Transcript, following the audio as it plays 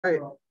All right,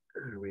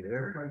 are we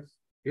there?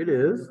 It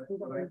is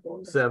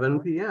 7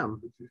 p.m.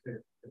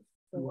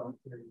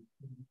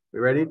 We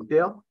ready,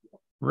 Dale?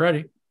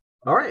 Ready.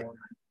 All right.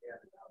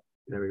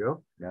 There we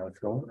go. Now it's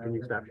going. Can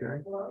you stop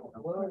sharing?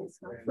 We're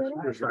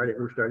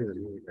starting the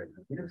meeting right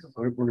now.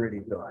 We're ready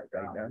to go right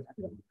now.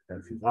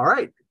 All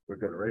right. We're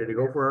good. Ready to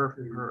go for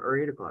our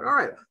 8 o'clock. All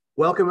right.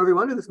 Welcome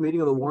everyone to this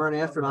meeting of the Warren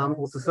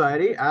Astronomical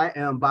Society. I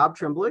am Bob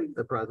Tremblay,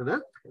 the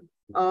president.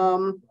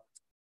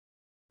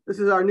 This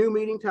is our new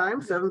meeting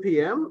time, 7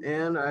 p.m.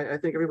 and I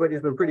think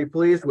everybody's been pretty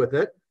pleased with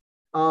it.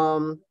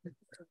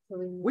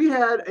 We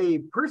had a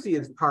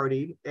Perseus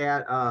party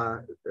at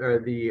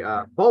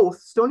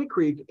both Stony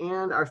Creek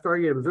and our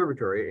Stargate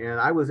Observatory,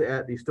 and I was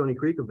at the Stony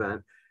Creek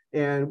event,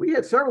 and we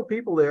had several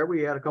people there.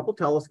 We had a couple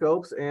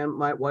telescopes, and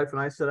my wife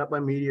and I set up my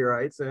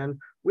meteorites, and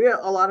we had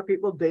a lot of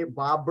people.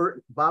 Bob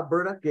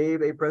Berta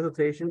gave a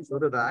presentation, so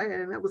did I,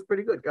 and that was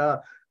pretty good.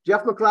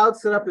 Jeff McLeod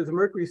set up his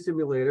Mercury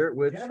simulator,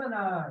 which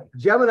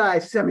Gemini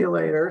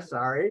simulator,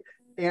 sorry.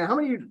 And how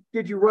many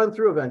did you run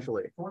through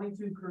eventually?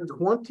 22 crews.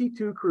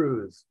 22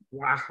 crews.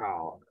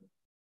 Wow.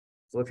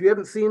 So if you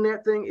haven't seen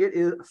that thing, it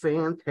is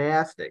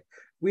fantastic.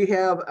 We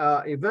have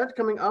an event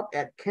coming up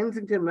at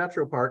Kensington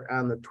Metro Park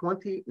on the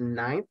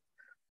 29th.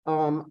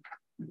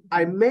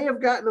 I may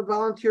have gotten a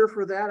volunteer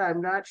for that.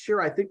 I'm not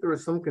sure. I think there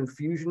was some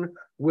confusion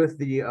with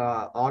the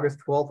August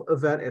 12th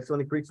event at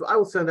Stony Creek. So I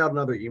will send out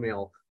another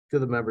email to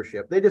the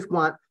membership. They just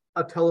want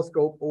a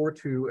telescope or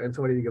two and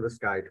somebody to give a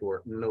sky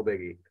tour. No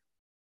biggie.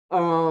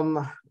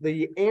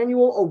 The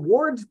annual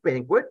awards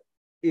banquet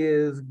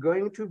is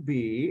going to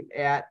be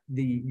at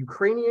the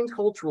Ukrainian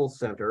Cultural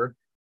Center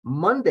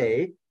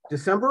Monday,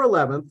 December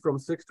 11th from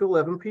 6 to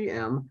 11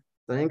 p.m.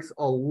 Thanks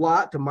a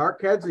lot to Mark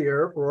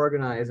Kedzier for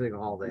organizing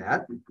all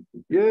that.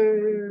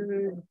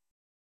 Yay!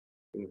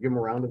 Give him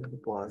a round of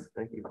applause.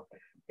 Thank you.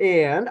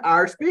 And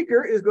our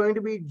speaker is going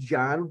to be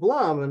John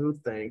Blum,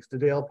 and thanks to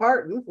Dale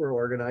Parton for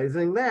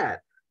organizing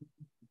that.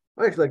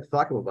 I actually like to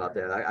talk to him about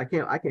that. I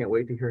can't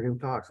wait to hear him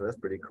talk. So that's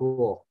pretty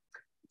cool.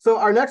 So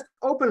our next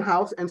open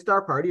house and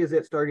star party is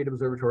at Stargate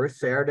Observatory,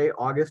 Saturday,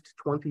 August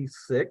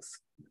 26th.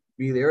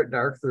 Be there at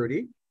dark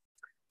 30.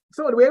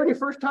 So do we have any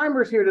first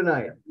timers here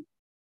tonight?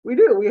 We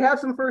do. We have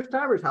some first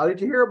timers. How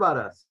did you hear about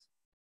us?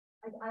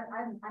 I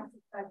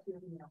subscribe to your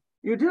email.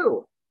 You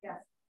do? Yes.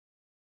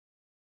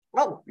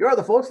 Oh, you're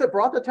the folks that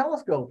brought the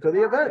telescope to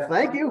the event.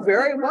 Thank you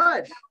very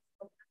much.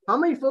 How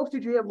many folks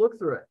did you have look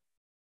through it?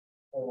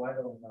 Oh, I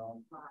don't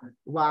know.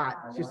 Lot.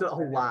 She said a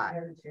whole lot.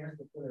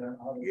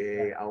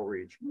 Yay,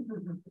 outreach.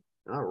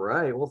 All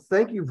right. Well,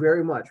 thank you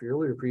very much. We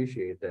really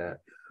appreciate that.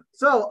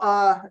 So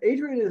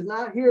Adrian is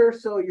not here,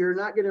 so you're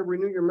not going to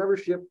renew your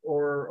membership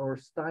or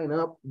sign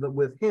up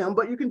with him,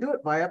 but you can do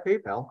it via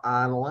PayPal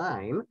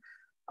online.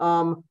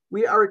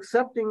 We are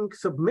accepting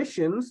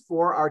submissions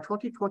for our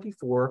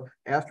 2024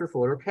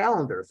 astrophoto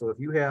calendar. So if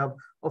you have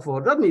a photo,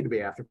 it doesn't need to be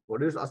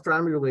astrophoto, it's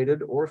astronomy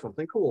related or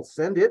something cool,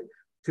 send it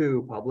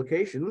to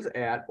publications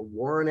at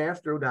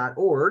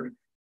warrenastro.org.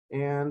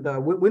 And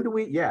when do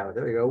we, yeah,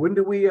 there you go.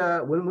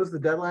 When was the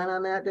deadline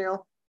on that,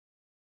 Dale?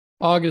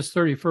 August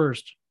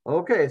 31st.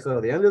 Okay,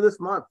 so the end of this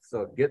month.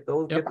 So get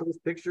those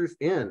pictures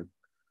in.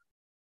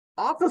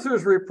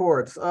 Officers'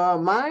 reports.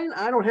 Mine,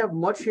 I don't have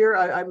much here.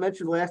 I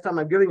mentioned last time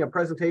I'm giving a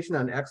presentation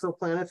on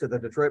exoplanets at the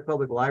Detroit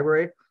Public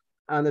Library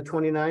on the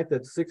 29th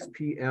at 6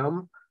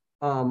 p.m.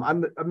 I've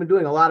been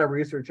doing a lot of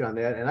research on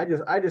that, and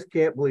I just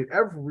can't believe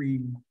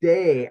every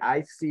day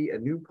I see a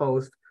new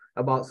post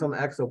about some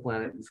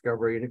exoplanet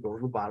discovery, and it goes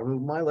to the bottom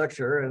of my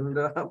lecture, and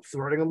I'm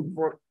sorting them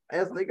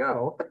as they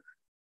go.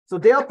 So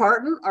Dale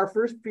Parton, our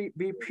first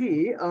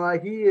VP, you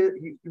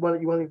want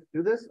to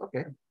do this?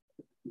 Okay,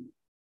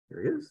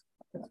 here he is.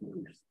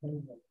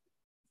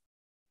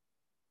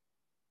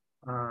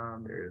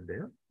 There's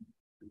Dale.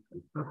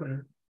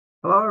 Okay.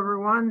 Hello,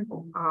 everyone.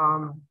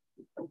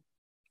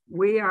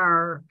 We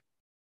are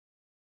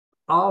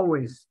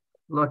always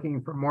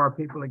looking for more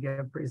people to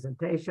give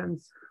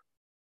presentations.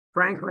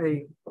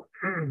 Frankly,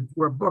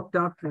 we're booked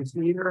up this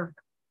year,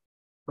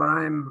 but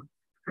I'm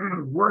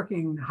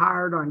working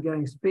hard on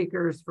getting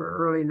speakers for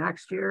early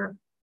next year.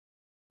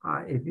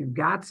 If you've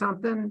got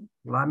something,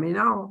 let me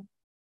know.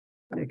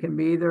 It can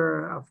be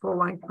either a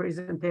full-length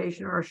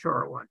presentation or a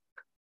short one.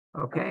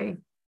 Okay?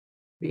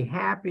 Be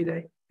happy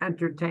to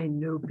entertain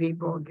new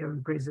people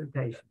giving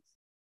presentations.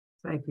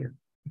 Thank you.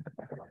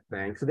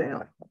 Thanks,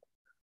 Dale.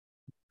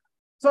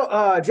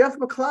 So Jeff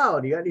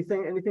McLeod, you got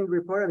anything to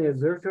report on the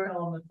observatory?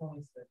 On the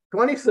 26th.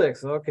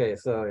 26. Okay,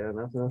 so yeah,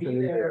 nothing Be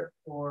there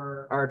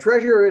for our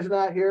treasurer is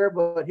not here,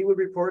 but he would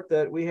report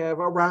that we have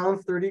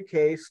around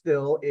 30K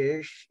still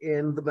ish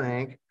in the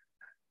bank.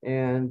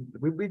 And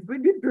we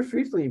did just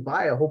recently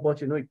buy a whole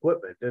bunch of new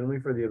equipment, didn't we,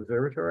 for the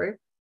observatory?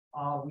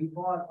 we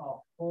bought a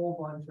whole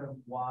bunch of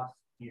WASP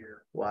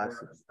gear WASP.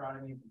 for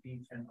astronomy at the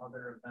beach and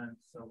other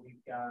events. So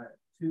we've got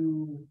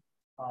two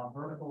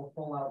vertical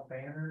pull-out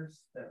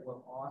banners that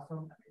look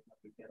awesome. I mean, if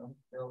we get them,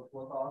 they'll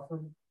look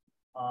awesome.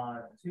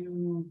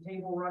 Two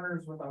table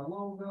runners with our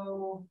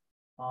logo.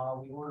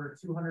 We ordered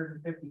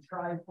 250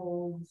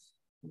 trifolds.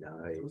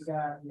 Nice. We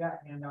got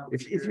handouts.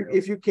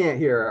 If you can't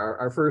hear,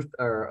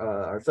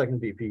 our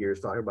second VP here is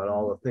talking about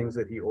all the things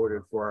that he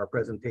ordered for our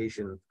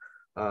presentation,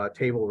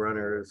 table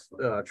runners,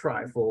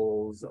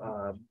 trifles,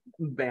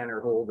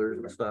 banner holders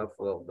and stuff.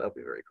 Well, that'll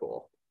be very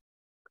cool.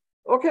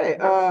 Okay,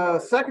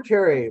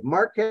 Secretary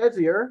Mark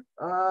Kedzier,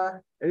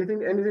 anything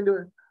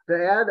to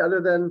add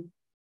other than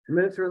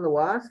minutes are in the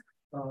WASP?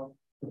 The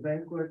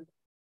banquet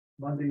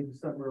Monday,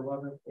 December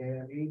 11th,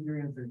 and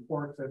Adrian's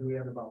report said we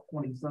had about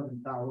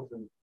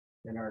 27,000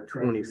 in our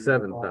treasury.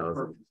 27,000.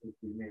 Purchases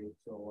we made,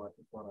 so I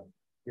just want to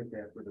get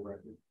that for the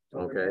record. So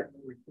Okay.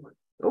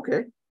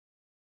 Okay.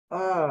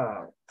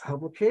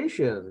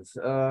 Publications.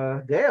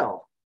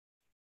 Dale,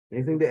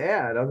 anything to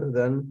add other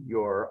than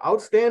your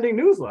outstanding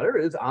newsletter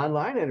is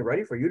online and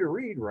ready for you to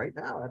read right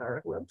now at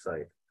our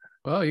website.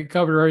 Well, you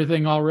covered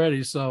everything already,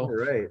 All so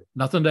right.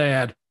 nothing to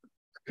add.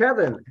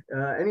 Kevin,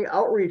 any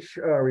outreach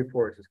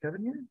reports? Is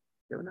Kevin here?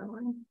 Kevin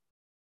online?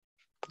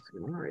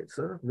 All right,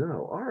 so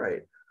no. All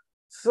right.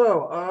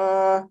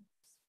 So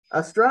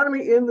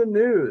astronomy in the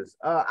news.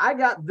 I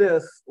got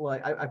this,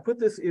 like I put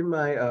this in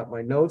my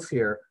my notes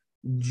here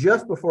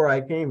just before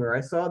I came here.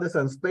 I saw this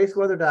on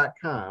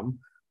spaceweather.com.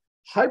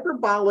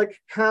 Hyperbolic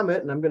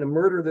comet, and I'm going to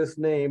murder this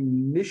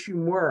name,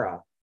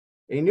 Nishimura.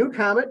 A new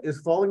comet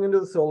is falling into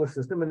the solar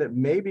system and it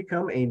may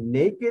become a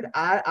naked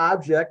eye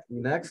object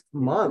next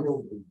month.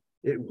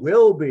 It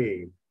will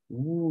be.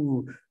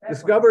 Ooh.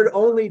 Discovered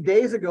only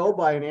days ago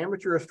by an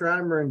amateur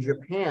astronomer in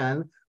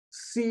Japan,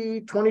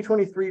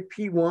 C2023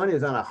 P1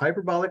 is on a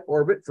hyperbolic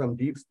orbit from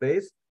deep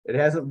space. It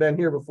hasn't been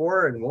here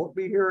before and won't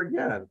be here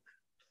again.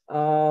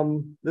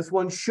 This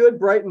one should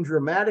brighten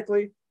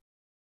dramatically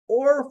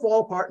or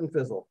fall apart and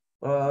fizzle.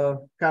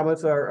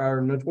 Comets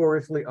are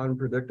notoriously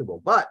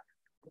unpredictable, but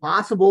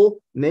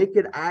possible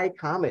naked eye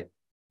comet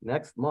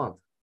next month.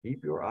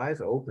 Keep your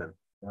eyes open.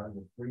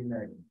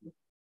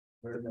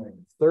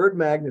 Third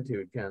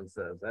magnitude, Ken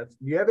says. Do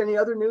you have any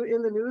other new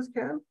in the news,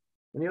 Ken?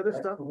 Any other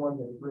stuff? The one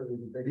that really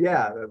the big.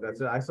 Yeah,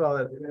 that's it. I saw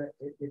that.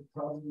 It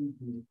probably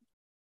be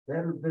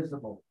better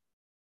visible.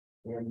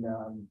 And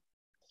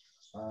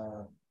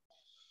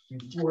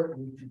before it,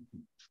 we should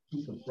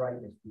keep the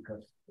brightness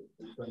because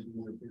it's going to be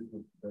reduced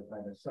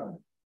by the sun.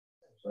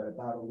 But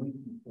about a week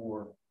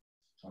before,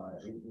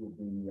 it will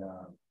be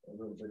a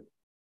little bit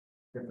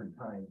different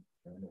time.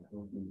 And it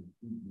will be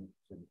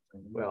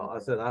Well, I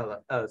said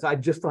I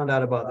just found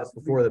out about this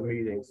before the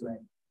meeting. So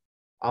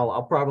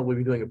I'll probably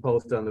be doing a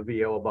post on the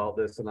VO about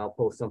this, and I'll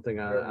post something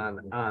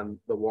on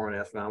the Warren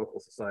Astronomical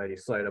Society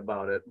site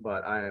about it.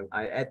 But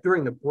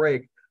during the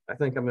break, I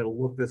think I'm going to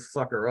look this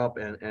sucker up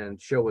and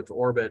show its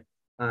orbit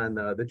on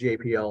the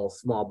JPL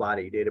small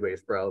body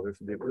database browser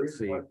so people can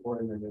see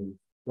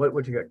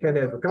what you got. Ken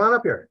has, come on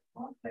up here.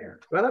 Come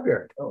on up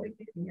here.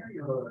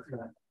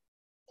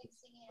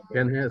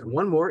 Ken has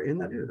one more in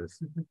the news.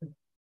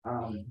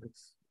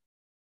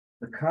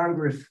 The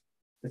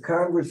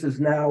Congress is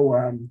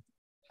now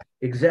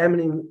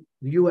examining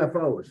the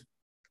UFOs.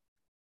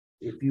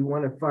 If you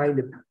want to find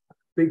a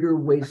bigger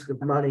waste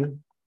of money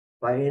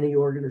by any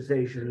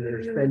organization,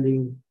 they're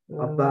spending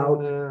about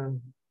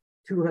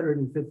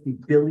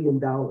 $250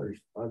 billion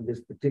on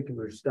this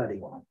particular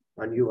study on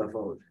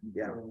UFOs.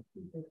 Yeah,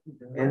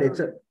 and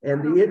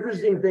the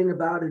interesting thing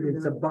about it,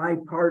 it's a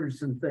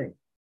bipartisan thing,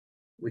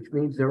 which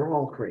means they're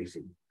all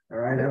crazy. All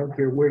right, I don't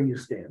care where you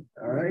stand.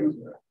 All right.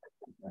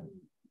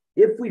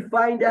 If we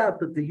find out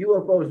that the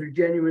UFOs are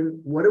genuine,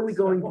 what are we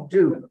going to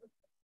do?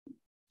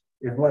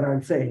 Is what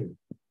I'm saying.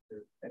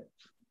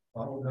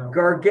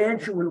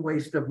 Gargantuan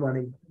waste of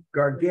money,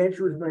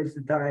 gargantuan waste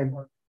of time,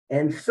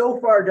 and so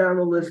far down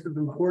the list of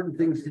important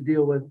things to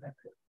deal with.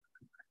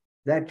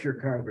 That's your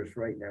Congress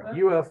right now.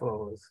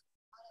 UFOs.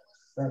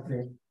 That's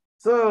it.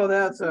 So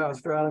that's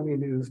astronomy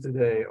news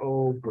today.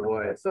 Oh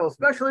boy. So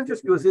special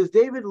interest goes, is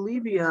David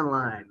Levy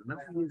online? No,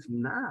 he's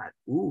not.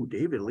 Ooh,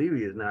 David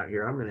Levy is not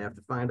here. I'm going to have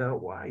to find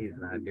out why he's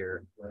not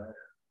here.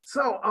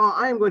 So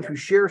I am going to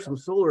share some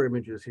solar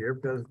images here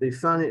because the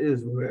sun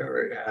is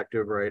very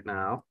active right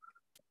now.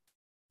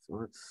 So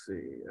let's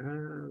see.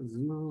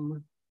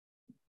 Zoom.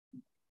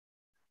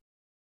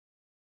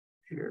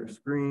 Share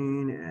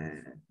screen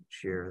and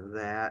share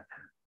that.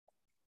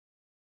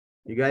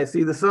 You guys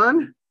see the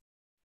sun?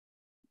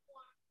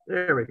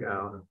 There we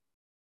go.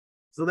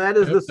 So that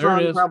is the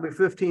sun probably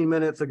 15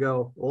 minutes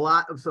ago. A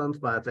lot of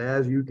sunspots,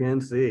 as you can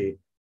see.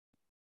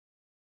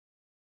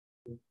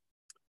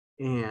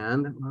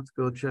 And let's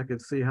go check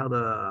and see how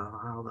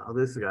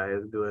this guy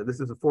is doing. This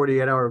is a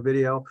 48-hour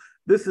video.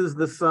 This is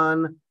the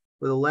sun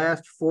for the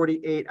last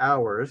 48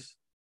 hours.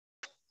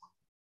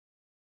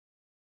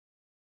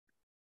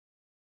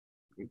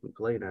 You can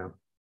play now.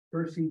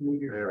 First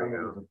meteor There we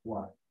shower go. was a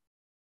flop.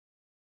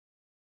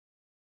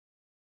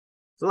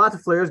 So lots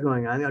of flares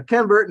going on. Now,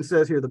 Ken Bertin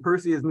says here, the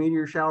Perseus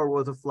meteor shower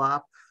was a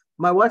flop.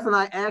 My wife and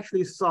I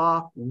actually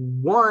saw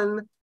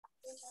one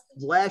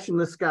flash in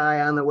the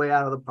sky on the way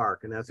out of the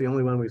park, and that's the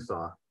only one we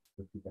saw.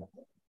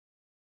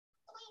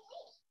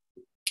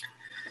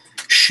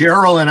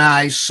 Cheryl and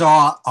I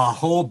saw a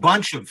whole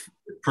bunch of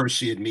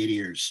Perseid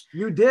meteors.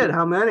 You did?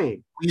 How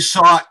many? We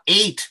saw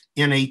 8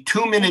 in a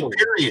 2-minute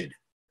period.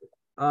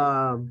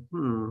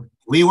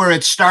 We were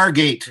at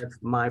Stargate. That's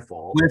my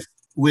fault.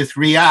 With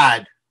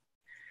Riyadh.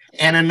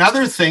 And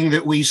another thing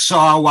that we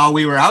saw while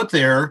we were out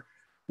there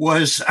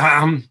was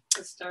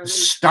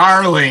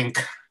Starlink.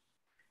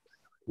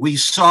 We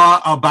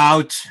saw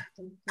about,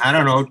 I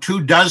don't know,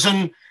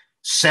 24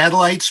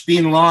 satellites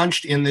being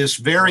launched in this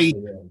very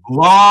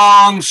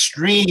long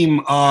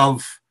stream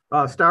of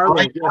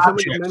Starlink. Yeah,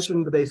 somebody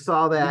mentioned they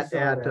saw that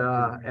at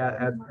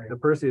the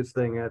Perseus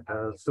thing at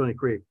Stony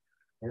Creek.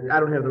 I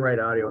don't have the right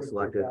audio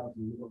selected.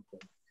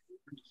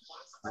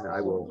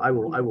 I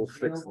will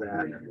fix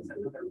that.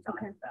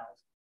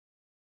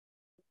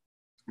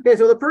 Okay,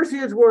 so the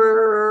Perseids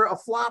were a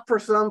flop for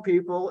some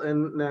people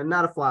and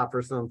not a flop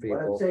for some people.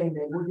 But I'm saying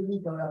they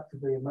didn't go up to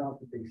the amount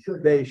that they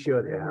should. They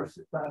should have.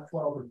 About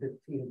 12 or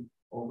 15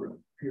 over a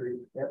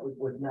period. That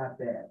was not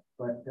bad.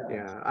 But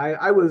yeah,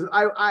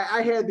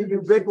 I had the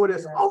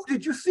ubiquitous. Oh,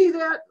 did you see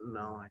that?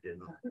 No, I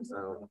didn't.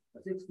 So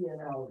 60 an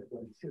hour is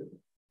what it should be.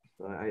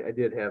 I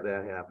did have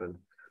that happen.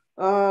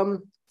 All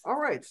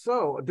right.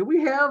 So, do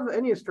we have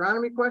any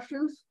astronomy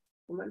questions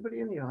from anybody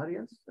in the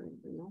audience?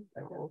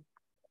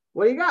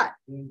 What do you got?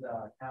 These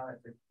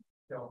comets that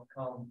don't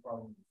come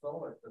from the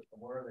solar system,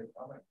 where are they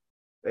coming?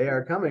 They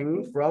are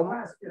coming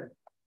from.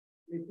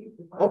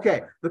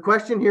 Okay. The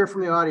question here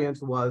from the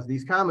audience was: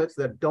 these comets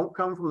that don't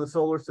come from the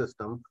solar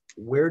system,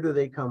 where do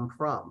they come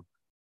from?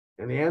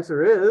 And the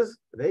answer is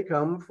they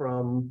come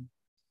from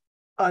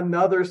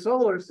another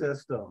solar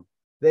system.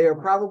 They are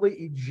probably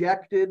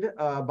ejected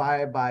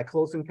by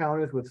close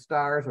encounters with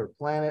stars or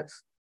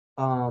planets,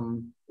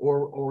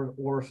 or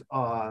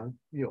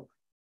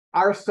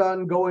our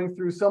sun going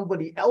through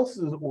somebody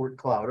else's Oort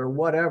cloud or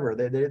whatever.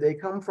 They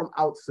come from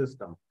out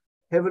system.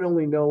 Heaven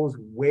only knows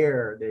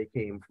where they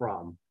came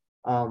from.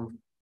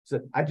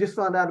 So I just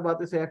found out about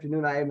this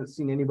afternoon. I haven't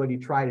seen anybody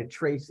try to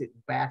trace it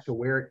back to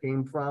where it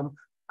came from.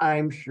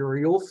 I'm sure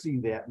you'll see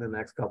that in the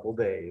next couple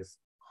days.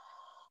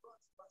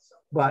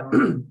 But.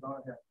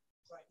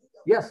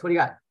 Yes, what do you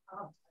got?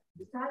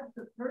 Besides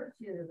the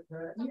Perseids,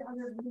 any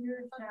other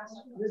meteor showers?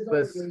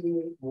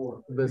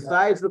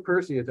 Besides the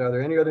Perseids, are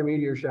there any other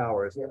meteor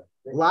showers? Yeah.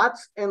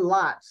 Lots and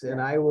lots, and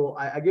I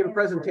gave a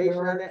presentation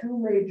on that. 2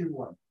 major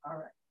ones. All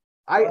right.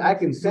 I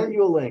can send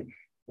you a link.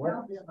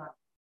 What?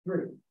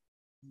 3.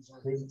 The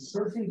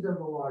Perseids are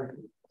the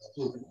largest.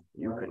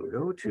 You can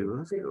go to,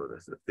 let's go to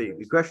this.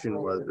 The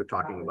question was, we're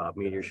talking about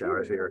meteor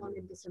showers here.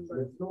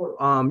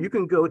 You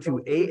can go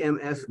to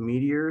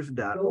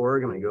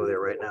amsmeteors.org. I'm going to go there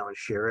right now and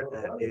share it.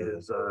 That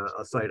is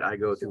a site I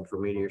go to for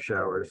meteor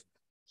showers.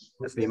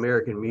 That's the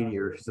American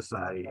Meteor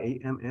Society,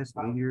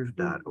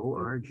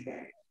 amsmeteors.org.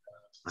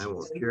 I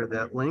will share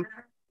that link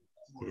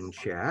in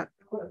chat.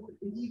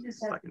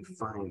 If I can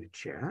find the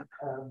chat.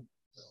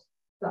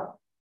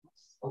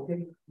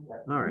 Okay.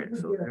 All right,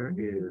 so there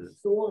is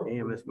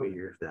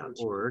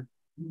amsmeteors.org.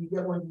 You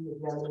get one and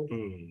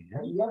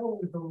the other one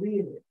is the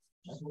leader.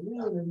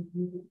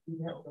 You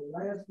have the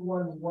last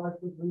one. All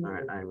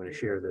right, I'm going to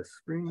share this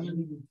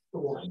screen. See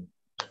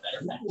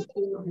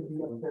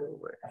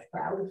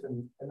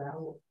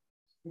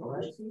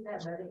that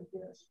better?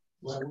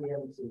 Well, we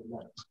haven't seen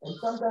that. And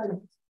sometimes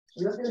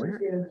you have to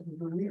understand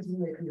the reason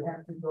that you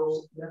have to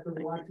go, you have to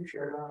watch it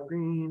around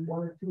 1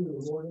 or 2 in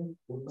the morning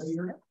or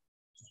later.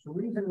 The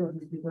reason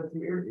is because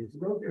the Earth is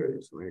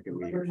rotating. American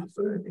Meteor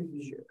Society.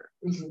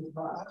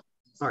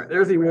 All right,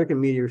 there's the American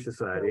Meteor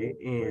Society,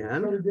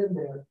 and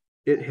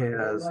it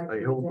has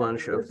a whole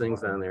bunch of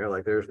things on there.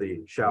 Like there's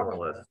the shower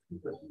list.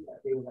 Is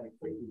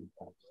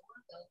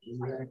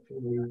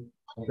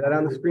that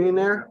on the screen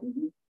there?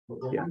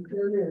 Yeah.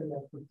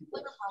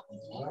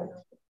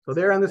 So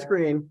there on the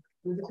screen.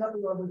 There's a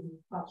couple of others that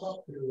pop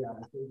up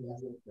periodically.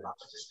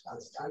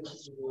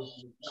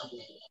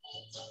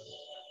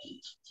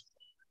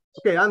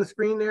 Okay, on the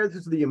screen there, this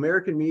is the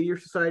American Meteor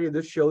Society.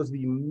 This shows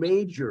the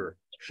major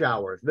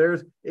showers.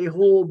 There's a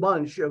whole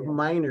bunch of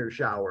minor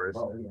showers.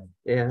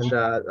 And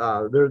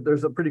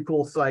there's a pretty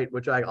cool site,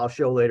 which I'll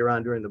show later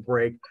on during the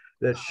break,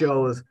 that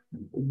shows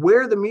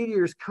where the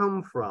meteors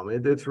come from.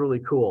 It's really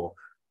cool.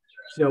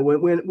 So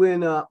when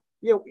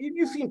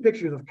you've seen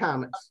pictures of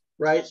comets,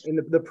 right?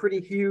 And the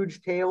pretty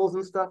huge tails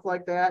and stuff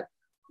like that.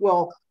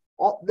 Well,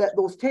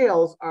 those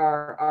tails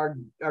are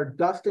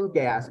dust and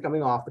gas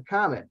coming off the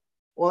comet.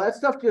 Well, that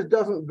stuff just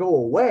doesn't go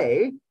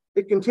away.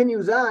 It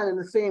continues on in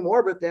the same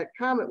orbit that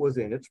comet was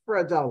in. It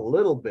spreads out a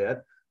little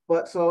bit,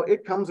 but so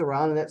it comes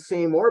around in that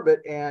same orbit,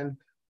 and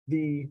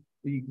the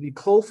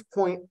close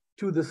point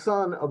to the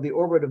sun of the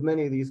orbit of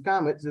many of these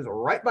comets is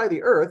right by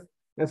the Earth.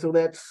 And so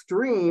that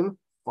stream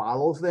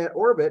follows that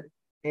orbit,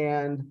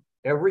 and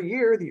every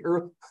year the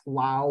Earth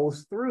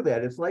plows through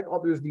that. It's like,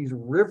 oh, there's these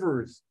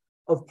rivers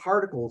of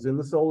particles in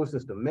the solar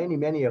system,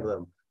 many of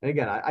them. And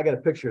again, I got a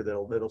picture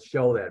that'll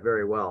show that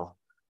very well.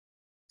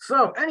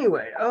 So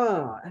anyway,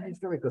 it's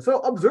very cool.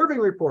 So observing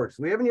reports.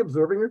 Do we have any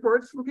observing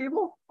reports from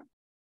people?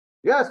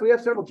 Yes, we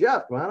have several.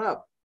 Jeff, come on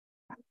up.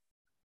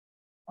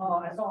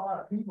 Oh, I saw a lot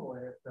of people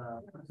at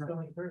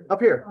Stony Creek. Up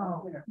here.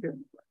 Oh, here.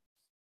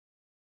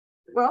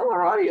 Well,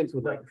 our audience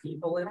would like.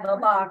 People in the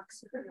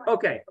box.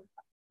 Okay.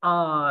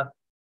 I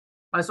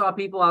saw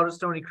people out at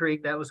Stony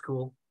Creek. That was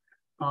cool.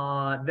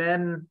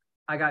 Then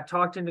I got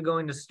talked into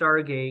going to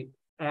Stargate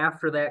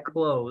after that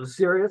closed.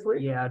 Seriously?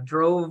 Yeah,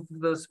 drove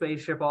the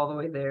spaceship all the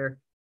way there.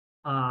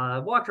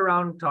 Walked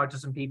around, talked to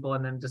some people,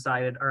 and then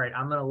decided, all right,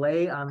 I'm gonna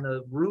lay on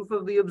the roof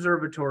of the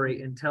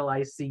observatory until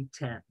I see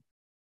 10.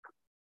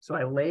 So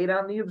I laid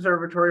on the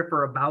observatory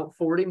for about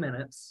 40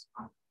 minutes,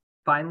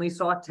 finally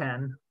saw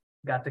 10,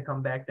 got to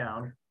come back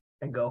down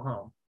and go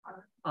home.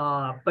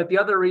 But the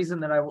other reason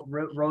that I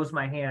rose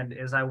my hand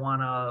is I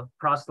want to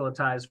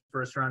proselytize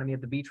for astronomy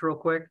at the beach real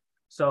quick.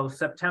 So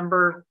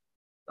September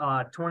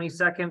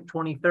 22nd,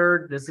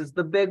 23rd, this is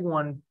the big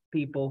one,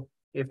 people.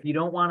 If you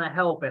don't want to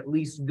help, at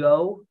least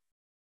go.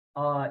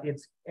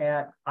 It's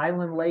at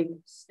Island Lake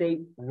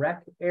State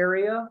Rec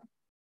area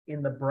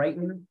in the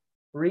Brighton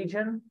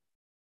region.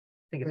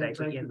 I think it's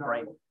actually in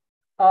Brighton.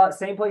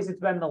 Same place it's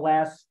been the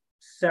last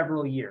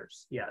several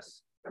years,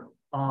 yes.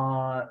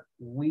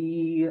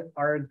 We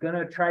are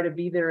gonna try to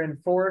be there in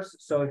force.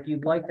 So if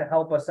you'd like to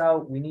help us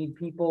out, we need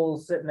people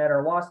sitting at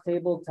our WASP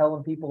table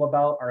telling people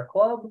about our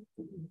club.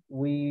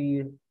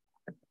 We're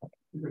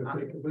gonna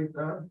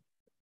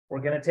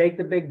take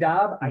the big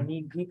job. I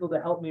need people to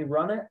help me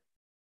run it.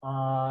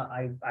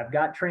 I've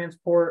got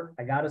transport,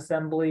 I got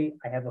assembly,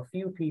 I have a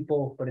few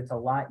people, but it's a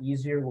lot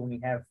easier when we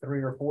have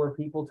 3 or 4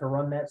 people to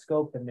run that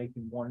scope than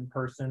making one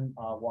person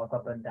walk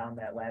up and down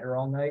that ladder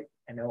all night.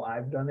 I know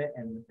I've done it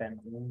and been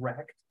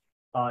wrecked.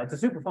 It's a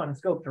super fun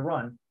scope to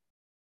run.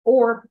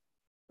 Or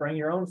bring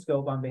your own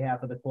scope on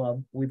behalf of the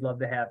club. We'd love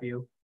to have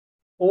you.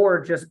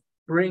 Or just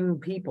bring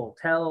people,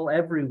 tell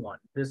everyone.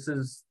 This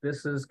is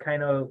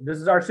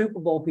our Super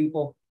Bowl,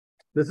 people.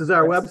 This is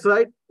our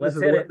website. This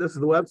is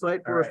the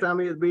website for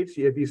Astronomy at the Beach.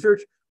 If you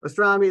search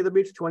Astronomy at the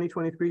Beach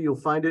 2023, you'll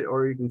find it,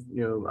 or you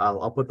can,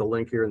 I'll put the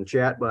link here in the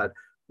chat, but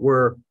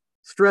we're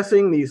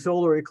stressing the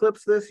solar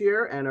eclipse this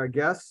year, and our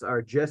guests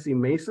are Jesse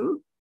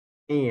Mason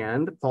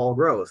and Paul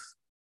Gross.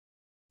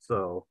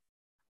 So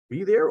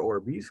be there or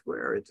be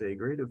square. It's a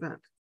great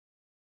event.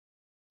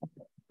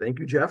 Thank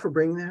you, Jeff, for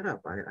bringing that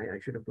up. I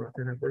should have brought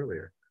that up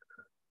earlier.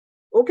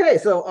 Okay,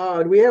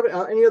 so do we have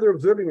any other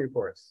observing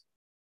reports?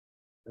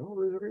 No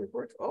observing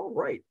reports? All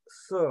right.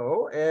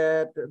 So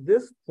at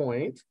this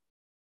point,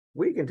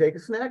 we can take a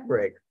snack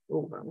break.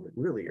 Oh,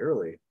 really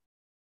early.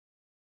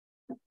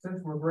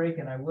 Since we're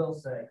breaking, I will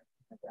say,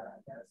 I gotta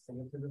say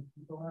it to the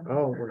people.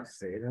 Oh, we're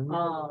saying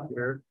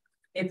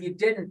if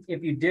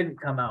you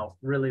didn't come out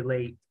really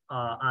late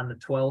on the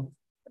 12th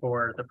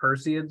for the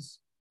Perseids,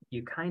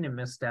 you kind of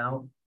missed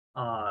out.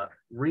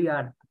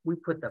 Riyadh, we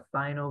put the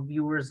Fino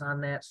viewers on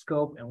that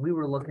scope, and we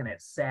were looking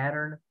at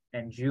Saturn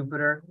and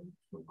Jupiter.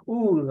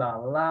 Ooh la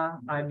la!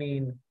 I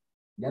mean,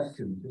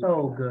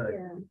 so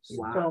good,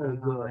 so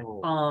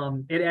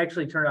good. It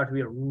actually turned out to be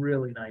a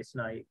really nice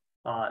night.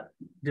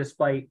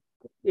 Despite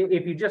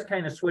if you just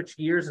kind of switched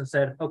gears and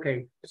said,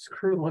 okay,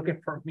 screw looking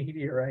for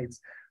meteorites,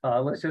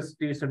 let's just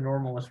do some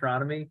normal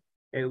astronomy.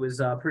 It was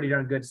pretty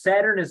darn good.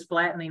 Saturn is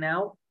flattening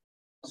out,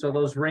 so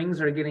those rings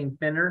are getting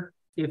thinner.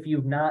 If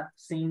you've not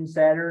seen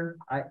Saturn,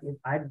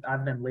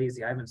 I've been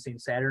lazy. I haven't seen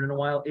Saturn in a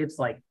while. It's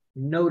like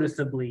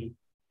noticeably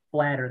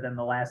flatter than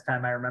the last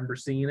time I remember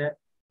seeing it,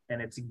 and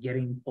it's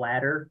getting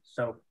flatter.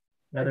 So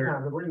another,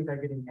 the rings are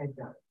getting edged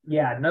out.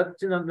 Yeah,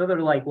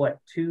 another like what,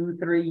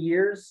 2-3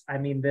 years. I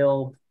mean,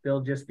 they'll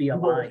just be a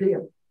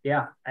line.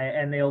 Yeah,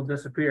 and they'll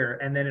disappear,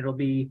 and then it'll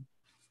be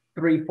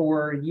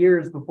 3-4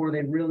 years before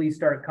they really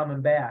start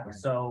coming back. Right.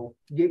 So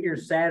get your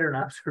Saturn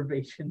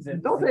observations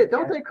in. Don't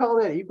they call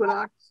that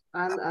equinox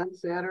on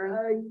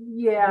Saturn?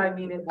 Yeah, I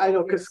mean, I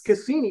know, because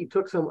Cassini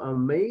took some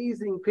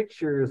amazing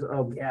pictures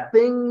of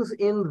things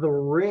in the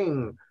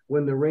ring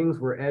when the rings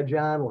were edge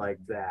on like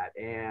that,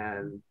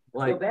 and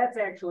like, so that's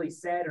actually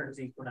Saturn's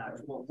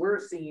equinox. What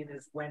we're seeing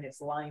is when it's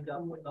lined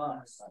up with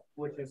us,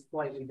 which is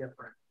slightly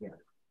different. Yeah.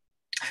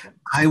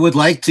 I would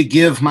like to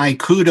give my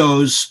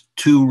kudos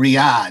to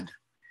Riyadh.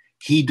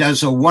 He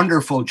does a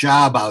wonderful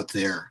job out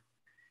there.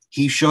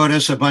 He showed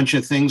us a bunch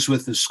of things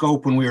with the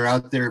scope when we were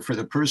out there for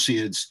the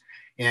Perseids,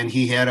 and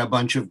he had a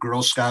bunch of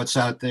Girl Scouts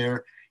out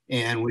there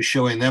and was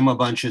showing them a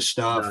bunch of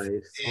stuff.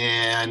 Nice.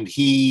 And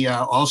he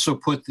also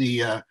put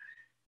the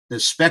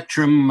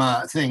spectrum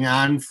thing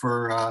on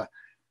for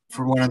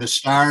one of the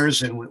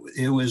stars, and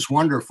it was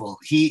wonderful.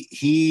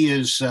 He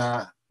is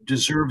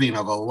deserving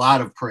of a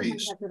lot of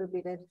praise.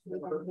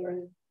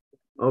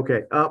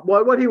 Okay.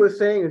 What he was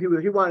saying is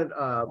he wanted,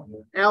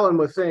 Alan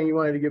was saying he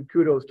wanted to give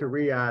kudos to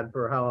Riyadh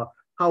for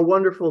how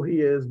wonderful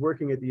he is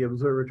working at the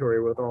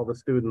observatory with all the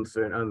students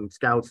and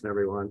scouts and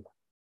everyone.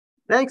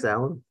 Thanks,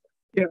 Alan.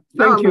 Yeah,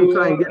 thank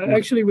you.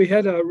 Actually, we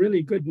had a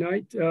really good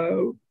night.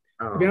 To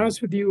be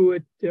honest with you,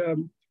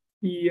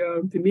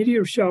 the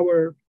meteor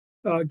shower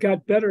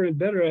got better and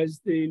better as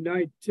the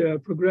night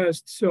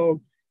progressed.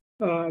 So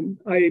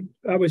I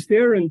was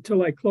there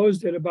until I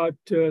closed at about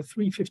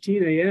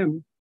 3:15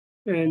 a.m.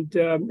 And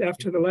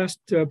after the last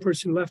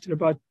person left at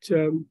about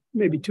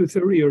maybe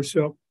 2:30 or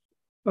so.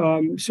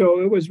 So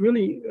it was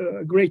really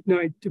a great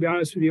night, to be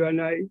honest with you.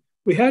 And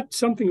we had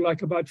something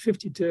like about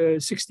 50 to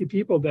 60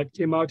 people that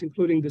came out,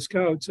 including the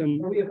scouts,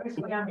 and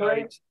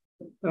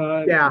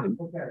Yeah.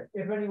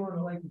 If anyone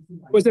would like to see.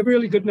 it was a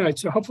really good night.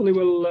 So hopefully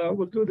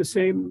we'll do the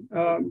same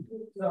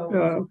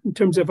in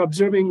terms of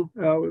observing.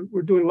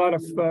 We're doing a lot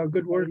of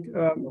good work.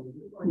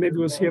 Maybe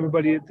we'll see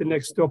everybody at the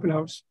next open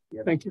house.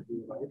 Thank you.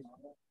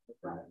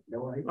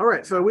 All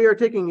right, so we are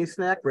taking a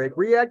snack break.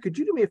 Riyadh, could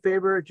you do me a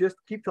favor? Just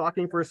keep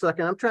talking for a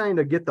second. I'm trying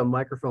to get the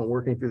microphone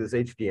working through this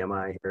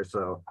HDMI here,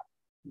 so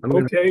I'm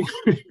going Okay.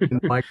 to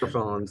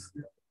microphones.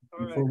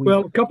 Right.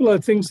 Well, a couple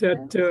of things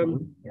that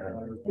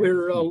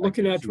we're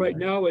looking at right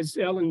now, as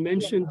Alan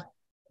mentioned,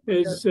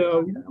 is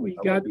we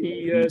got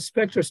the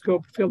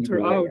spectroscope filter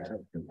out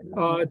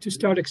to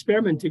start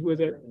experimenting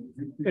with it.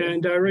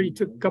 And I already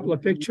took a couple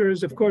of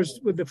pictures. Of course,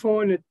 with the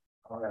phone, it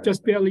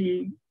just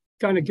barely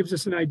kind of gives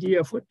us an idea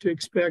of what to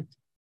expect.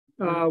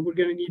 We're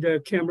going to need a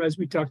camera, as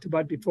we talked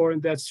about before,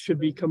 and that should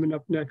be coming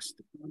up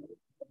next.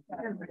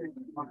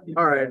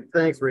 All right,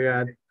 thanks,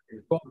 Riyadh.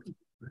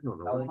 I don't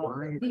know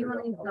why. Do you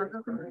want to use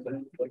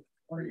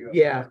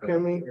Yeah,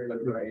 can we?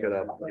 Get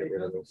up. Get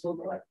rid of this.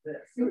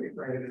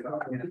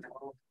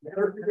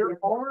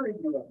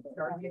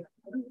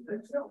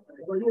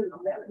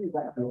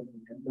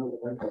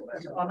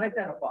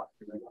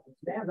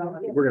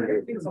 We're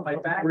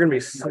gonna be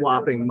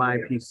swapping my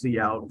PC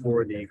out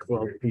for the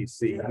club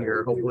PC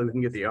here. Hopefully we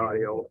can get the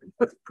audio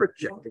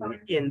projecting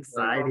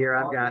inside here.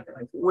 I've got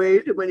way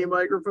too many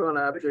microphone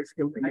objects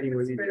competing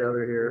with each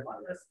other here.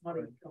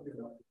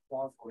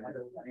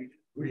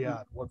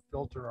 Riyadh, what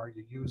filter are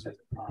you using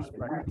for your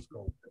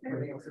spectroscope?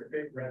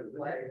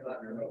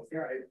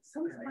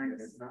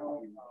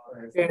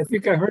 Yeah, I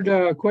think I heard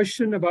a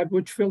question about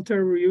which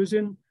filter we're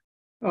using.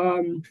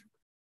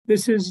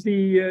 This is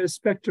the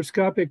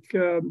spectroscopic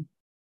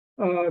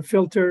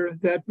filter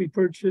that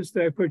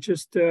I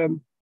purchased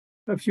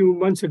a few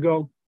months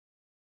ago.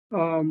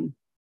 And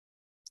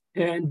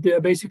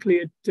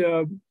basically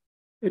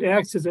it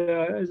acts as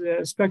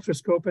a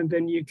spectroscope, and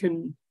then you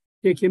can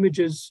take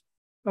images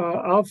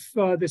of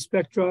the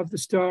spectra of the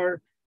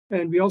star.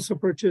 And we also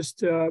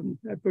purchased, I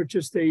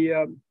purchased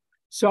a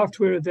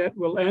software that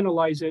will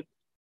analyze it,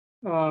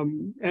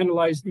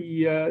 analyze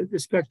the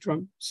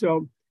spectrum.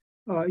 So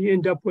you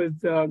end up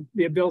with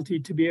the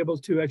ability to be able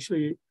to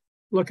actually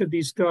look at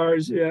these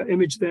stars,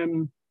 image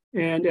them,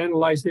 and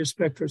analyze their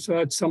spectra. So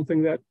that's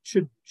something that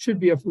should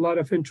be of a lot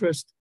of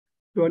interest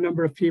to a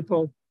number of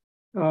people.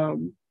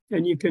 And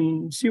you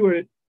can see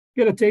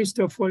get a taste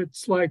of what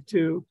it's like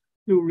to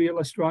do real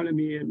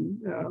astronomy,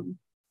 and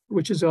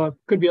which is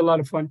could be a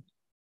lot of fun.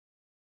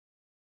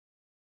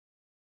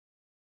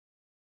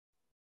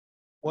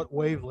 What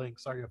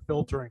wavelengths are you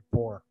filtering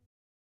for?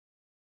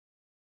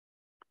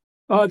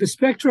 The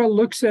spectra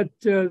looks at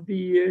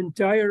the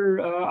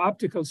entire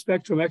optical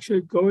spectrum. Actually,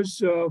 it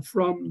goes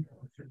from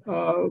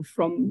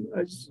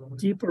as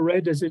deep a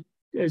red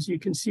as you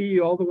can see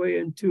all the way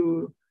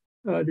into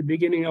the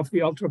beginning of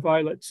the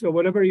ultraviolet. So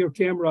whatever your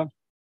camera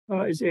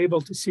is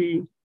able to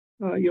see,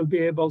 you'll be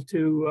able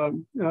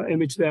to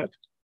image that.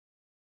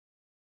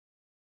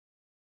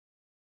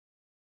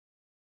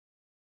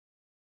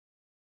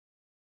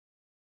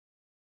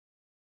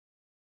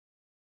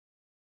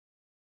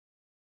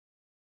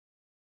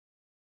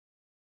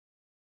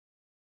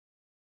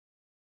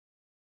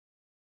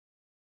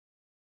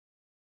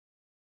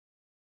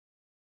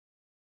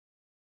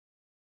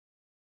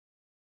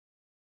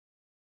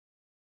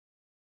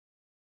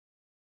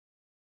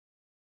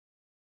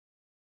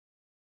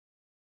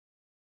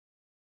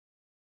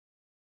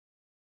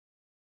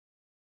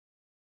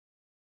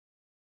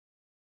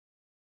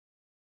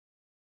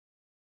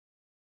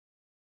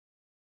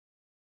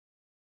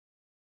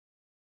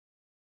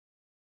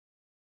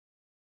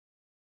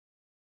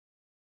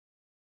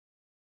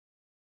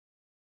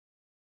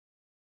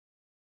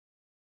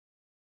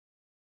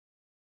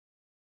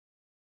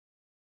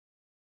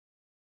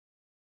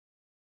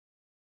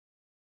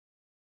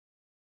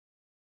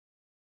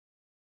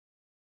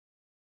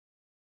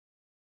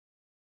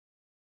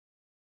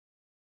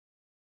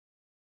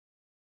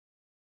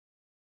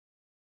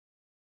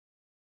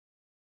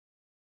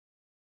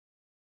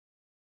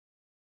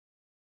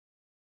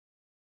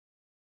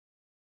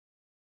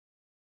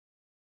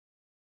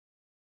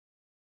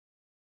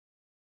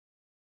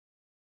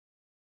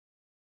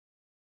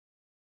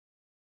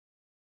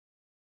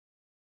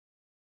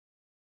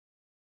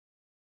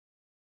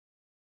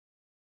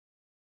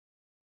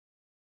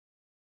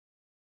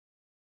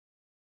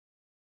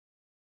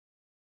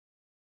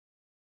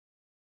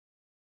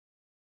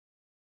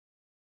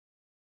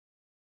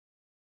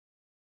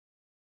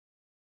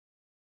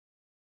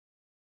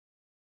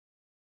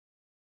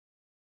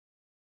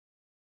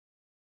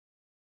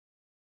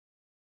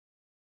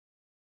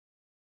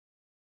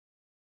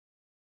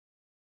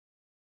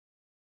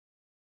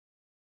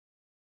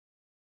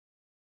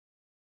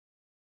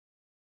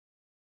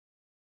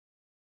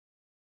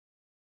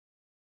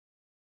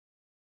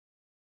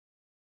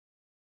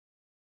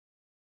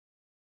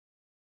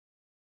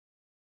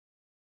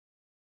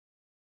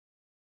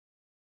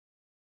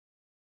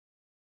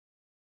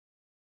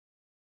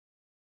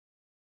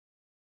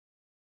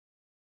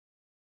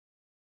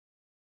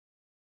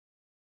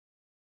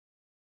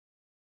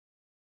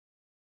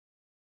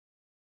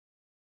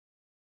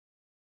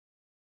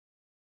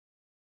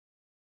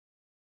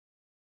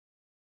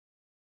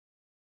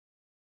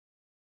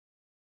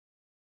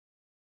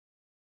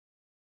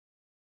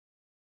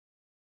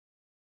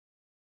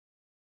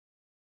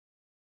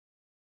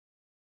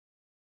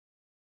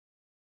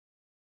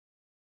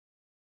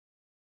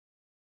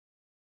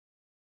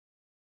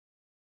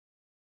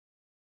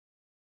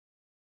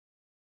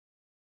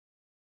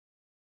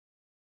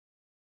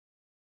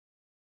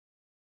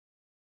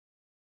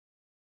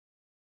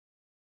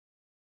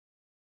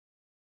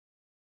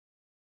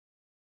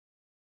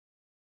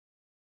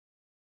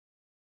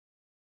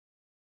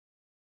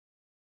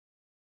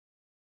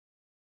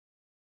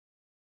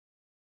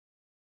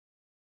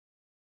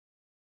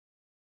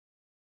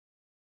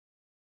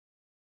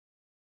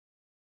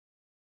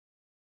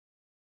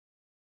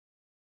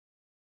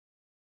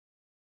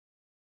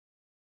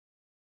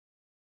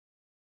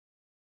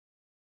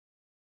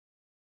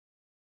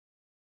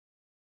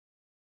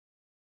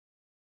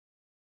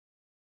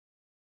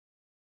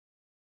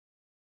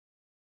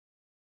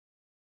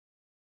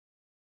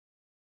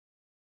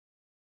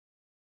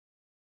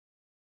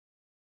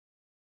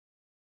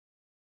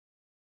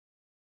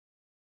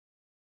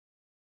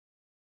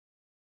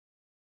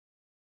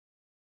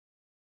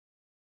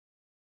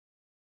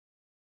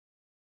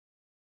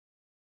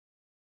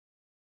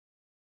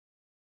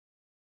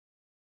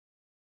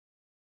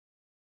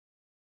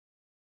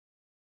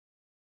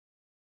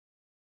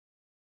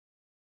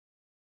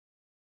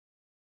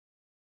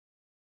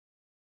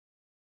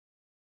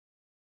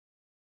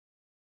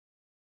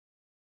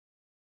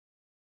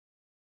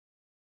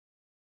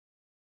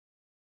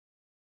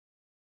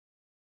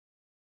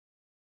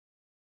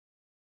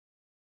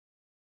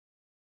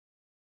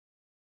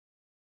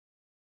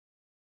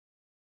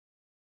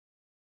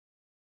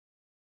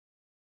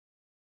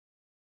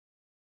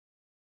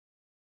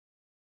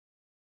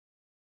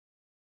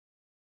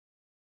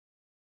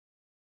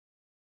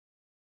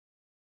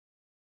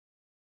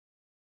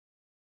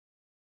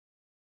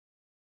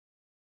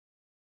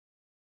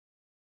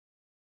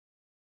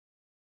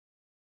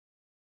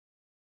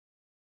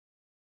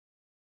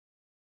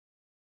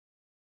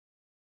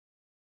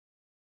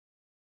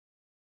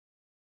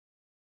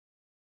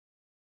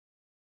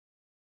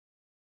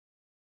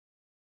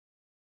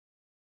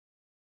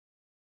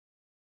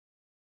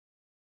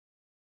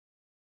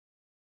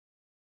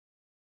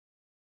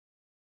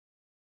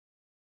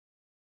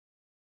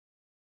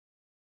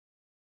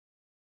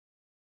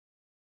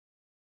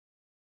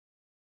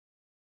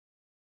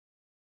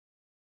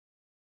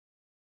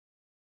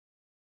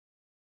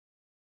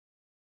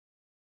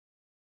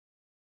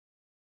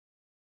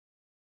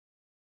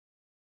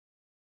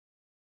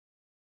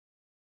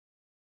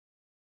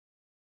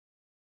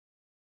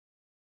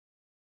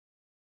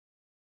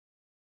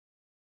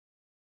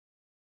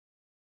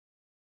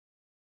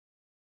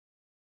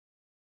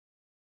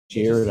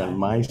 share it on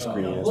my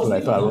screen. That's what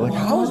I thought. I was like,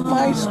 how is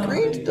my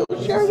screen still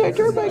sharing? I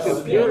turned my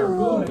computer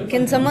on.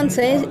 Can someone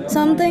say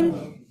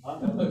something?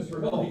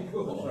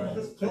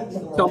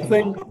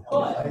 Something.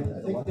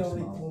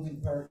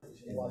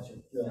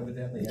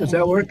 Does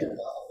that work?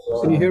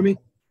 Can you hear me?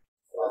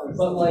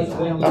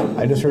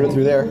 I just heard it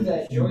through there.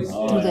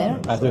 Through there?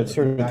 I heard it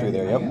through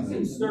there, yep.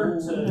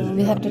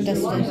 We have to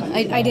test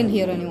it. I didn't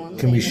hear anyone.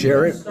 Can we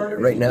share it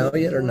right now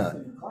yet or not?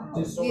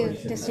 We are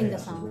testing the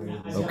sound.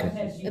 Okay.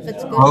 If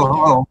it's good,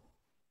 Oh,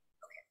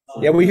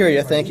 Yeah, we hear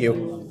you. Thank you.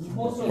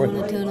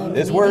 wanna turn on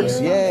This the works.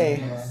 video?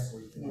 Yay.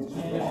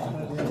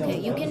 Okay,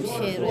 you can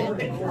share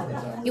it.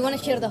 You want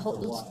to share the whole?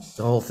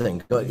 The whole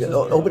thing.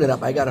 Open it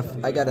up. I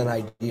got an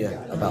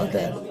idea about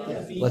that.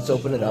 Let's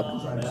open it up.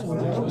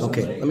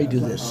 Okay, let me do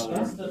this.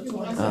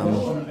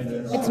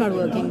 It's not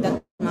working.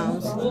 That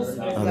mouse.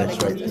 Oh, that's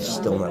right. It's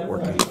still not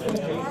working.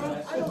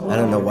 I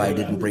don't know why I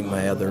didn't bring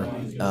my other.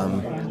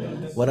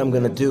 What I'm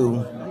going to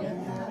do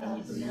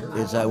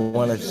is I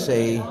want to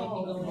say,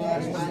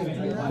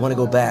 I want to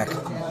go back.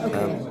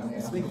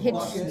 Hit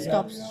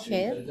stop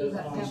share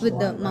with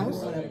the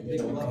mouse.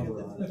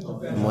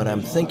 And what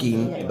I'm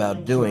thinking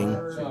about doing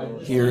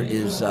here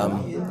is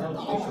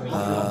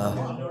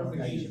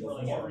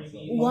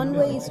One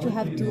way is to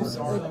have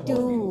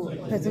two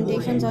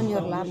presentations on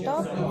your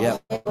laptop. Yeah.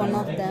 Share one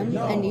of them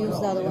and use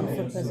the other one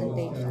for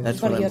presentation. That's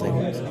for what I'm your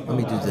thinking. notes. Let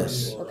me do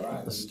this. Okay.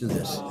 Let's do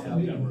this.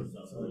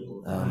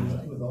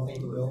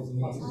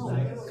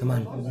 Come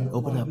on,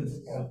 open up.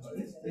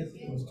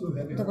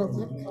 Double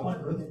click.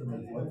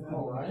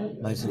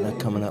 Why is it not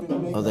coming up?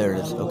 Oh, there it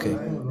is. Okay.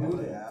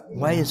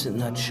 Why is it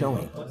not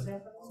showing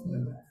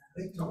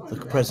the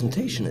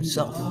presentation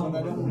itself?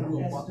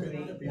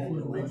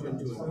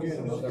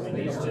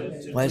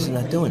 Why is it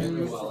not doing it?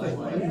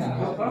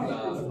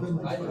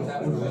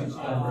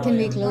 Can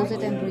we close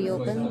it and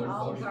reopen?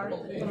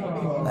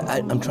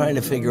 I'm trying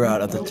to figure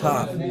out at the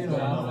top,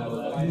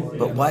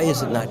 but why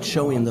is it not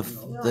showing the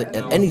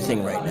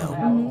anything right now?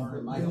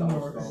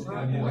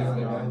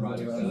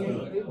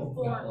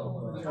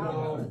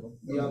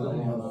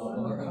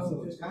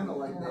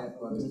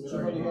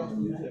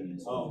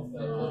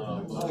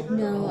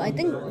 No, I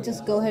think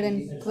just go ahead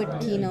and quit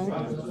Keynote.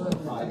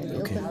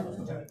 Okay.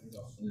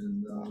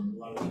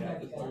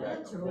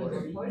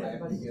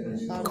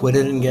 Open. Quit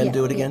it again. Yeah,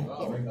 Do it again. yeah.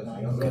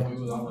 Okay.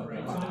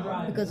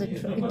 Because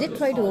it did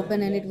try to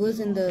open and it was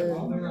in the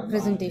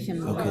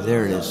presentation. Okay,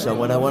 there it is. So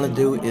what I want to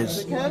do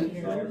is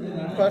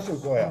Question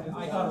for you.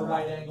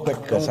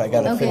 quick, because I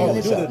got to Okay, figure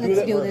let's this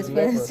out. do this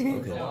first.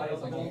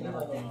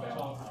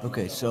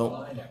 Okay,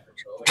 so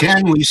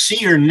Ken, we see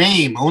your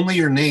name, only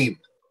your name.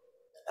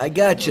 I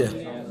got you.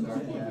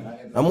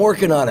 I'm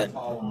working on it.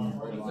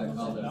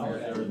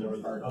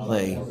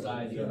 Play.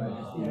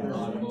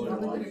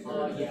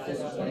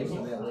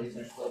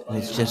 And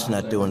it's just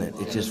not doing it.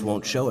 It just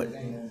won't show it.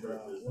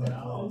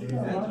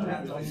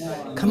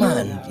 Come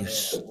on, you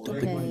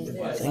stupid Okay,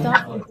 thing.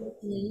 stop.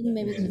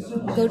 Maybe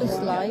go to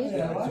slide.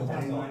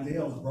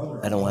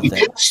 I don't want We that.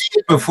 did see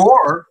it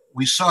before.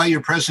 We saw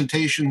your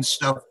presentation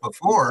stuff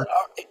before.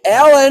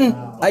 Alan,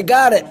 I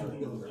got it.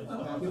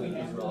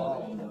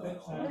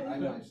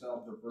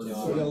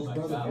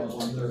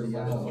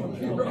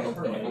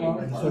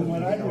 So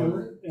what I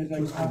do is I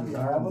copy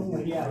all the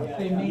links.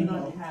 They may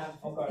not have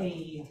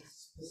a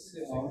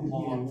specific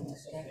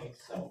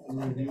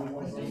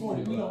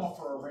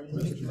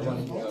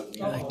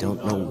I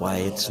don't know why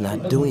it's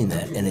not doing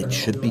that, and it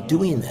should be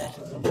doing that.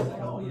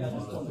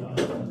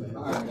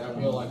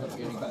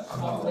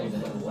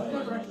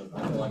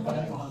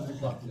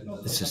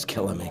 This is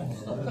killing me.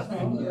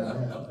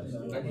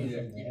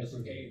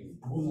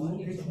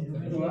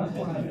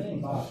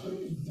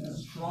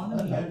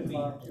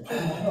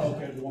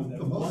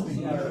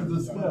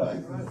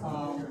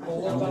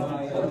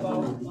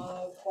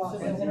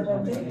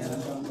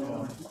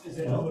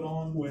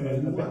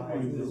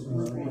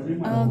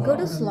 Go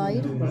to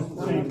slide.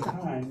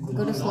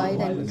 Go to slide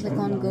and click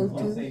on go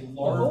to.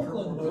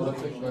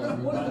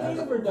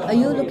 Are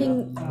you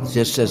looking? It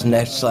just says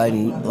next slide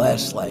and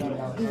last slide,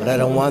 but I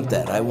don't want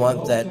that. I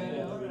want that.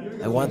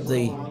 I want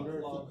the.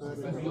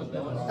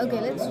 Okay,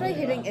 let's try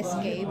hitting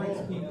escape.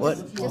 What?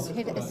 Just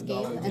hit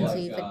escape and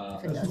see if it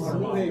does.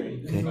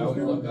 Okay.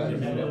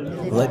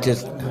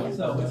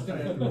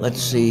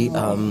 Let's see.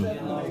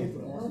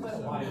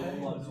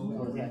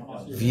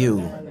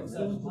 View.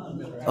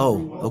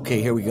 Oh,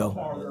 okay. Here we go.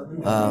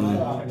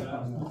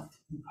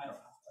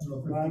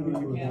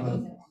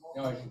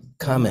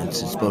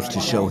 Comments is supposed to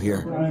show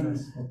here.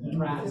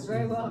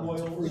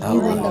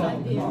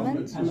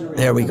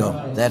 There we go.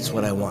 That's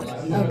what I want.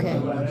 Okay,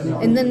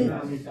 and then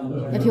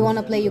if you want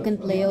to play, you can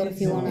play, or if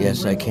you want to.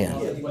 Yes, I can.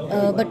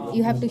 But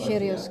you have to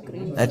share your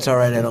screen. That's all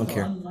right. I don't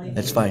care.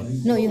 That's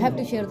fine. No, you have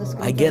to share the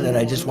screen. I get it.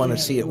 I just want to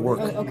see it work.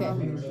 Oh, okay.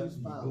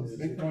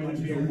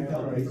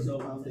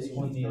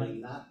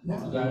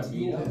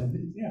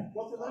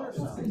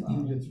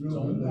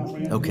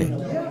 Okay,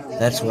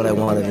 that's what I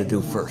wanted to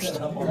do first.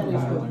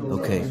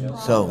 Okay,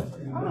 so,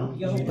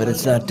 but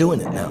it's not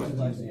doing it now.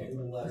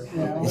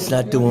 It's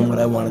not doing what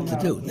I want it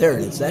to do. There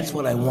it is. That's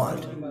what I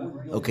want.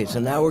 Okay, so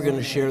now we're going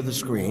to share the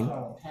screen.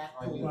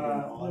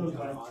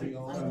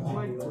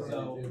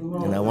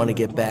 And I want to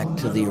get back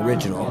to the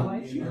original.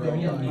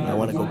 I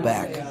want to go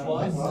back.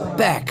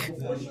 Back!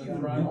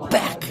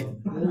 Back!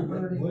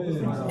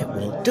 It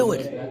won't do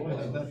it.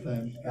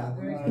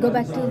 Go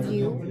back to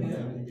view.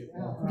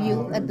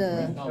 View at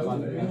the...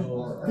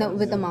 No,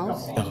 with the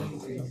mouse. Oh.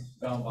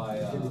 Come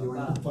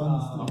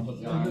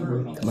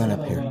on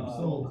up here.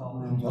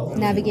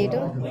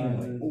 Navigator.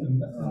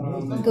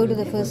 Go to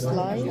the first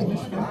slide.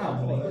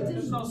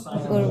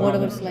 Or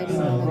whatever slide you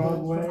want.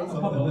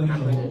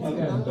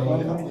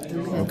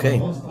 Okay,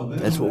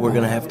 that's what we're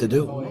going to have to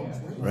do,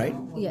 right?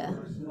 Yeah.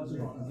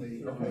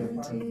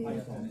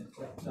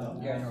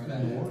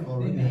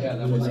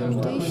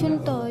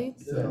 Presentation type.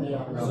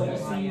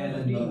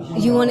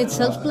 You want it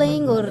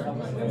self-playing or?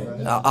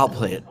 I'll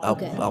play it.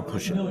 Okay. I'll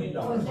push it. Okay,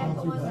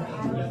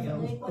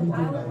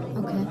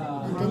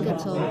 I think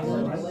it's all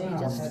good.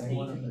 Just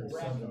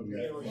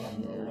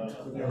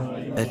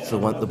That's the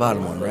one, the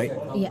bottom one, right?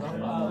 yeah,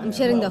 I'm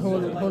sharing the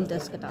whole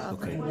desktop.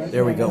 Okay,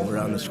 there we go. We're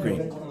on the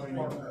screen.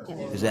 Yeah.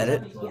 Is that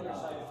it?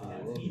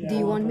 Do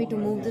you want me to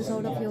move this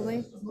out of your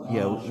way?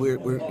 Yeah,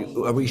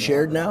 are we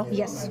shared now?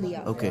 Yes, we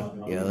are. Okay,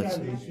 yeah, let's,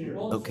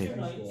 okay.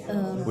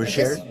 We're Just-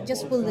 shared?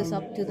 Just pull this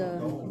up to the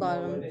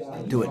bottom.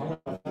 Do it.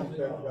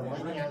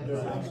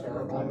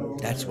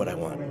 That's what I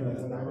want.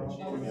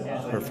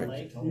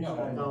 Perfect. You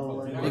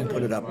can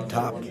put it up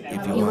top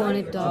if you You want. want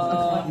it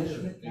top?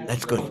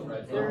 That's good.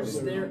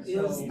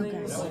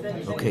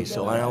 Okay. Okay,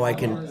 so now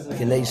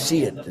can they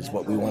see it is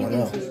what we want to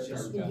know.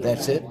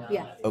 That's it?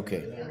 Yeah.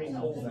 Okay.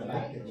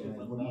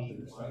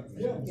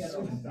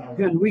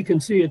 And we can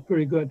see it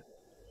pretty good.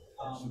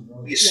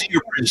 We see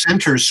your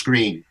presenter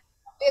screen.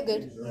 We're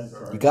good.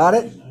 You got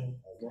it?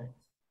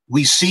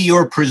 We see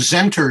your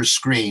presenter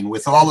screen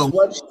with all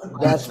the...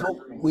 That's what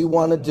we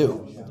want to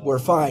do. We're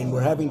fine.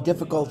 We're having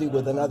difficulty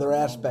with another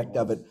aspect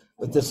of it,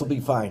 but this will be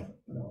fine.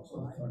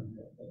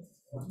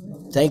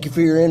 Thank you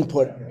for your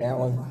input,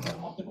 Alan.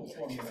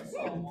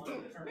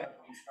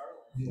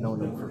 No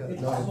need for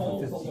 55.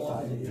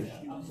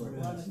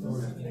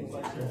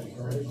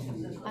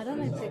 I don't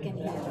know if they can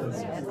hear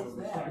us yet.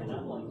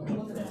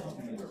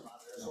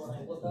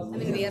 I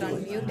mean, we are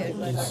unmuted,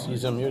 but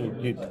He's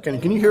unmuted.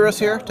 Can you hear us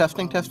here?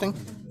 Testing, testing.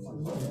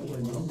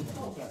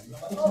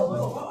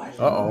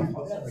 Uh-oh.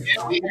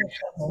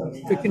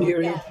 We can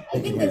hear you. I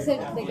think they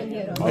said they can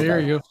hear us. I hear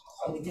you.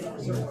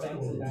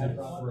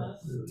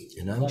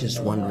 And I'm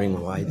just wondering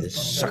why this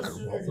sucker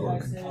won't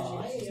work.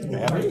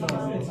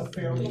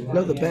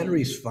 No, the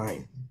battery's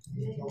fine.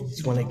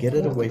 It's when I get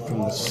it away from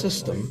the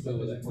system,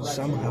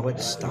 somehow it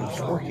stops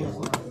working.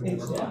 Gotta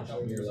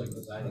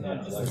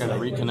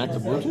reconnect the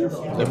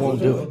Bluetooth? It won't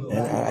do it.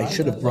 And I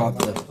should have brought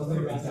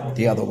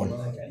the other one.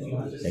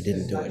 I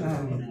didn't do it. You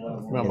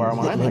want to borrow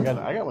mine? I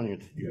got one you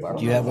can borrow.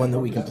 Do you have one that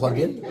we can plug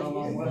in?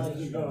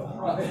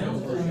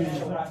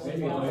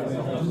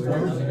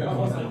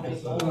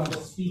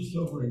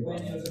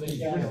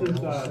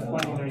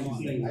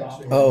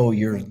 Oh,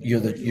 you're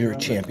a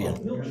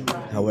champion.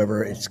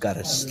 However, it's got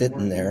a stit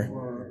in there.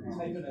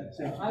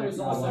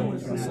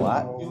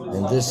 Slot?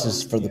 And this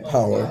is for the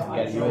power. Got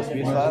a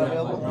USB slot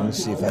available? Let me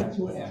see if I...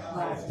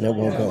 No, it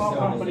won't go.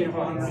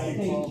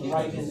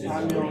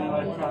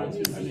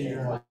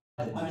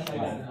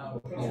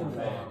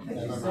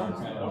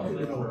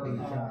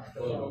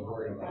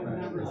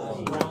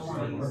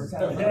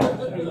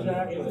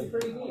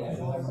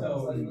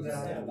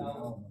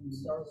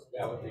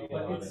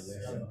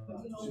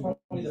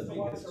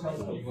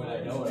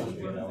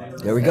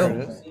 There we go.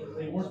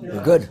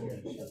 We're good.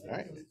 All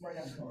right.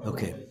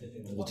 Okay,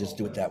 we'll just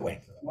do it that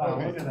way. How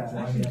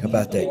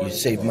about that? You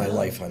saved my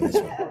life on this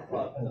one.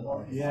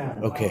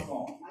 Okay,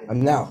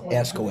 I'm now.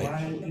 Ask away.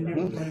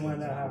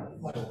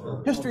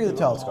 History of the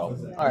telescope.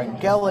 All right,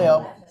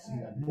 Galileo.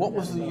 What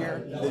was the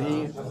year that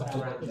he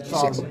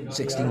saw?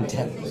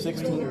 1610.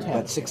 1610.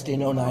 But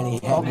 1609 he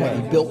had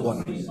one. He built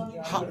one.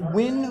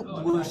 When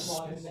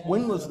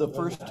was the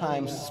first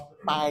time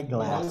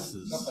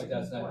spyglasses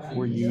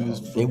were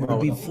used? They were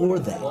before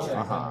that.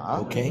 Uh-huh.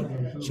 Okay,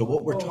 so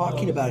what we're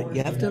talking about,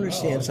 you have to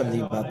understand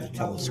something about the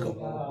telescope.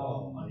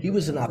 He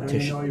was an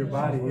optician,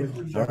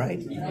 all right?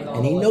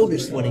 And he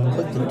noticed when he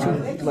put the two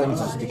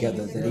lenses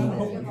together that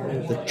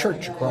the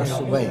church across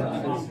the way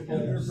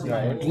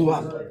blew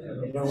up.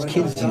 His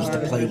kids used to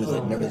play with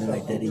it and everything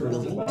like that. He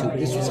built it too.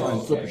 This was on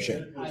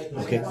Flippershade,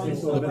 okay?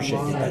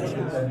 Flippershade did that.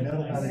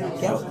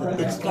 Yeah,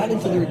 it's got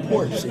into the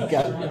reports. It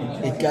got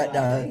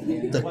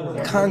the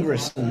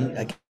Congress, and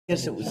I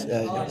guess it was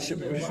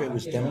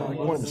Denmark,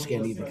 one of the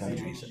Scandinavian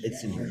countries.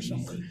 It's in here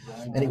somewhere.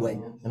 Anyway,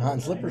 and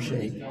Hans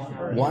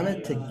Lippershade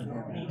wanted to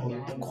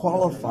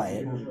qualify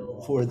it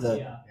for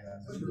the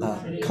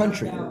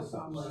country.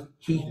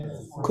 He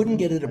couldn't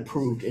get it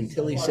approved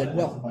until he said,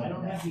 well,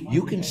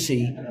 you can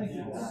see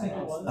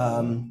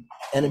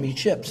enemy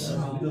ships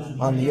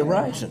on the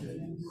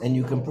horizon and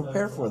you can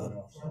prepare for them.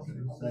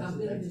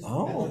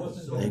 Oh,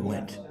 they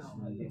went,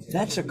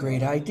 that's a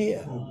great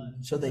idea.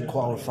 So they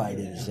qualified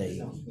it as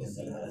a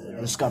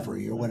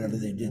discovery or whatever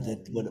they did,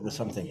 that when it was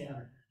something.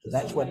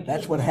 That's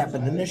what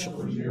happened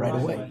initially, right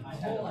away.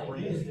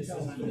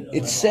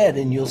 It's said,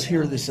 and you'll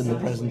hear this in the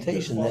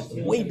presentation, that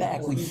way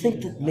back we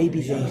think that maybe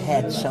they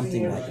had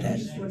something like that.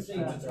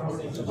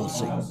 We'll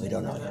see. We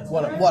don't know yet.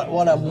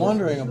 What I'm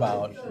wondering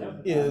about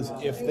is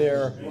if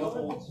there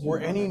were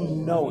any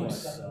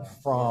notes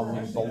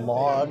from the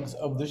logs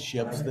of the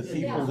ships that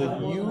people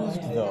that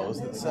used those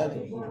that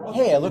said,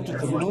 "Hey, I looked at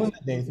the moon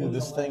today through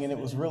this thing and it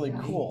was really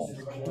cool."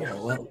 Yeah,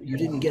 well, you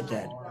didn't get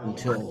that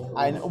until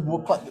I know,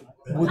 but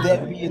would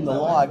that be in the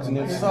logs? And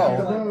if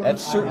so,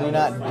 that's certainly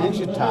not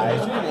digitized.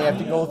 You're going to have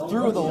to go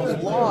through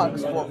those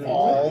logs for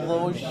all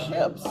those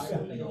ships.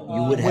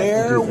 You would have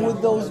Where to do that.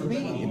 would those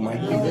be? It might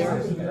be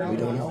there. We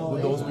don't know.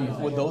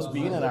 Would those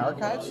be in an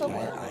archive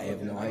somewhere? I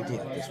have no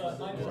idea.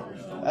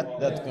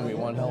 That's going to be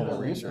one hell of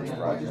a research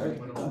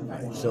project.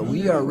 So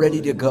we are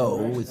ready to go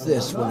with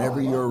this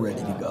whenever you're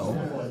ready to go.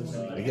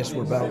 I guess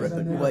we're about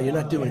ready. Well, you're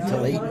not doing it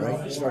till 8,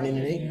 right? Starting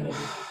at 8?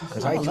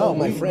 Because I told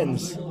my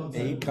friends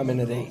 8, come in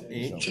at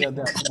 8. So.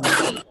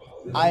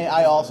 Yeah,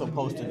 I also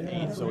posted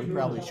 8, so we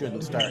probably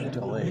shouldn't start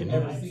until 8.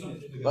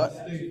 But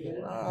we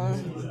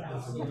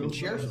can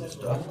share some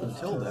stuff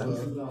until then.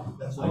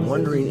 I'm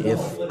wondering if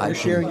You're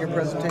sharing your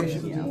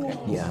presentation?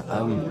 Yeah,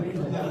 I'm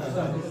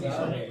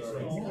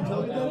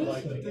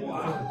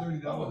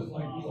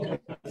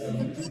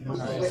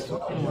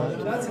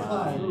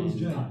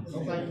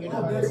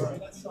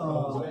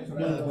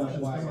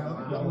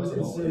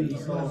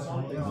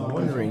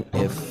wondering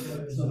if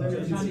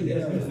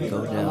we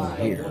go down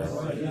here,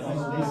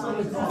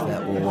 if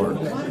that will work.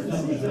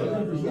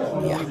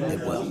 Yeah, it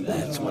will.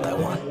 That's what I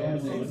want.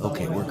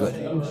 Okay, we're good.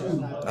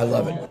 I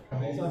love it.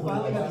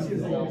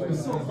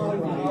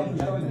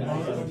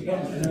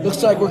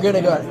 Looks like we're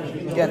gonna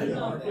get it.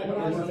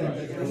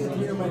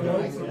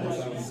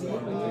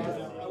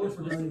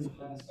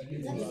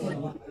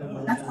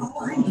 That's all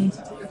I need to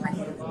do.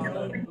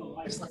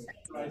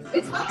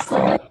 It's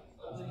awesome.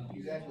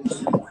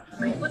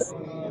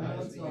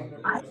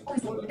 I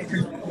always look at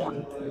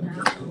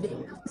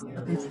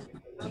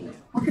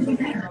what could be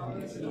better?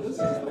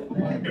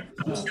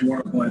 It's to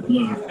our boy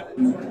Blue.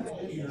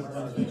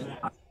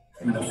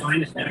 The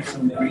finest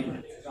natural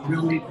ingredient.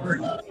 We'll need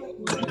first.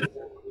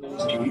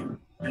 To you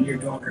and your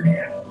daughter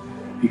here.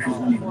 Because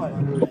when you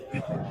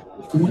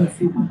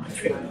food my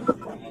favorite.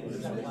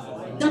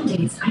 Some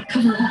days I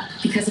cover up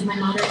because of my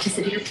moderate to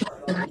severe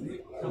cancer.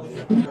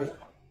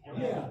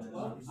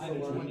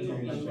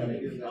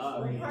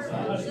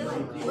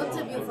 What's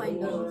a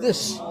viewfinder?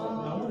 This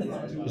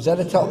is that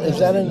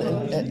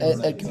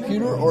a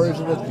computer or is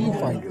it a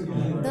viewfinder?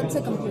 That's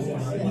a computer.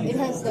 It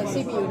has the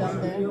CPU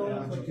down there.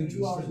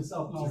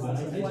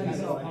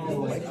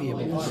 Might be able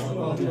to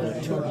do that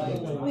too.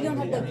 We don't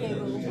have the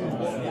cable.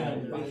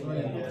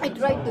 I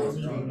tried to.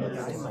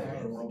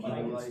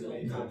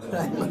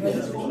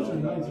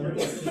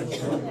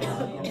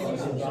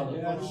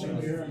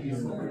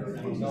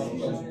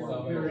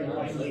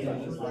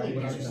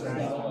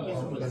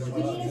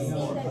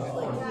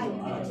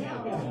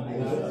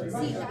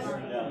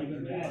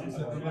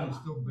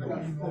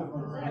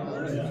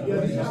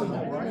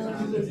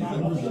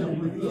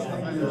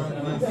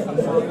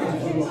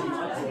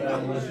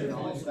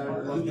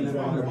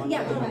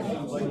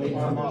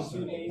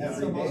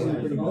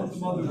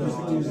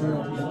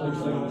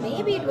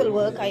 Maybe it will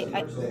work.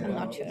 I'm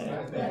not sure.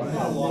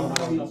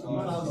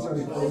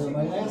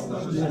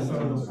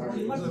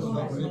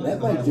 That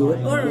might do it.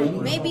 Or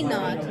maybe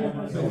not.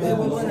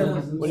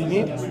 What do you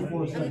need?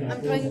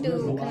 I'm trying to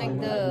connect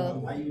the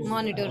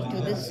monitor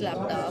to this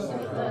laptop,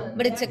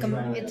 but it's a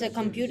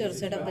computer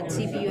setup with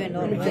CPU and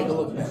all.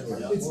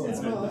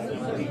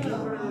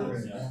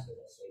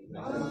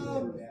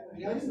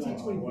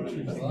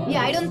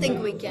 Yeah, I don't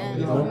think we can.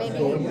 Maybe.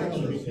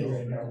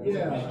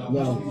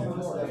 No.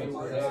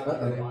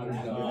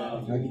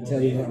 I can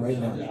tell you that right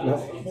now. No.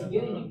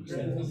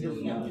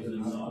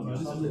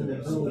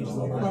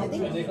 I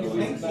think.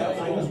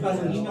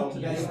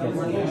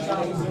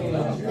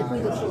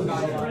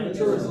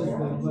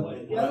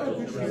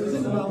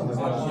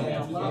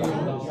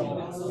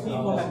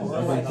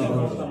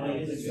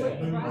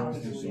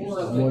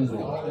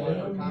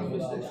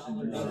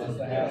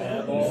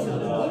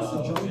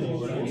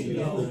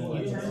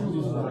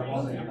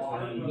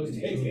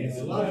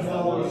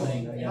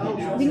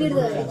 We need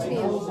the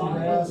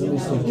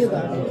HDMI. You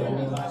got it.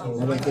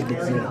 I don't think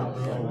it's no.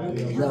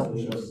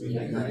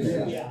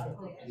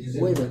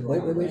 Wait a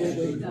minute. Wait.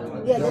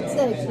 Yeah, that's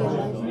the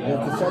HDMI.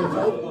 That's the same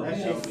type?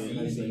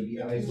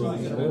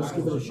 Let's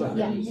give it a shot.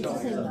 Yeah, it's the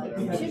same type.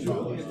 It should be.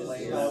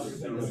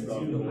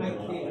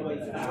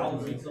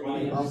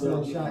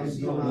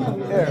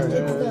 There it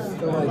is.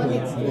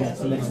 Yeah,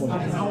 the next one.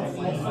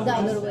 The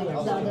other way, the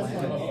other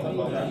side.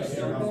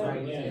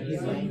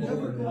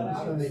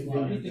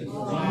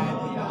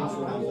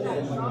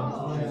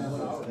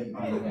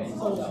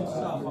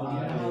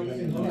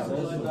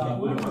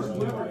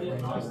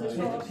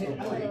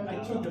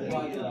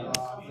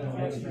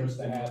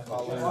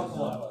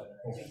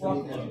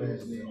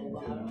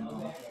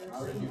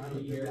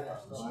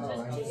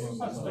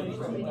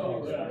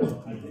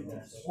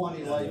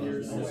 20 light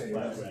years away.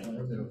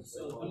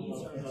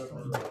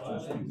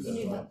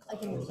 I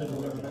can.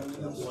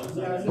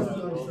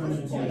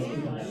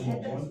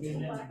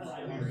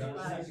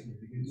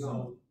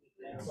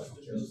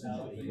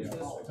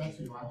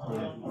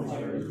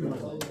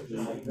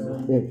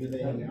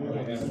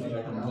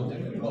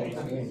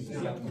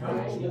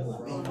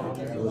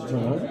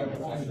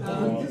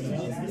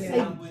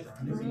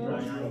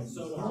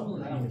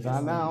 It's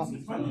on now.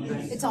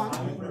 It's on.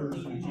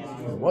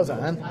 It was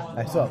on.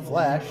 I saw a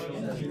flash.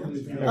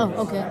 Oh,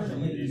 okay.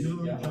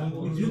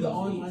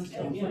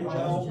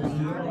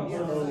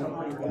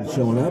 It's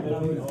showing up?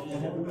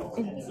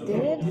 It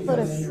did for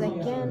a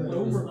second.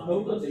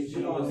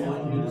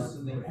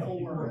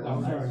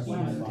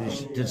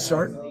 Did it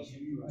start?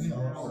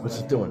 What's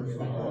it doing?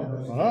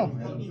 Oh.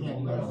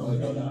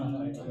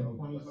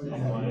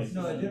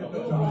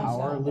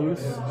 Power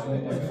loose.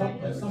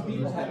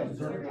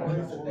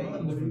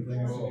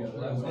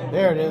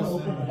 There it is.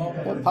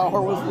 The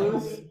power was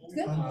loose.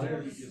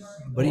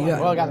 What do you got?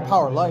 Well, I got the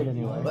power light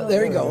anyway. But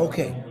there you go.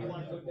 Okay.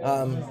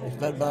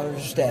 Fed monitor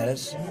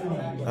status.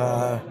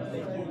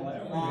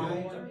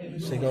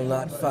 Signal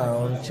not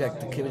found. Check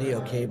the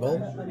video cable.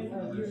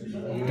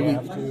 Do we?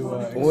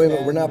 Wait a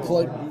minute. We're not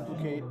plugged.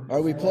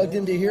 Are we plugged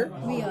into here?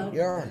 We are. We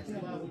are.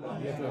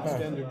 You have to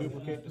extend or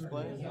duplicate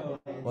display?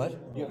 What?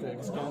 You have to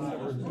extend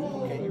or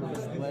duplicate your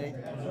display?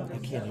 I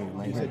can't hear you.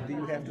 He said, do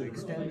you have to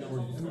extend or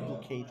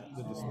duplicate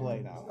the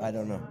display now? I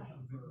don't know.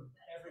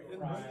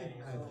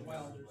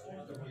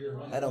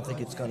 I don't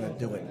think it's gonna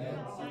do it.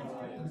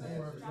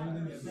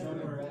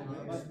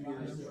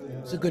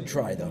 It's a good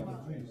try, though.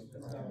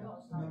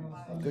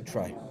 Good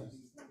try.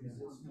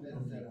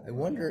 I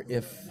wonder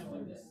if...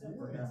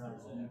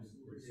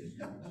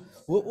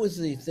 What was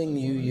the thing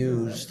you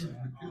used?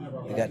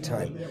 I got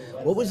time.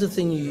 What was the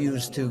thing you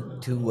used to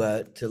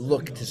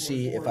look to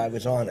see if I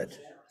was on it?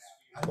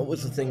 What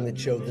was the thing that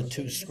showed the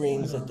two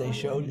screens that they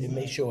showed? It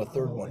may show a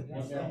third one.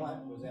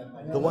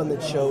 The one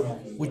that showed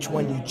which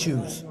one you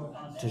choose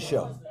to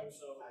show.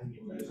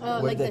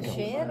 Like the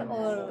share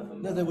or?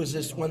 No, there was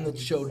this one that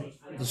showed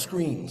the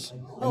screens,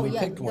 and we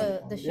picked one.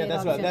 The share Yeah,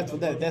 option.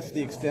 that's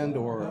the extend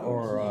or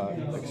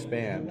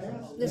expand.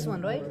 This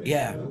one, right?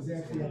 Yeah,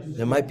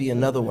 there might be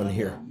another one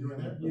here.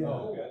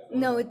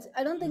 No,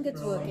 I don't think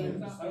it's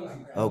working.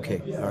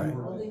 Okay, all right.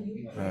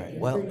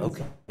 Well,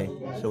 okay.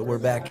 So we're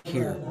back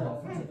here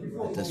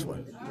with this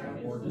one. I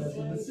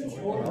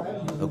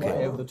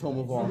Okay. have the tome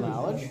of all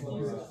knowledge.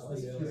 Come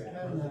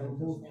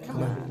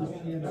on.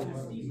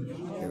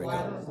 Here we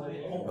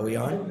go. Are we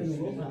on?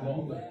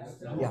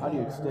 Yeah, how do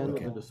you extend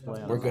the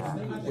display? We're good.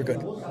 We're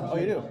good. Oh,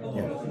 you do?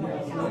 Yeah.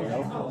 There you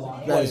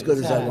go. Not as good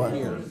as I It's want.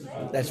 here.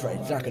 That's right.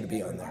 It's not going to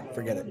be on there.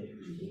 Forget it.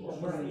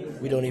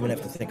 We don't even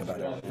have to think about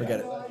it. Forget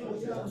it.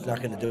 It's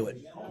not going to do it.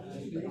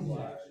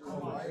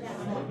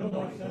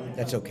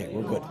 That's okay.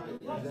 We're good.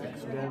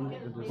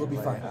 We'll be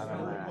fine.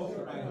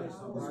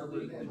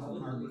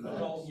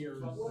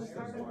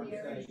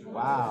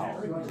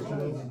 Wow.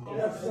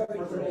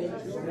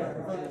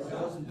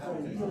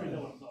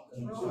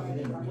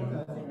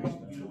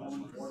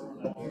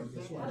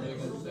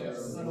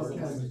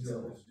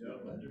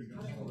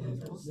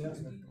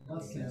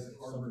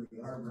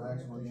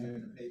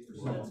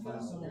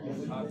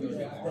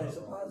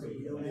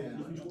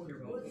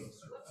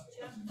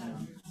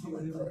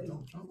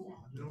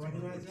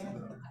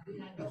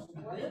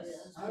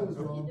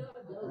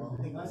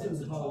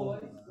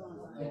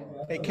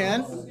 Hey,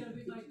 Ken?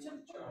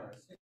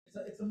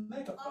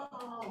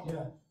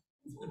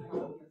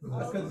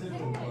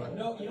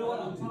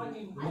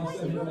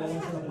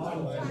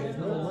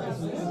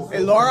 Hey,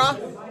 Laura?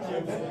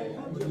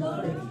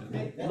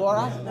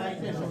 Laura?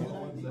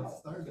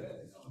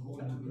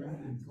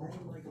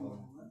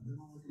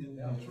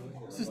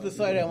 This is the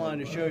site I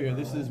wanted to show you.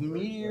 This is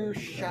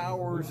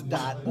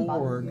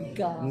meteorshowers.org.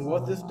 And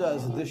what this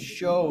does is this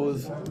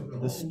shows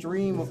the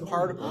stream of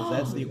particles.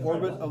 That's the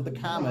orbit of the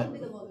comet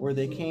where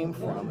they came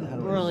from.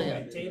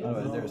 Brilliant.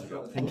 Oh, there's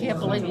go. I can't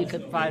believe you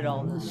could find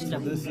all this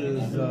stuff. This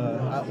is,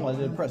 well, I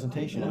did a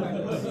presentation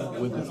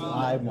with this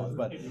live one,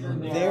 but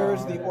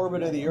there's the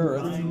orbit of the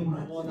Earth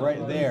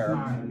right there,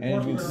 and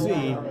as you can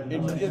see,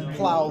 it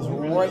plows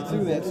right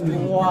through that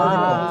stream of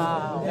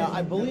particles. Now,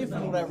 I believe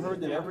from what I've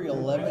heard that every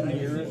 11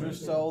 years or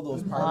so,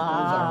 those particles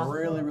are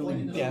really,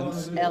 really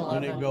dense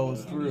when it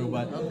goes through,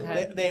 but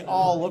they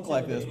all look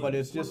like this, but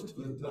it's just,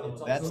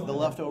 that's the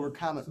leftover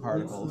comet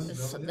particles.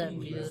 Isn't that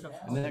beautiful?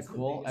 Isn't that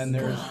cool? And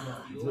there's,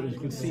 you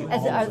can see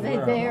Are they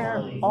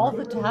there all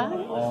the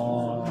time?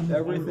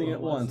 everything at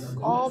once.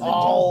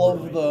 All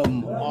of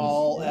them,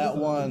 all at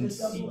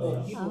once.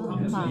 Oh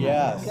my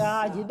Yes.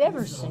 God, you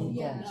never see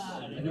this.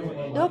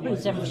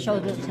 Nobody's ever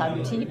showed this on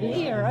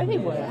TV or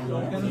anywhere.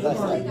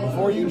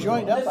 Before you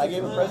joined up, I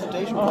gave a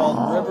presentation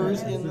called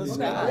Rivers in the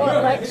Sky.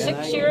 What, like And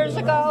 6 years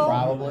ago?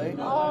 Probably.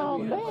 Oh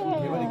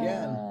man. Give it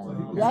again.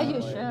 Yeah,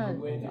 you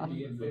should.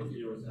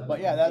 But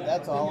yeah,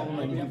 that's all of them,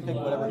 and you can pick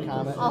whatever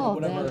comment, Oh,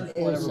 whatever that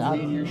is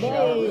meteor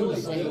shower.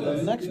 amazing.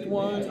 The next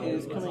one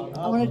is coming up.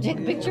 I want to take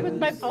a picture with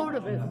my phone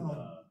of it.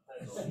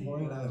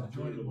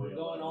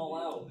 Going all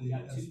out. We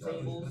got 2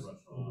 tables.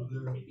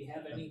 If you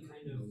have any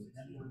kind of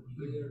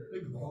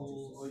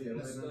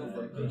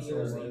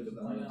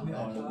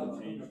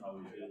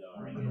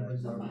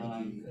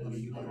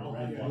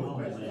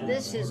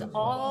This is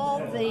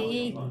all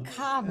the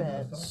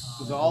comets.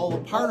 This is all the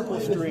particle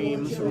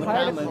streams from the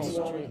comets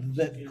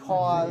that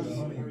cause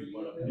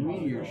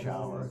meteor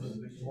showers.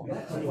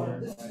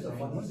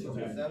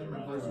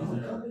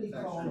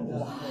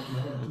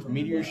 It's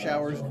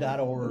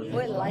meteorshowers.org.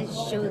 Wait till I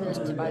show this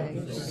to my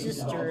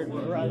sister and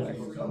brother.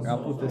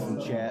 I'll put this in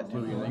chat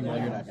too. You're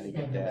not going to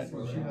get that.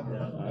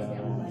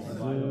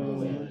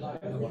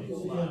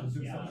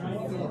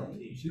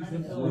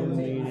 Zoom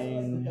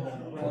meeting.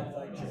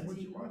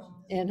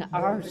 And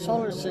our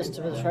solar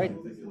system is right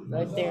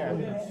there.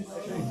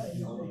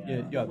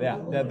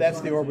 Yeah,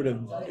 that's the orbit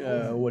of,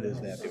 what is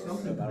that?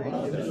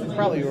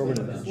 Probably the orbit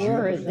of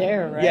We're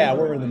there, right? Yeah,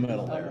 we're in the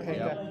middle there. Okay,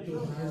 yeah.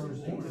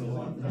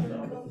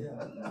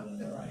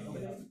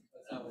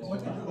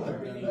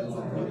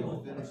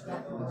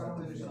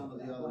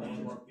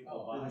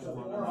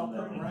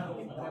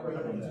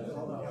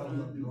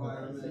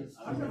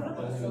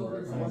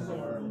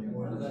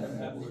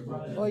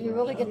 Well, you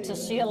really get to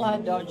see a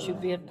lot, don't you,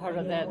 being part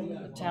of that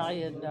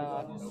Italian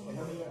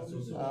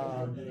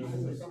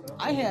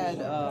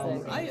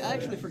I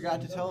actually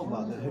forgot to tell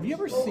about that. Have you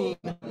ever seen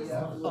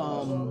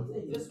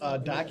a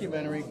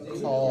documentary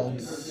called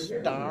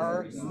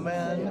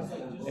Starmen?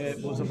 It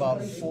was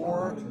about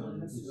 4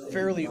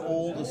 fairly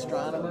old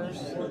astronomers.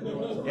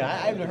 Yeah,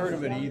 I haven't heard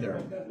of it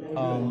either.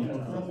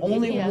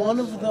 Only one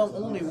of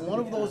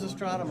those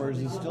astronomers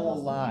is still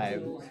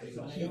alive.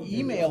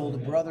 He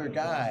emailed Brother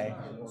Guy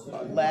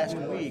last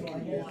week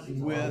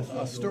with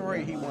a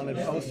story he wanted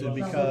posted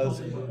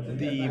because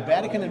the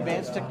Vatican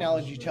Advanced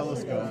Technology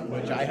Telescope,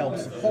 which I help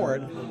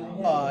support,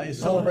 is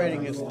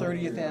celebrating its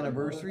 30th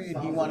anniversary, and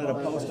he wanted to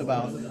post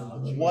about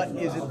what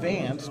is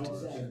advanced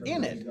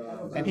in it.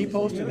 And he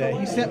posted that.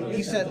 He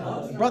sent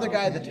Brother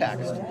Guy the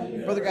text.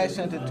 Brother Guy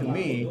sent it to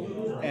me,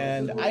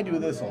 and I do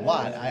this a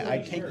lot. I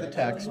take the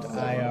text,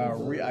 I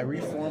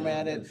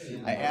reformat it,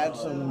 I add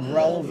some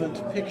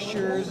relevant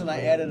pictures, and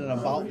I added an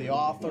about the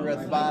author at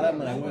the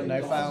bottom, and I went and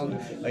I found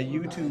a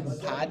YouTube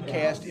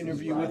podcast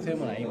interview with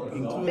him, and I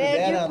included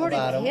that on the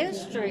bottom.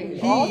 History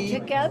all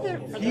together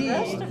for the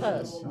rest of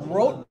us.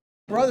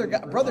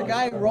 Brother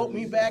Guy wrote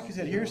me back and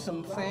said, "Here's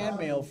some fan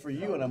mail for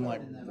you," and I'm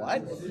like,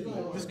 "What?"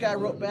 This guy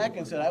wrote back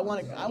and said, "I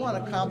want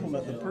to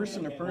compliment the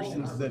person or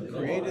persons that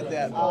created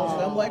that post."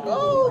 And I'm like,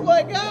 "Oh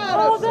my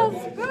God!" Oh,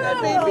 that's good.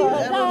 That made me.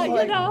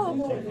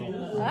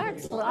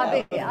 Excellent.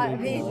 I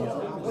mean,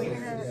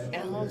 where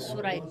else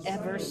would I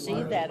ever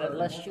see that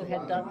unless you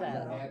had done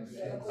that?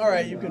 All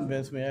right, you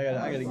convinced me. I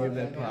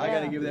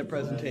gotta give that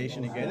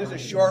presentation again. It's a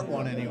short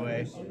one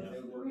anyway.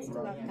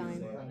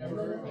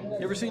 You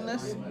ever seen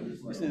this?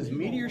 This is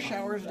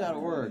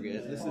meteorshowers.org.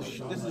 This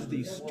is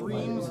the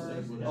streams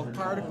of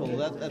particles.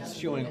 That's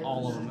showing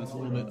all of them. It's a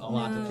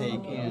lot to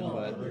take in,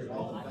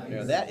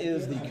 but that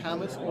is the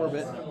comet's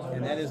orbit,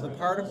 and that is the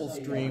particle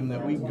stream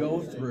that we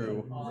go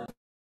through.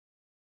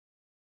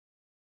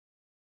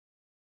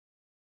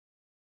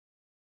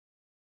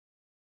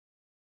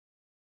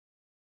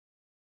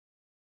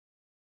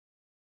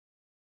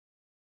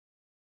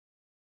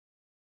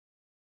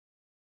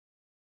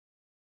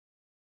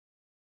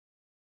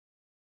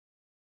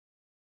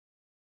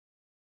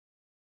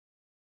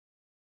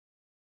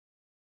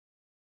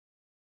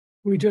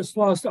 We just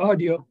lost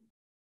audio.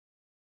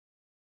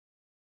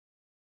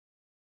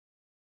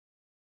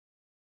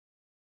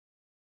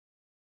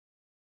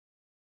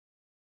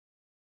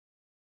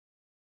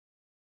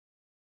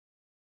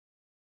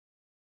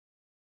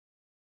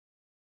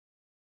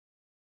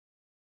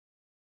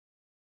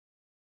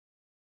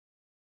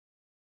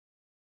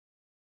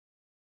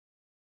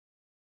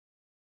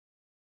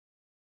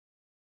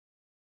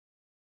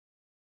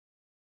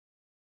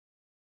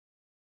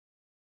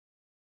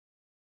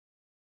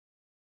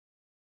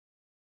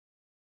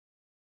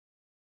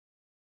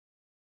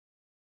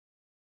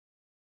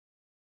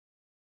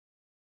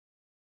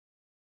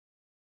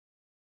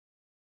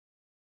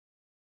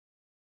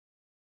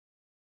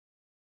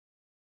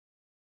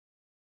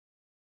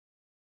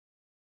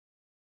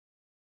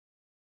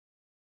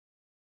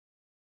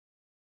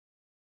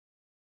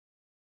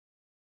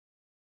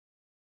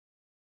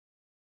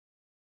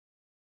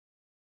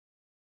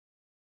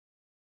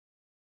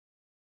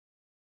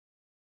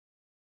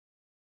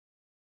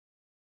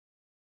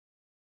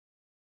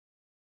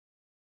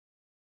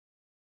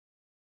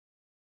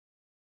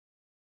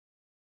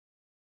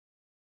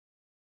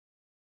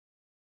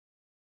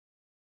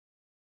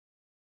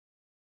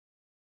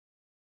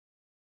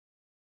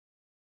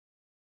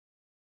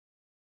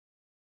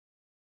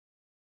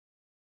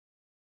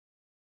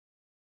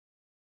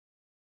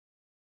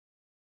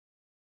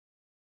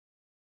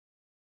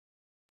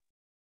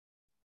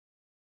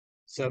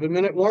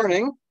 Seven-minute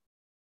warning.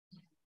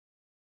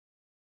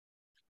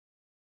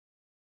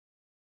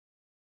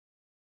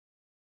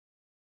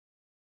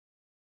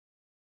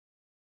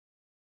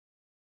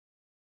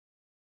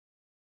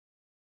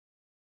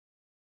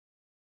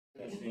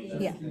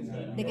 Yeah,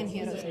 they can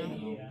hear us now.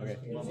 Okay.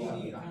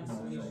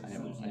 I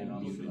am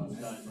muted.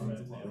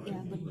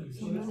 Yeah, but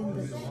someone in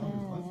the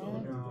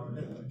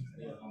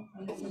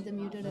chat said they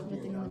muted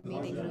everything in the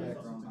meeting room.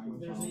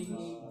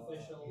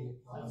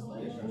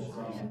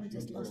 So we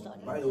just lost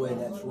audio. By the way,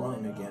 that's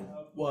wrong again.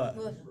 What?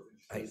 What?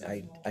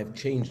 I've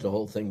changed the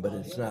whole thing, but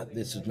it's not,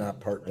 this is not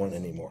part one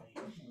anymore.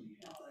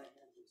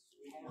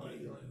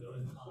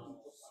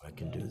 I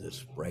can do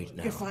this right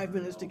now. You have 5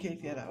 minutes to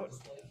kick that out.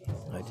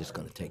 I'm just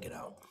gonna take it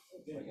out.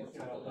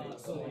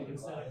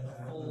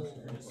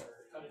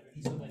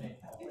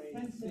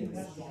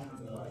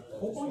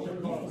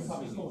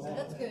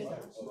 That's good.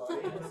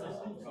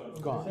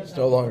 Gone. It's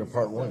no longer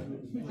part one.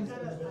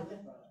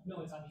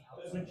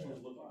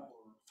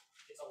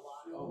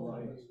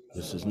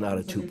 This is not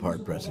a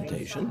two-part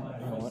presentation.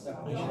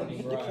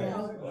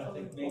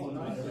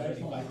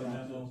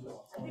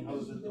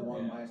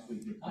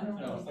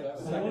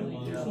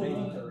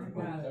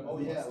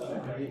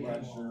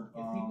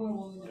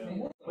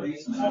 I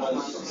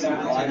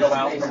go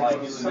out for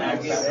like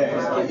snacks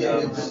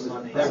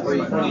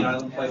every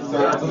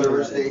third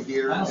Thursday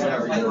here, and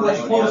every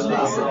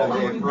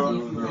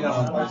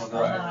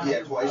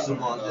yeah, twice a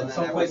month, and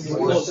then every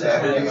fourth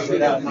Saturday.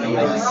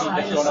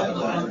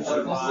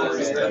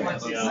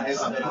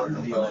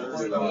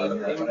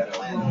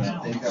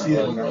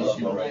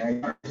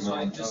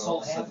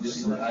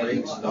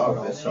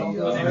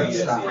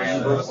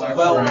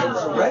 Well,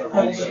 Red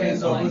Cold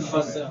stays open,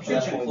 but the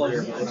kitchen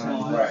closes.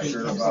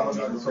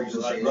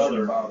 My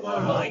brother,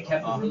 I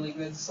kept a really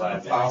good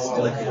side.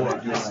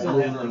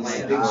 Landing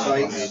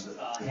sites.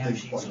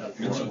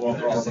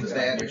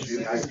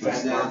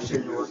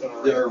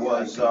 There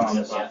was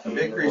a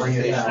big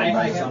presentation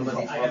by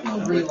somebody from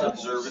the Wind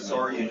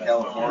Observatory in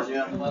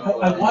California. I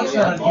watched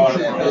that on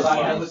YouTube because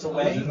I was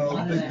away.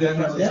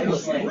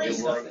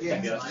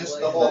 Just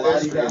the whole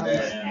history of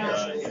that.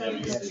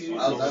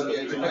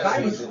 The guy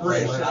was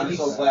British. I'm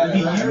so glad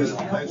he used a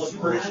couple of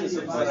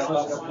Britishisms that I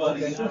thought were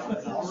funny.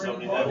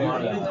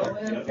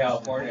 In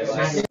California.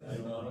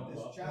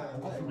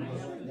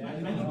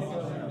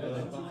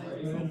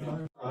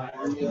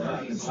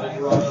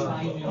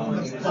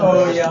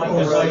 Oh, yeah.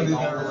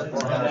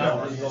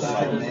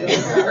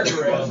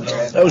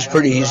 That was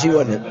pretty easy,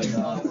 wasn't it?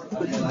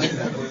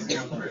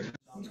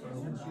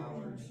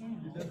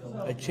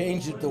 I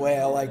changed it the way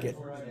I like it.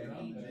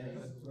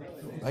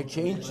 I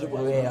changed it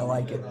the way I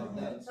like it.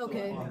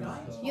 Okay.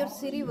 Your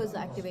Siri was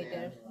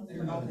activated.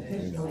 No,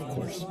 of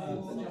course.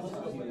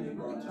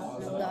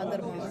 The other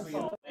one.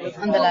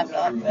 On the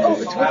laptop.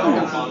 Oh, it's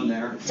working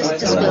now.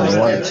 Just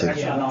close it.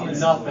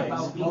 Nothing.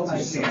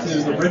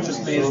 He's the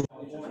richest man.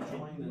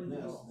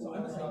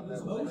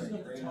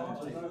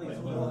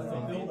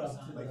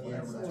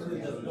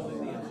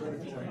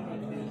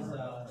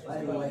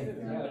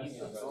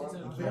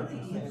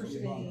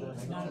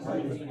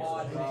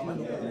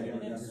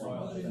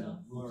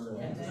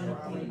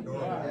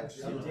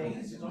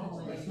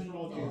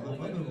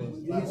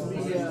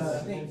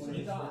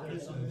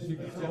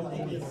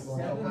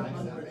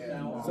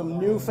 Some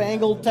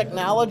newfangled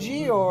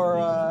technology or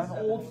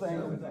old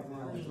fangled technology?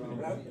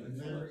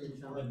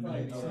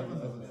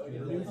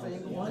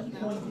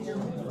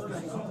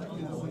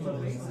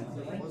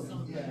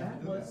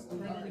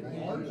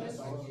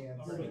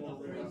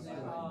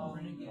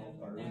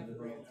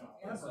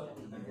 No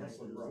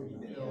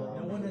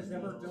one has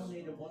ever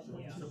donated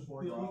 $1.2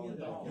 billion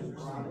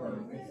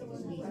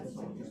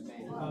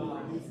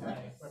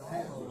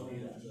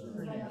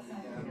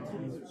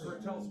for a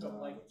telescope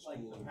like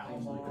the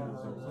Palomar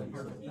or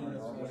European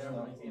or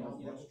whatever.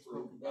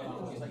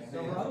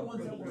 There were other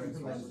ones that were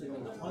invested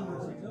in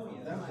hundreds of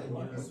millions.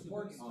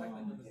 We're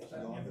expecting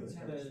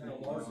the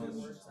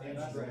largest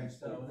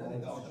abstract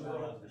building of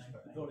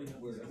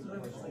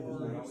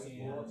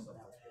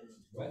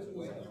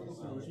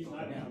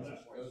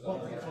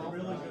well, it's a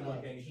really good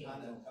location.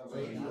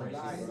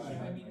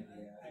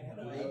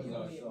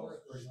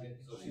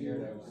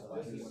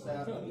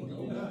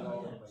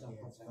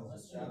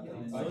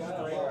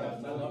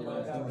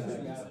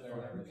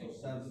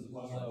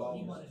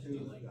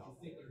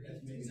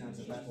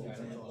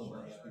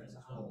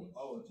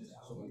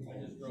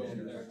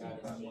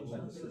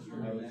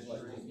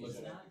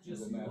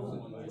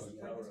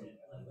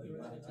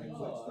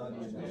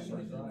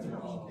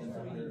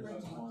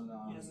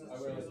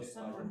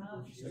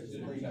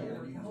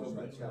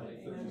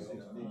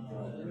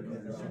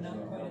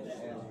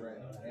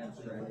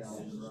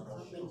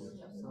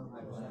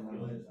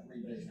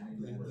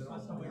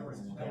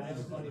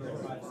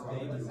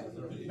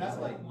 That's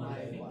like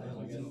maybe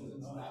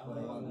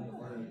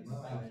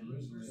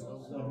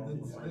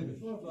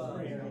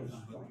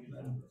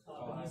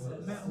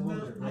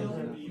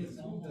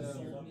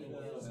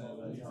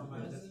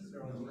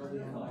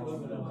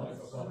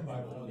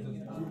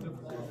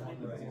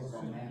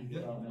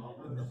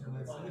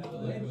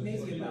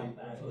about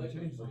that.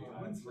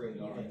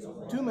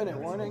 2-minute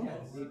warning.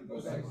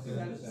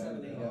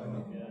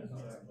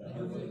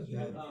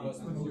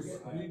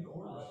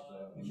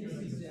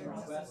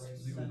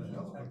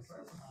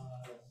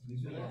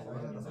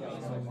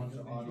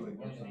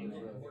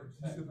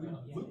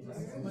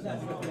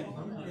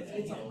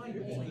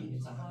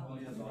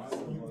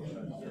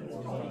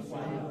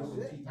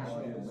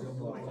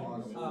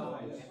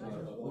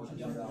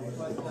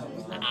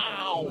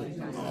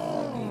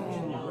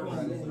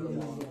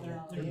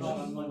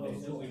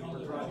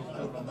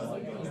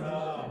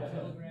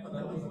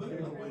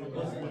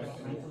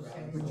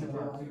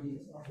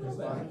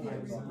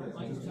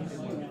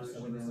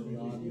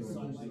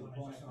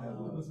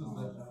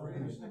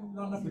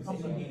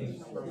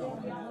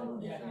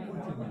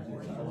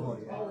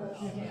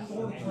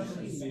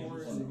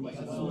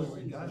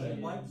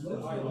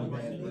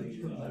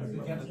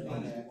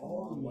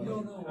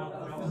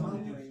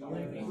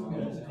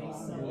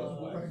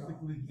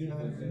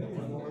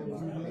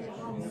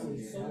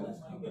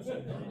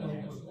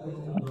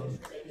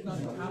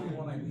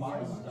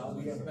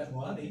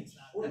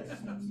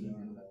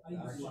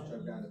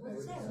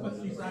 But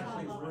she's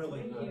actually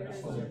really good. I've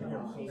spent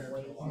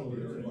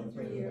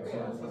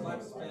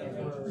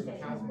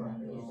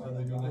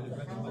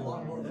a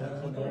lot more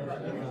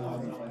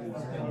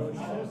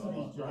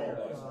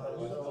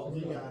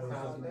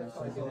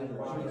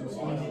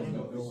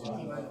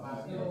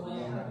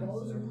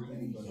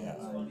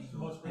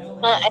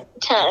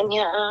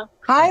Tanya.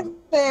 Hi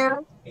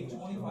there.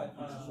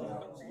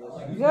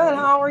 Good.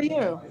 How are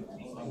you?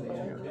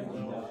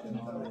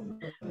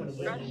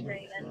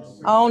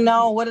 Oh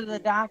no. What did the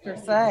doctor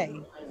say?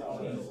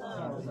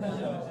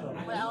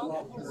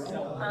 Well,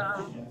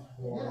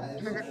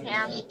 for the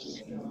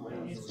past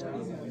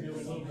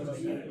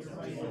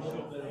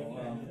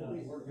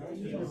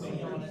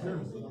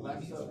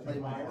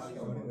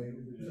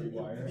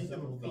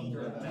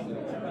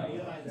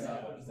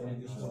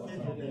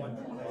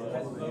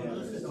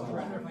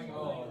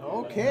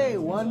Okay,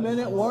 1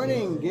 minute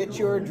warning. Get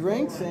your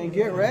drinks and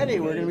get ready.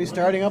 We're going to be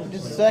starting up in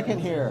just a second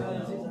here.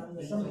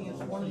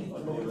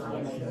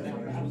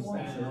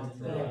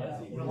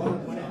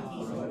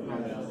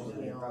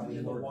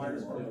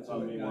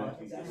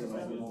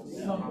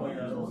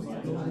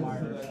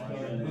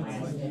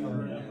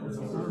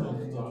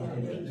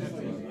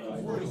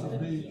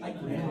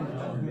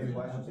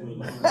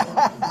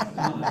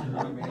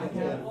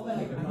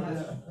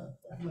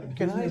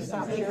 Can I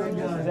stop sharing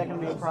this? Is that going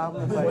to be a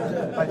problem?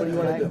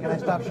 Can I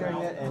stop sharing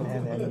it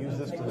and use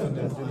this to do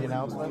the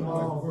announcement?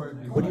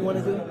 What do you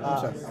want to do?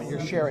 You're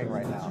sharing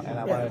right now, and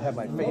I want to have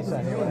my face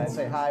on here when I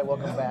say hi,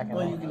 welcome back.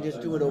 Well, you can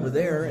just do it over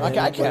there. And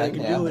I can. What I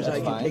can do is I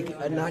can take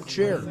and not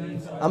share.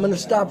 I'm going to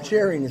stop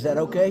sharing. Is that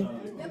okay?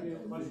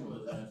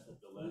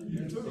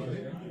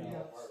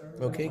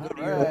 Okay, go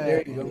to your,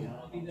 there you go.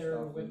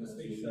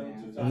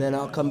 And then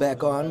I'll come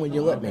back on when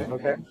you let me.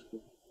 Okay.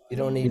 You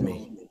don't need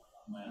me.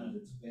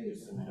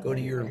 Go to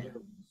your,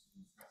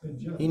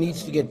 he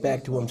needs to get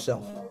back to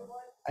himself.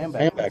 I am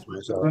back to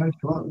myself.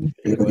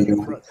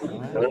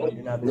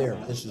 You're not there.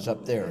 This is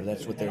up there.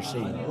 That's what they're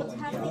seeing.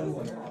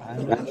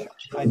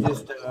 I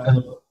just,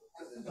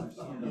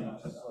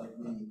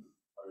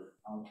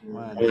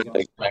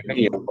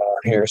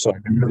 here, so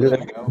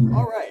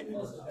all right.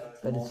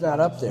 But it's not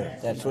up there.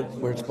 That's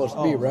where it's supposed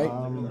to be, right?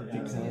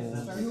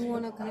 You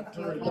want to connect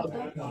your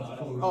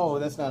laptop? Oh,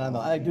 that's not on the.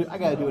 I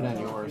gotta do it on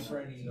yours.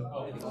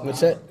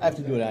 What's that? I have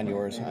to do it on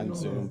yours on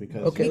Zoom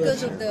because. Okay.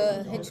 Because of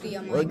the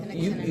HDMI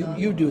connection.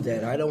 You do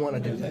that. I don't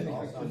want to do that.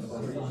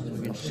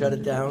 You can shut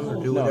it down or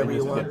do whatever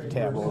you want.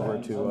 Tab over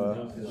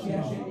to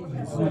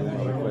Zoom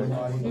really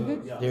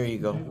quick. There you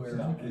go.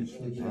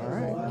 All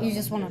right. You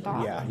just want to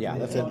talk? Yeah,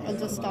 that's it. I'll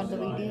just start the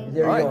video.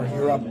 There you go.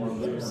 You're up.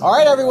 All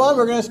right, everyone,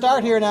 we're going to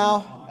start here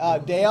now.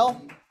 Dale.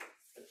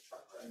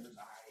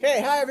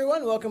 Okay, hi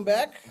everyone, welcome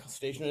back.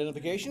 Station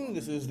identification.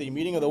 This is the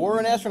meeting of the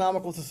Warren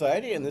Astronomical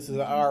Society, and this is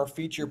our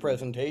feature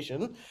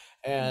presentation.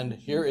 And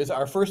here is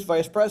our first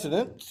vice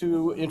president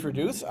to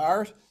introduce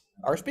our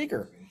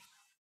speaker.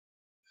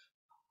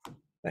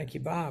 Thank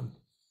you, Bob.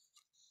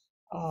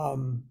 I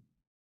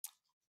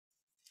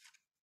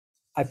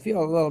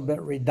feel a little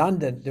bit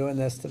redundant doing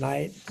this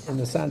tonight in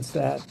the sense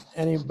that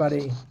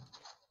anybody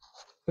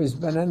who's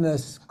been in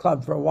this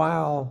club for a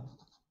while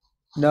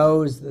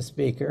knows the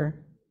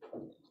speaker,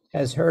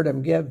 has heard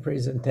him give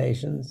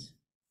presentations.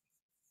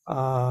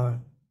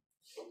 Ken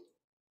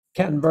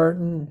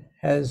Bertin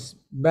has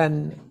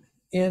been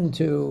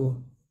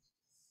into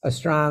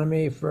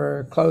astronomy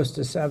for close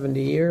to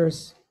 70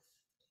 years.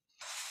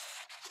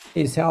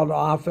 He's held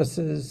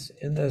offices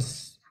in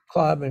this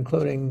club,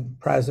 including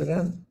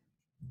president.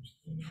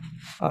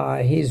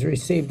 He's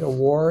received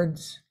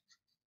awards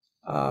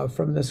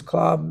from this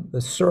club,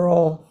 the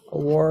Searle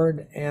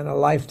Award and a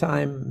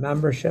lifetime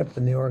membership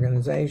in the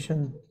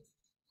organization.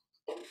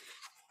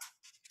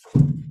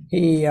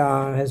 He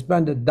has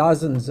been to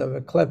dozens of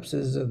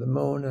eclipses of the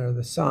moon or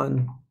the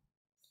sun.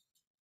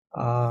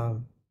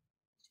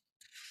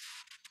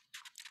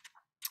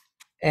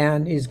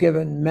 And he's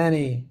given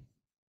many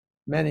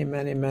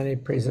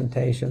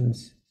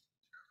presentations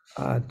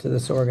to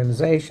this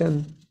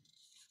organization,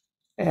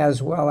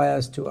 as well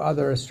as to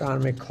other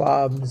astronomy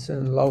clubs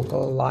and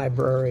local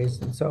libraries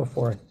and so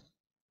forth.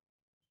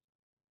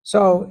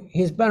 So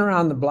he's been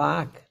around the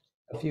block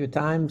a few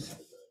times.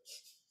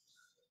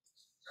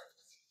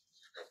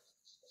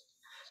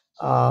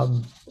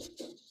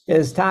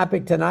 His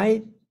topic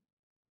tonight,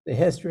 the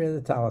history of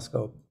the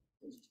telescope.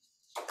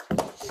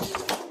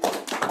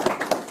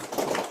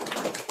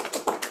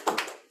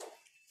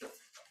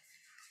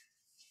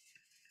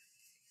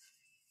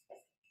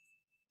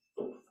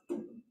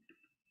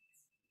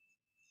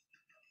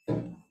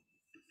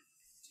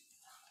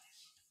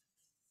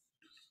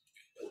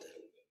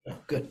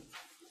 Good.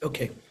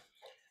 Okay.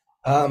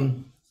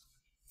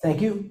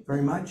 Thank you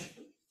very much.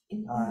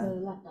 In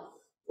the laptop.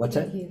 What's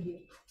They that? can't hear you.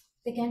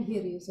 They can't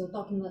hear you, so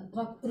talk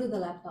through the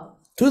laptop.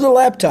 Through the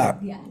laptop.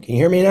 Yeah. Can you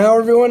hear me now,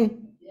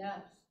 everyone? Yeah.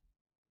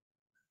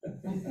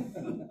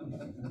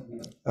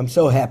 I'm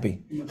so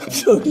happy.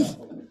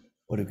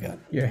 What do we got?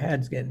 Your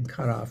head's getting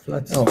cut off.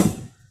 Let's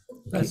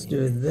Okay.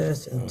 do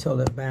this until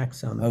it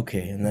backs some.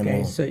 Okay, and then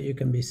Okay, we'll... so you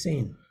can be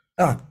seen.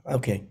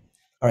 Okay.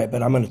 All right,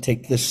 but I'm going to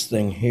take this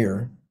thing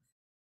here.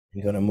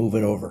 I'm going to move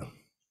it over.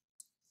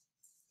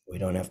 We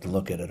don't have to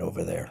look at it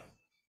over there.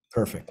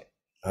 Perfect.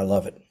 I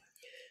love it.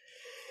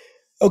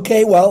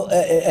 Okay, well,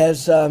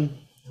 as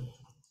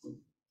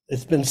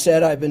it's been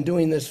said, I've been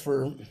doing this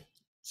for,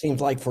 seems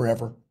like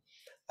forever.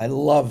 I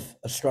love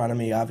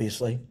astronomy,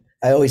 obviously.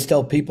 I always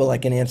tell people I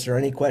can answer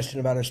any question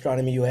about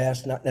astronomy you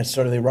ask, not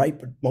necessarily right,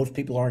 but most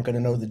people aren't going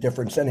to know the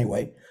difference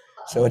anyway,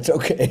 so it's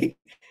okay.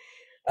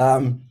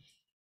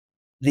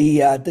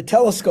 The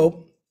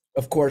telescope,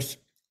 of course,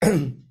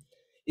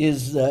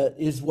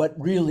 is what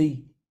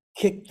really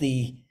kicked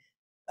the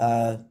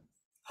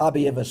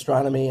hobby of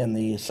astronomy and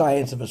the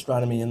science of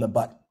astronomy in the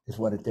butt, is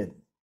what it did.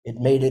 It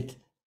made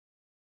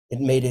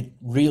it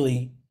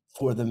really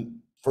for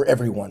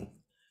everyone.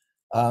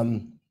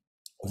 I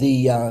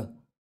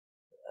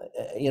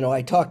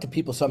talk to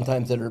people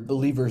sometimes that are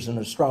believers in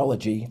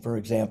astrology, for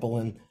example,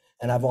 and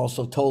I've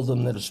also told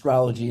them that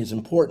astrology is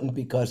important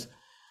because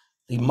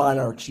the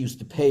monarchs used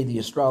to pay the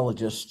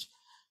astrologists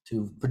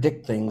to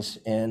predict things,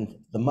 and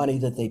the money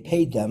that they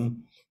paid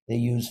them, they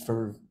used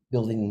for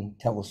building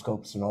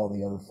telescopes and all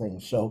the other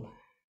things. So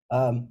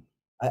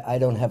I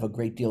don't have a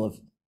great deal of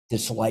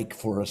dislike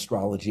for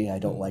astrology. I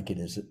don't like it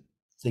as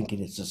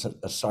thinking it's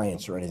a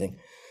science or anything.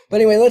 But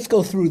anyway, let's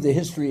go through the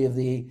history of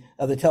the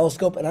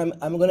telescope, and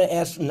I'm going to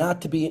ask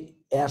not to be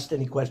asked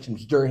any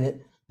questions during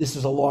it. This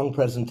is a long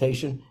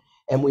presentation,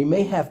 and we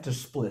may have to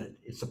split it.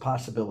 It's a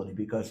possibility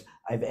because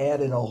I've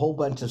added a whole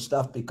bunch of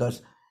stuff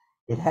because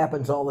it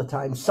happens all the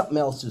time. Something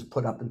else is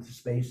put up into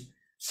space.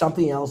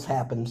 Something else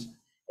happens,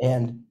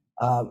 and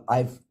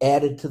I've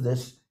added to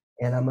this,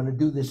 and I'm going to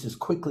do this as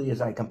quickly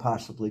as I can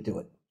possibly do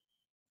it.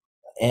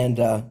 And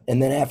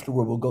then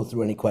afterward, we'll go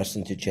through any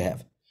questions that you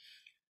have.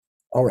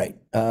 All right,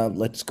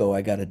 let's go.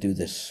 I got to do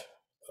this.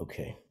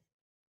 Okay.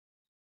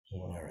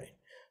 All right.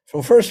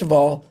 So first of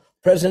all,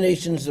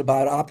 presentations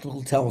about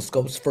optical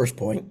telescopes, first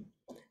point.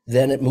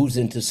 Then it moves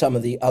into some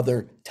of the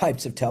other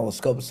types of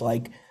telescopes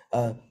like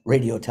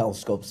radio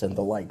telescopes and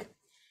the like.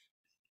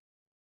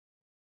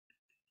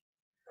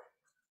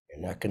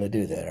 You're not going to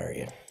do that, are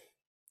you?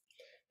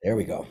 There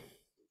we go.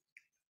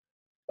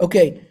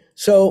 Okay,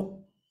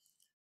 so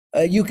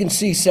you can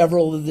see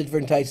several of the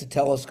different types of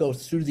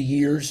telescopes through the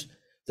years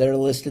that are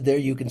listed there.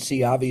 You can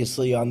see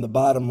obviously on the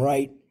bottom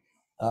right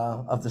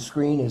of the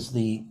screen is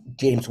the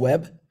James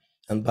Webb.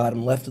 On the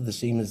bottom left of the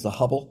screen is the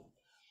Hubble.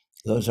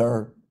 Those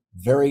are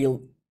very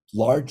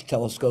large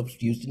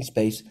telescopes used in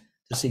space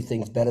to see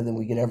things better than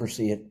we could ever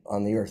see it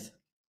on the Earth.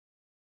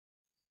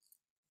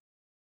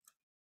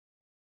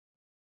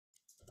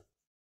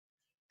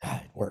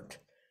 It worked.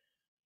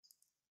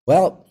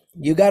 Well,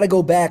 you got to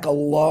go back a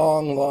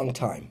long, long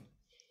time.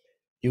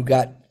 You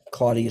got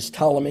Claudius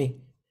Ptolemy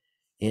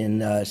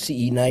in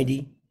CE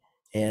 90,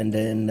 and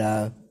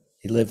then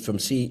he lived from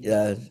CE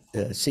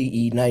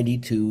 90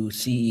 to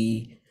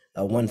CE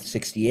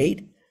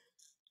 168.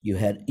 You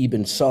had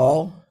Ibn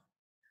Saul.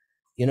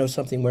 You know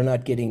something? We're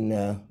not getting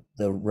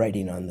the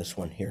writing on this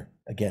one here.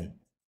 Again,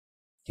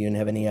 do you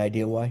have any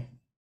idea why?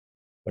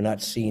 We're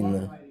not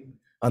seeing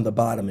on the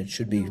bottom. It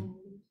should be.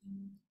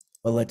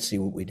 Well, let's see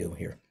what we do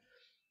here.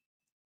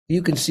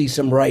 You can see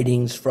some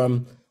writings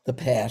from the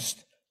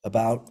past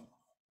about.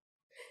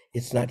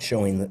 It's not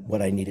showing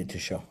what I needed to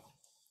show.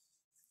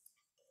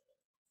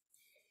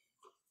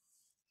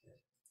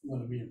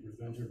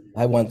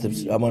 I want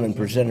in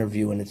presenter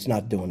view, and it's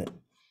not doing it.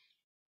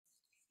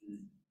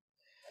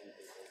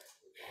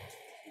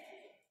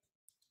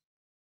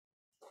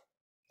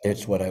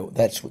 This is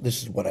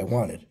what I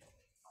wanted,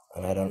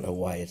 and I don't know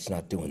why it's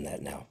not doing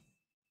that now.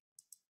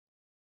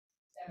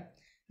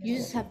 You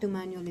just have to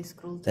manually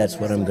scroll. That's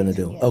what I'm going to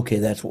do. Yeah. Okay,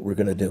 that's what we're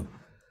going to do.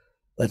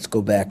 Let's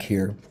go back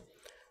here.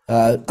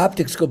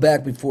 Optics go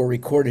back before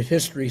recorded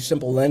history.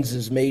 Simple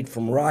lenses made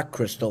from rock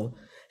crystal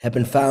have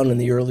been found in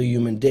the early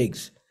human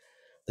digs.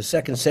 The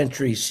 2nd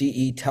century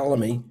CE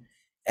Ptolemy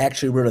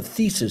actually wrote a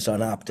thesis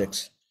on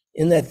optics.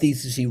 In that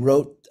thesis, he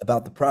wrote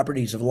about the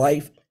properties of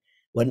light,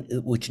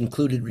 which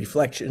included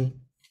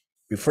reflection,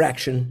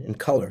 refraction, and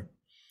color.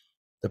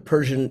 The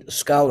Persian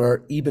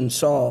scholar Ibn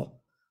Saul,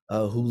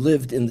 who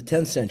lived in the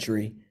 10th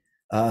century,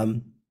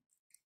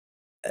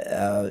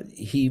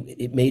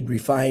 he made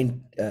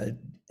refined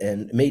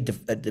and made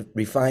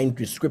refined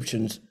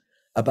descriptions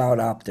about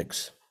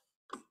optics.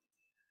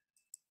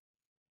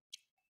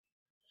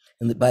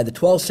 And by the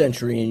 12th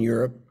century in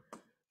Europe,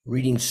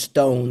 reading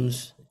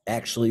stones,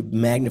 actually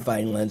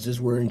magnifying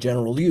lenses, were in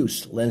general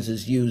use.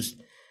 Lenses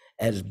used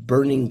as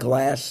burning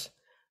glass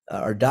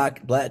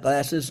black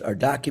glasses are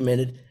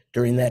documented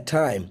during that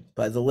time.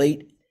 By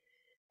late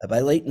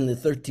in the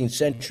 13th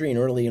century and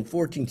early in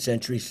 14th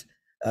centuries,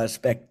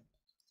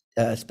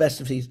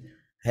 specimens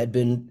had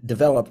been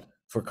developed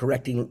for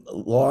correcting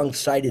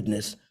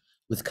long-sightedness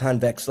with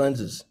convex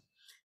lenses.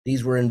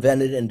 These were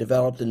invented and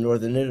developed in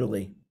northern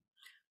Italy.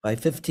 By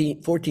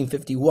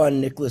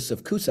 1451, Nicholas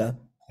of Cusa,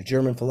 a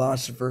German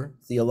philosopher,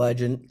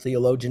 theologian,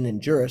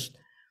 and jurist,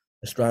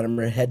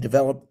 astronomer, had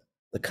developed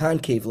the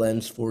concave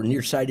lens for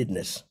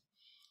nearsightedness.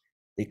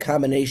 The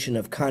combination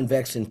of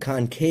convex and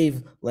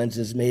concave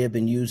lenses may have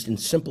been used in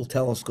simple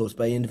telescopes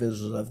by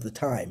individuals of the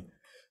time.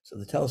 So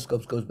the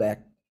telescopes goes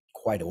back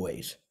quite a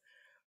ways.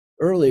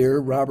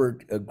 Earlier,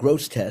 Robert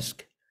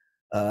Grotesque,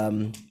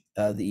 the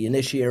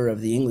initiator of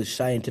the English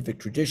scientific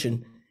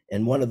tradition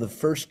and one of the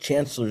first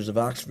chancellors of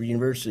Oxford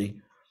University,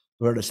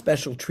 wrote a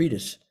special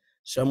treatise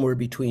somewhere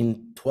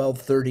between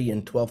 1230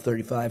 and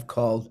 1235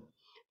 called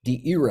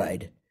De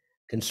Iriide,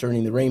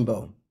 concerning the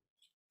rainbow.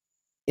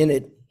 In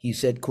it, he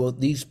said,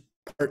 quote, "These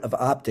part of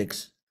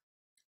optics,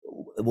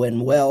 when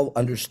well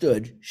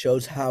understood,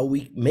 shows how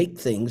we make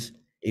things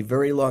a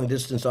very long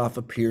distance off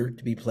appear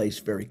to be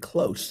placed very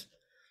close.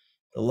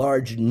 The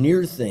large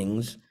near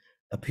things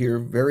appear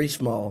very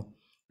small,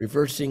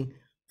 reversing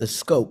the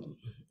scope,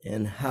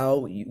 and how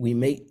we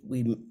may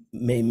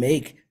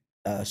make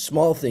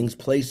small things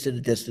placed at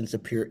a distance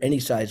appear any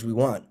size we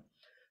want,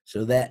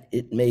 so that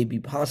it may be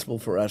possible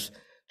for us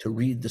to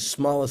read the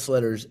smallest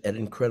letters at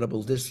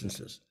incredible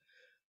distances."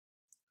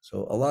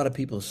 So a lot of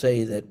people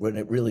say that when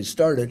it really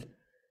started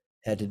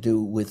had to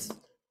do with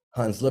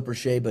Hans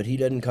Lippershey, but he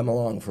didn't come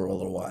along for a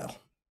little while.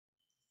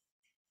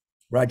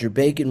 Roger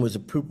Bacon was a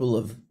pupil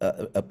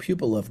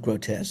of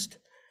Grotesque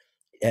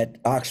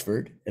at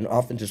Oxford and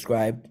often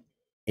described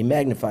a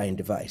magnifying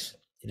device.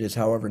 It is,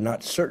 however,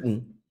 not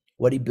certain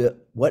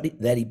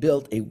that he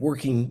built a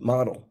working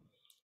model.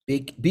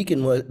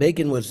 Bacon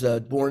was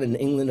born in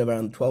England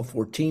around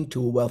 1214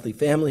 to a wealthy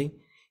family.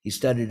 He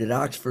studied at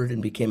Oxford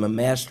and became a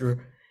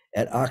master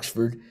at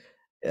Oxford,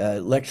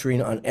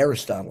 lecturing on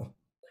Aristotle.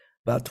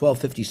 About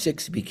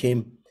 1256, he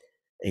became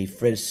a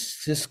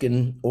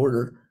Franciscan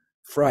order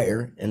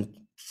friar and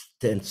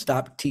then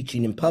stopped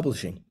teaching and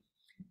publishing.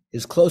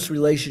 His close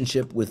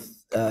relationship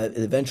with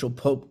the eventual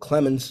Pope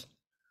Clemens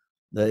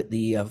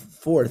the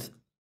fourth,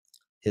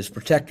 his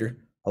protector,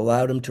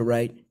 allowed him to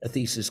write a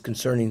thesis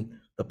concerning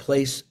the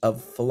place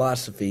of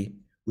philosophy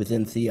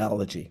within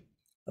theology.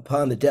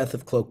 Upon the death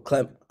of Pope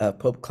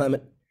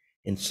Clement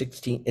in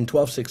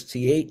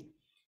 1268,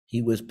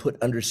 he was put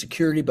under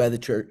security by the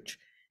church,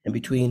 and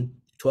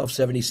between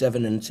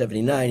 1277 and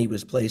 79, he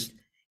was placed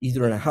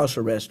either in a house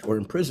arrest or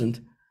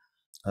imprisoned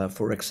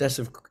for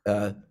excessive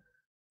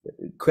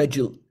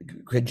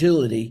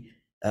credulity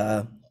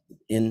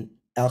in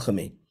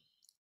alchemy.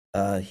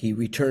 He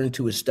returned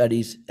to his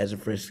studies as a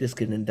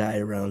Franciscan and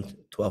died around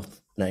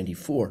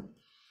 1294.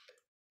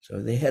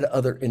 So they had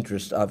other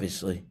interests,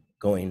 obviously,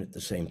 going at the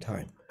same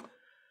time.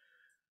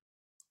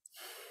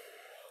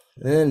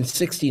 And then in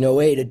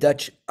 1608, a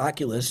Dutch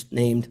oculist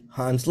named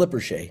Hans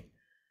Lippershey,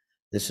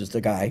 this is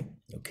the guy,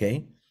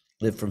 okay,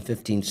 lived from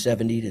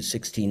 1570 to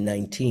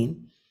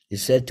 1619,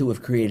 is said to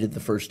have created the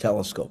first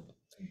telescope.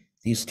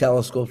 These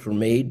telescopes were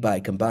made by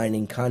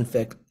combining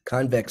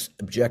convex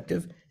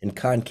objective and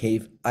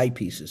concave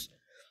eyepieces.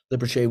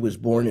 Lippershey was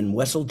born in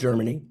Wesel,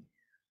 Germany.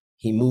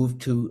 He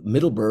moved to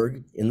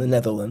Middelburg in the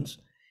Netherlands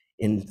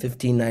in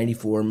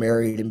 1594,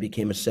 married and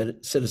became a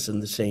citizen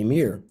the same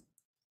year.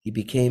 He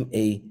became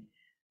a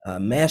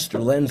master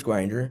lens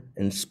grinder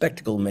and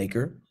spectacle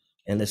maker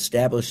and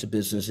established a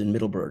business in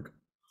Middelburg.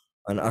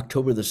 On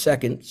October the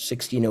 2nd,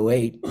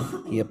 1608,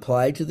 he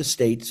applied to the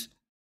States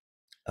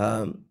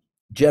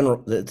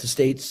General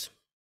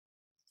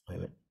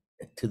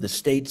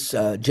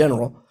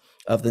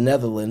of the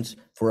Netherlands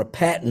for a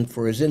patent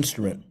for his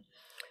instrument,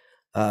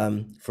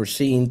 for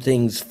seeing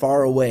things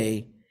far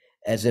away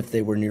as if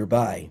they were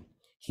nearby.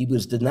 He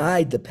was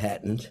denied the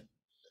patent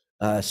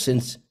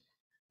since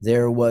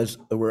there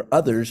were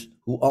others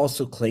who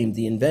also claimed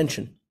the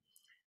invention.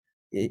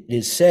 It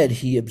is said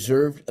he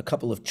observed a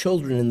couple of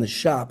children in the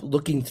shop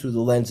looking through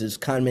the lenses,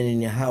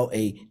 commenting on how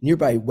a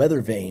nearby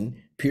weather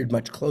vane appeared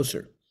much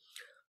closer.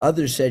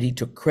 Others said he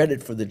took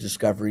credit for the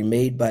discovery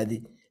made by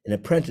an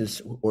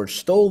apprentice or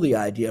stole the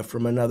idea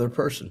from another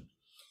person.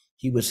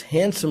 He was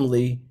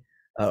handsomely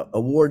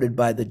awarded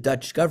by the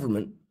Dutch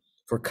government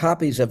for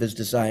copies of his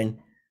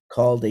design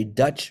called a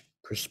Dutch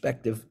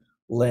perspective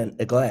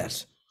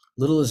glass.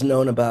 Little is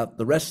known about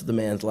the rest of the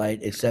man's life,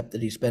 except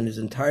that he spent his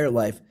entire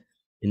life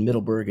in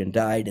Middelburg and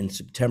died in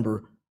September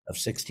of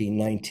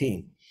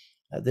 1619.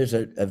 There's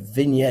a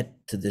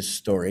vignette to this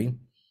story.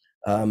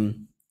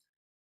 One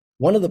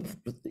of the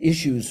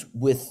issues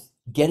with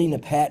getting a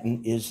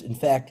patent is, in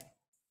fact,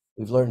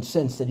 We've learned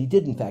since that he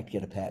did in fact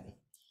get a patent.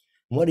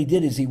 And what he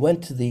did is he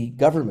went to the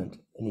government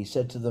and he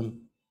said to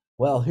them,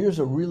 well, here's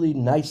a really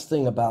nice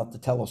thing about the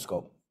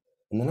telescope.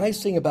 And the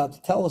nice thing about the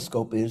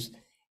telescope is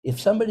if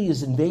somebody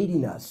is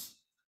invading us,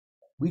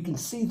 we can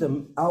see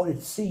them out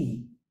at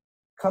sea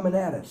coming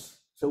at us.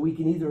 So we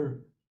can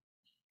either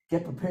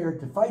get prepared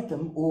to fight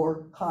them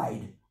or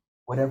hide,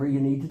 whatever you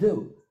need to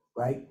do,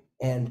 right?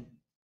 And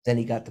then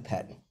he got the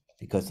patent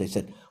because they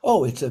said,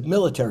 oh, it's a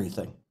military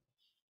thing.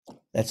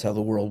 That's how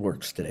the world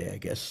works today, I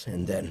guess,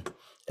 and then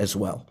as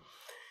well.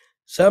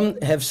 Some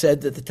have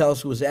said that the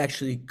telescope was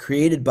actually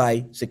created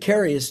by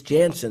Zacharias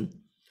Jansen,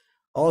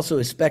 also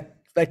a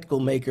spectacle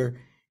maker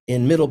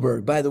in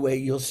Middleburg. By the way,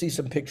 you'll see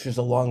some pictures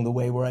along the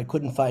way where I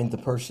couldn't find the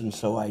person,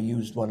 so I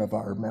used one of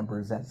our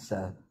members. That's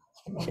you're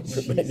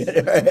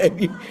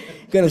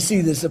going to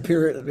see this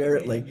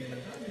apparently.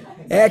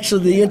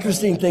 Actually, the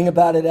interesting thing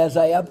about it, as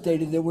I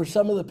updated, there were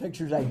some of the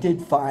pictures I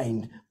did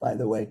find, by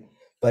the way,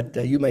 but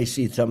you may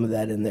see some of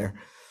that in there.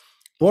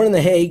 Born in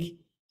The Hague,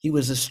 he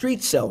was a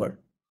street seller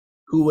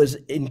who was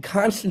in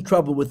constant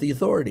trouble with the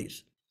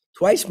authorities.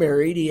 Twice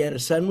married, he had a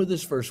son with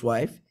his first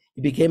wife.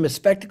 He became a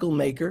spectacle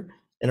maker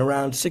in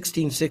around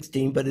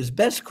 1616, but his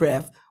best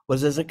craft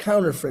was as a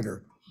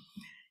counterfeiter.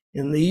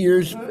 In the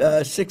years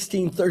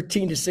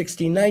 1613 to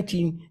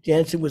 1619,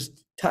 Jansen was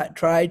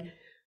tried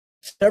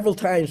several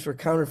times for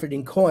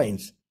counterfeiting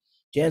coins.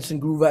 Jansen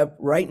grew up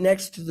right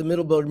next to the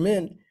Middleburg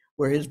Mint,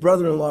 where his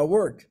brother-in-law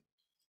worked.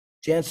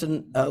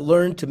 Jansen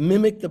learned to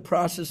mimic the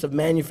process of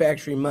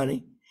manufacturing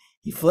money.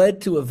 He fled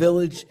to a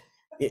village,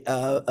 to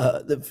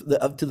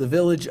the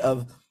village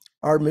of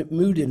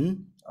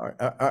Armuden.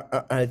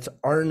 It's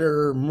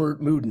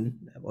Arnermuden.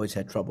 I've always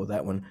had trouble with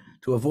that one.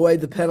 To avoid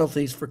the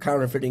penalties for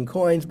counterfeiting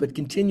coins, but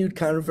continued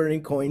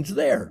counterfeiting coins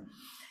there.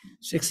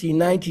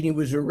 1619, he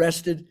was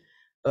arrested.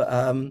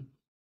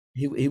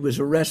 He was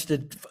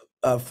arrested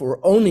for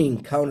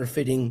owning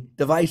counterfeiting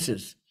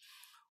devices.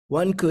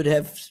 One could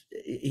have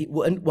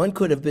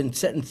been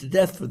sentenced to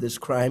death for this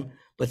crime,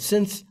 but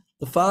since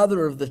the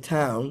father of the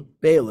town,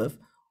 bailiff,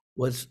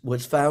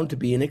 was found to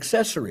be an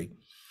accessory,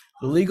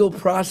 the legal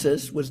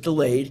process was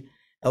delayed,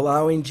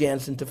 allowing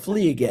Jansen to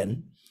flee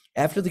again.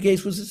 After the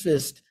case was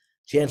dismissed,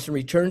 Jansen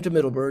returned to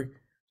Middleburg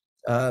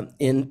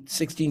in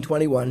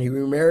 1621. He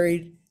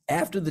remarried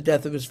after the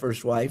death of his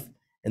first wife,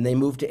 and they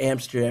moved to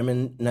Amsterdam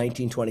in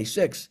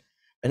 1926.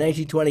 In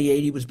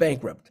 1928, he was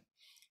bankrupt.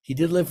 He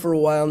did live for a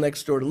while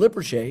next door to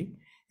Lippershey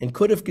and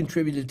could have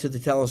contributed to the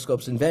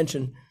telescope's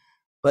invention,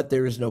 but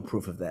there is no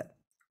proof of that.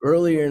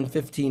 Earlier in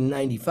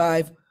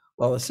 1595,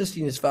 while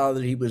assisting his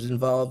father, he was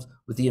involved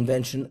with the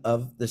invention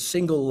of the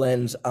single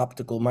lens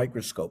optical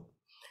microscope.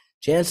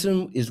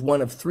 Jansen is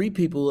one of three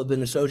people who have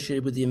been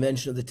associated with the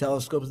invention of the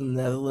telescope in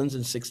the Netherlands in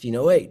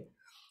 1608.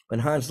 When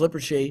Hans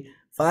Lippershey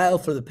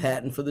filed for the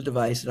patent for the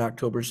device on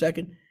October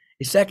 2nd,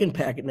 a second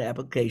patent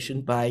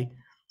application by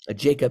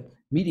Jacob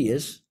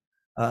Medius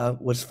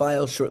was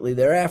filed shortly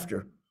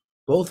thereafter.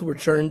 Both were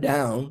turned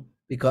down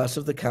because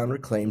of the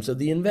counterclaims of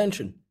the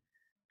invention.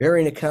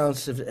 Varying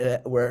accounts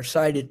were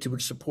cited to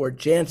support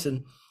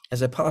Jansen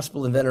as a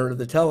possible inventor of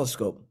the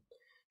telescope.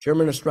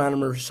 German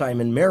astronomer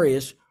Simon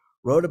Marius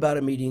wrote about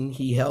a meeting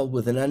he held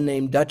with an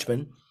unnamed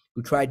Dutchman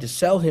who tried to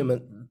sell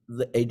him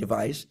a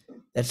device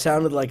that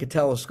sounded like a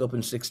telescope in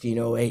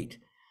 1608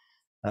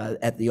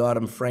 at the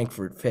Autumn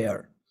Frankfurt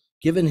Fair.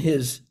 Given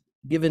his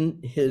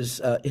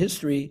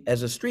history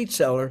as a street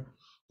seller,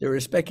 there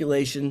is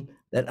speculation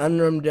that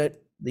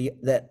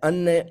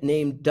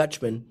unnamed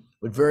Dutchman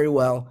would very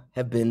well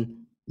have been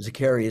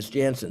Zacharias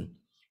Jansen.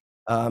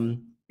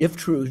 If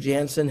true,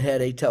 Jansen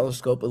had a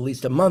telescope at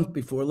least a month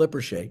before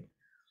Lippershey.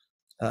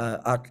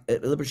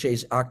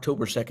 Lippershey's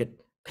October 2nd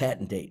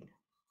patent date.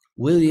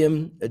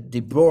 William de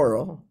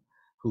Borel,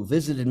 who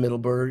visited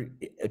Middleburg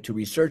to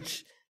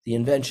research the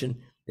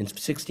invention in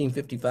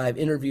 1655,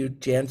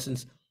 interviewed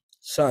Jansen's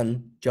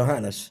son,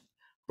 Johannes.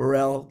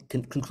 Borel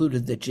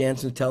concluded that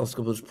Jansen's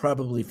telescope was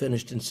probably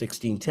finished in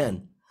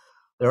 1610.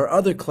 There are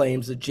other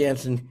claims that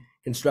Jansen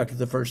constructed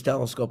the first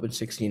telescope in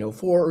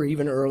 1604 or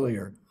even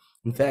earlier.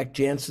 In fact,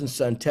 Jansen's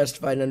son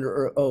testified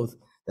under oath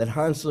that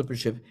Hans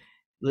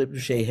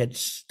Lippershey had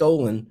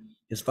stolen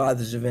his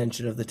father's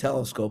invention of the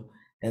telescope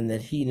and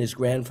that he and his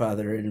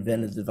grandfather had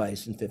invented the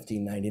device in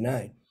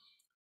 1599.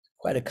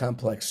 Quite a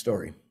complex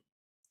story.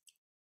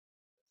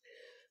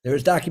 There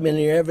is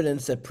documentary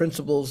evidence that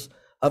principles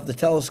of the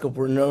telescope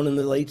were known in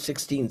the late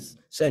 16th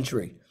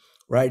century.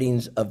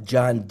 Writings of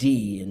John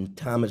Dee and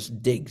Thomas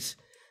Digges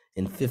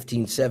in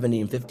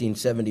 1570 and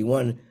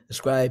 1571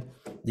 ascribe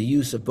the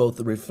use of both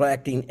the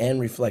refracting and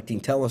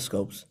reflecting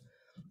telescopes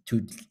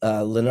to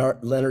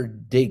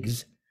Leonard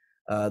Digges,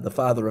 the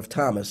father of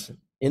Thomas.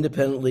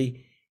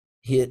 Independently,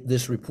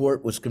 this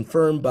report was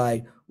confirmed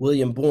by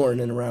William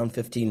Bourne in around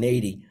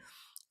 1580.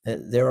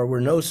 There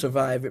were no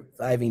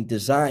surviving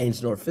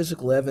designs nor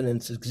physical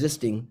evidence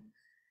existing,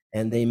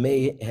 and they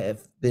may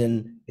have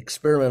been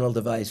experimental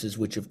devices,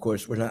 which of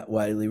course were not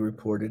widely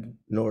reported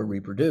nor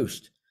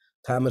reproduced.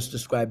 Thomas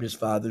described his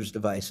father's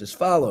device as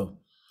follows.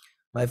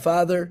 My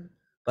father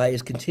By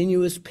his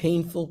continuous,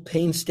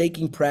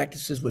 painstaking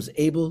practices, was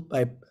able,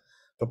 by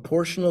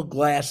proportional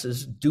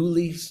glasses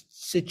duly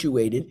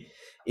situated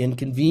in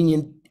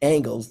convenient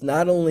angles,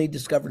 not only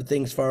discovered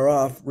things far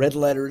off, read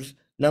letters,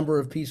 number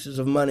of pieces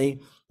of money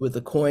with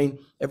the coin,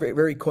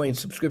 every coin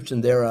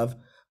subscription thereof,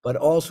 but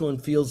also in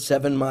fields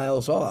 7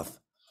 miles off.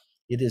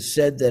 It is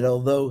said that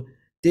although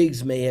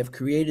Digges may have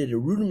created a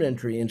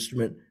rudimentary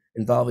instrument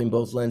involving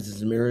both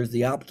lenses and mirrors,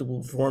 the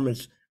optical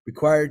performance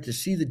required to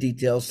see the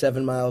details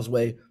 7 miles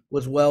away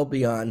was well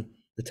beyond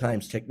the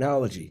time's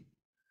technology.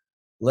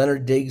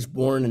 Leonard Digges,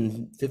 born in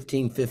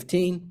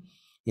 1515,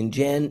 in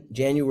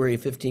January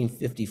of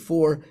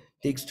 1554,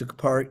 Digges took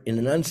part in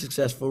an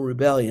unsuccessful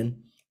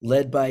rebellion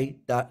led by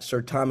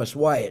Sir Thomas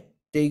Wyatt.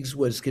 Digges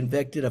was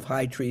convicted of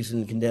high treason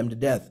and condemned to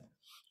death.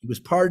 He was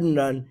pardoned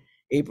on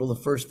April the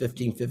 1st,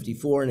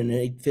 1554, and in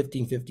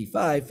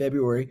 1555,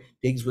 February,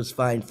 Digges was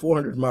fined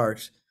 400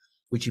 marks,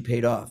 which he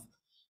paid off.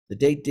 The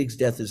date Digges'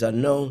 death is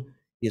unknown.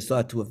 He is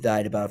thought to have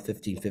died about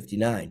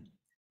 1559.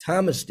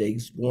 Thomas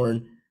Digges,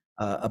 born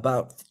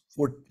about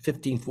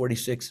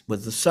 1546,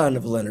 was the son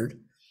of Leonard.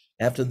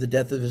 After the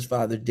death of his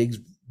father, Digges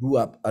grew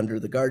up under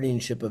the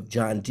guardianship of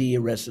John Dee,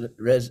 a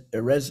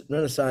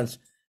Renaissance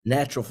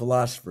natural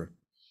philosopher.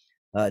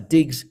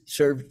 Digges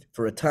served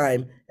for a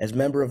time as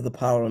member of the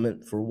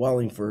Parliament for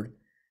Wallingford.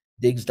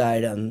 Digges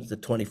died on the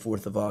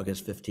 24th of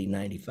August,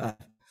 1595.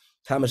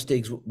 Thomas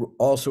Digges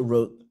also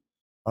wrote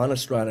on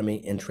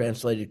astronomy and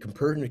translated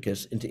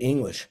Copernicus into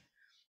English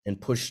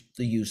and pushed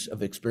the use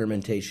of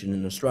experimentation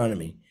in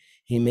astronomy.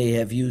 He may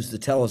have used the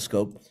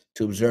telescope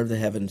to observe the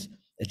heavens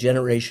a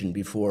generation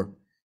before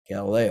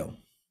Galileo.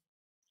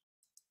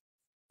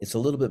 It's a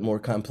little bit more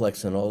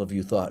complex than all of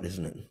you thought,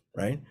 isn't it?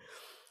 Right?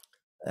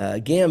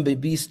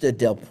 Gambista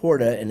del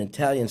Porta, an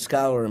Italian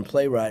scholar and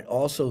playwright,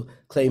 also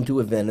claimed to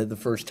have invented the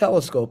first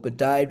telescope, but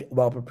died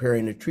while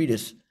preparing a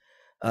treatise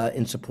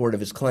in support of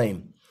his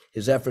claim.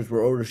 His efforts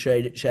were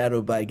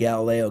overshadowed by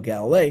Galileo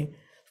Galilei's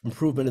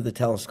improvement of the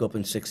telescope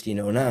in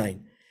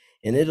 1609.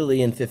 In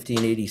Italy in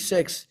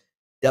 1586,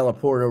 Della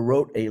Porta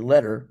wrote a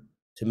letter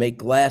to make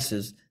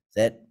glasses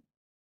that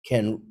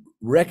can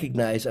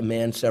recognize a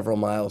man several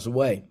miles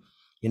away.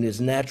 In his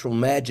Natural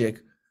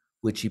Magic,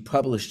 which he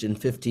published in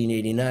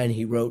 1589,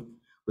 he wrote,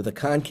 "With a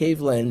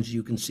concave lens,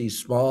 you can see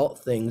small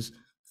things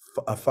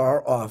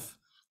afar off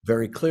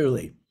very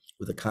clearly.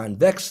 With a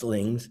convex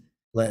lens,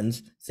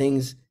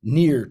 things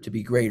near to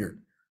be greater,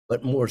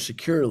 but more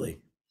securely.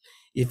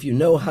 If you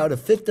know how to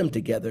fit them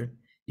together,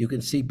 you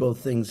can see both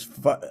things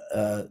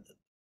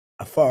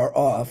afar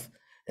off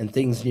and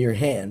things near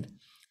hand,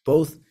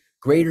 both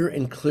greater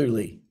and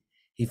clearly."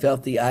 He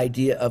felt the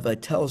idea of a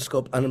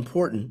telescope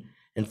unimportant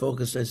and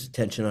focused his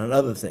attention on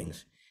other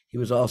things. He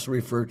was also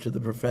referred to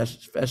the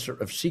professor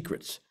of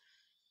secrets.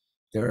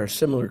 There are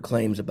similar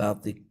claims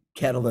about the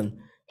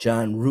Catalan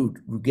John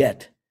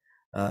Rouget,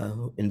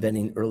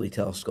 inventing early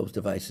telescope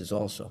devices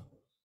also.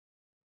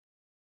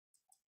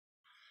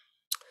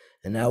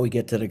 And now we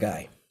get to the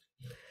guy.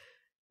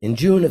 In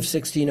June of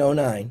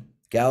 1609,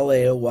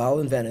 Galileo, while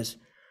in Venice,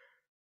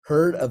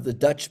 heard of the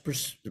Dutch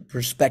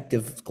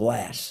perspective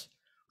glass.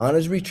 On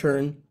his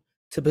return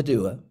to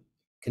Padua,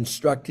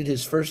 constructed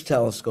his first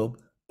telescope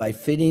by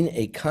fitting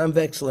a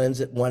convex lens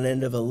at one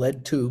end of a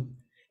lead tube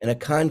and a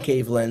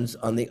concave lens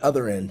on the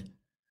other end,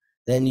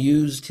 then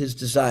used his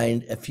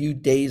design a few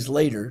days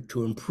later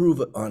to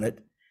improve on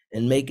it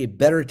and make a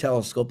better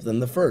telescope than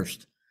the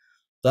first.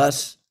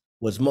 Thus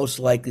was most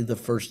likely the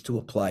first to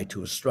apply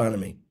to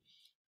astronomy.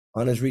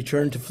 On his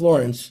return to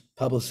Florence,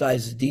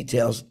 publicized the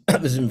details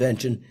of his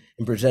invention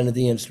and presented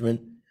the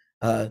instrument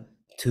to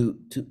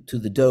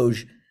the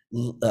Doge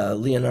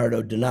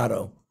Leonardo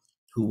Donato,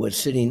 who was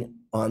sitting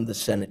on the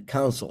Senate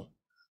Council.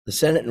 The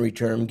Senate, in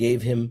return,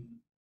 gave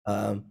him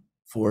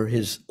for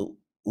his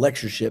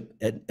lectureship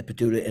at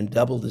Padua and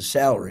doubled his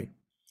salary.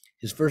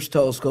 His first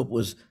telescope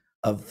was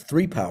of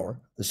 3 power,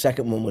 the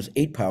second one was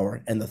 8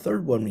 power, and the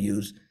third one we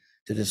used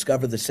to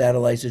discover the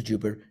satellites of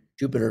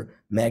Jupiter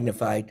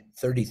magnified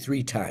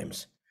 33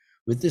 times.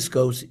 With this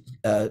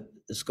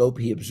scope,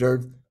 he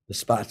observed the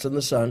spots on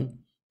the sun,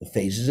 the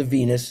phases of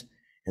Venus,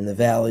 and the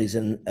valleys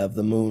of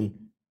the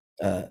moon,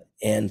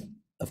 and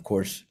of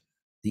course,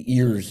 the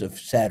ears of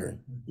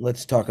Saturn.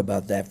 Let's talk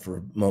about that for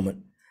a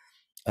moment.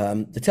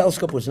 The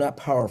telescope was not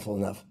powerful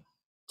enough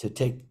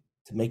to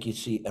make you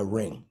see a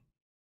ring.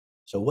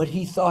 So what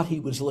he thought he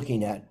was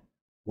looking at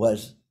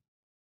was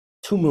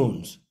 2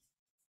 moons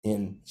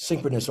in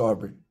synchronous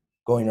orbit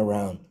going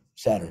around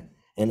Saturn.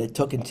 And it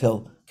took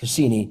until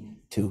Cassini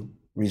to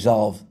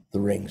resolve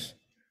the rings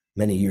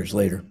many years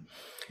later.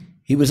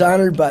 He was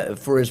honored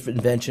for his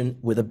invention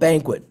with a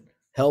banquet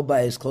held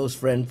by his close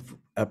friend,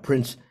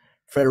 Prince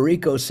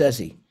Federico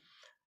Sezzi.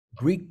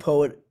 Greek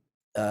poet,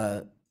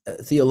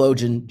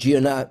 theologian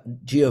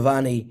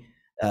Giovanni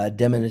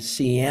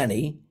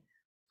Dominici,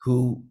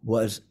 who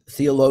was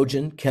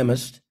theologian,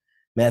 chemist,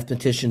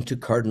 mathematician to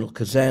Cardinal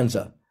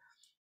Cosenza,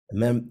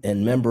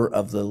 and member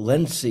of the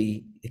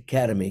Lenzi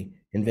Academy,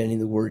 inventing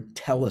the word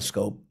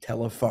telescope,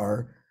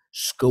 telefar,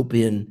 scope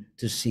in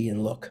to see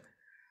and look.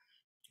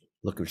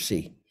 look or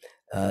see.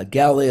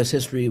 Galileo's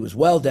history was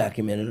well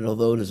documented,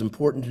 although it is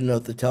important to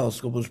note the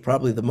telescope was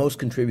probably the most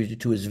contributed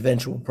to his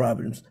eventual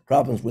problems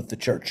with the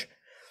church.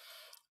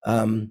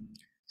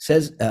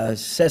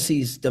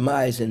 Ceci's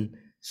demise in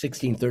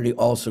 1630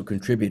 also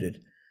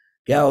contributed.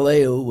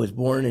 Galileo was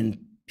born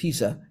in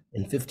Pisa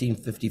in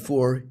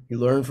 1554. He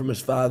learned from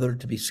his father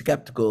to be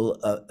skeptical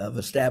of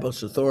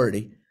established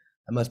authority.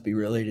 I must be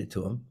related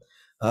to him,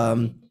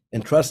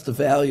 and trust the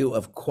value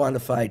of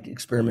quantified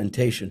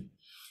experimentation.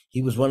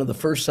 He was one of the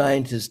first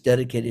scientists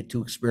dedicated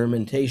to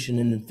experimentation,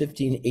 and in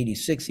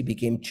 1586 he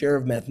became chair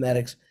of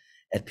mathematics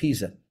at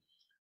Pisa.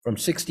 From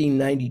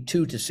 1592 to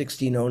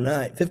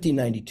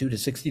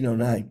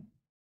 1609,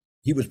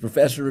 he was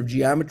professor of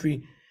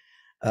geometry,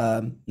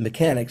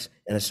 mechanics,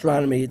 and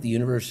astronomy at the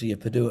University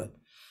of Padua.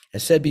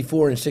 As said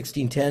before, in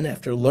 1610,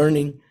 after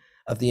learning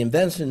of the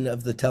invention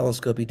of the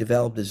telescope, he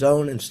developed his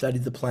own and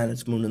studied the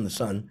planets, moon, and the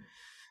sun.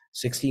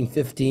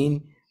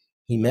 1615,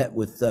 he met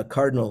with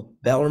Cardinal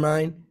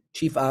Bellarmine,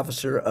 chief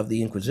officer of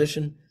the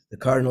Inquisition. The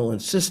cardinal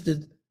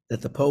insisted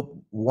that the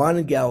Pope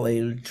wanted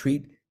Galileo to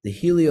treat the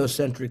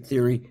heliocentric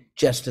theory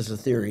just as a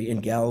theory,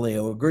 and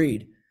Galileo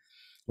agreed.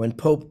 When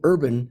Pope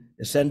Urban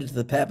ascended to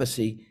the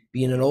papacy,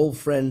 being an old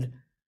friend,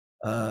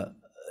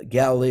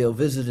 Galileo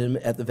visited him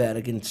at the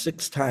Vatican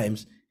 6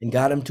 times and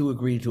got him to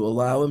agree to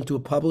allow him to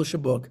publish a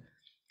book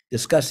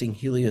discussing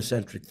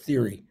heliocentric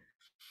theory,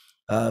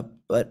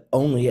 but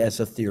only as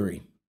a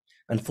theory.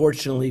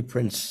 Unfortunately,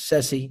 Prince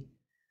Ceci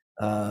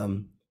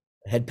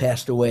had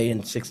passed away in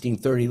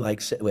 1630,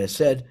 like I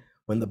said,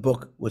 when the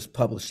book was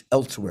published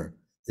elsewhere.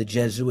 The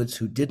Jesuits,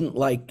 who didn't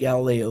like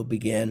Galileo,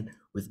 began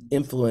with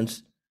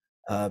influence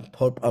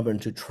Pope Urban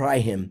to try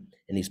him,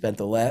 and he spent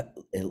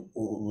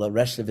the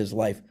rest of his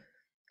life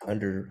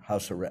under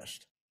house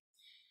arrest.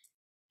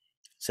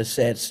 It's a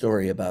sad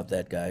story about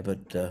that guy,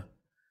 but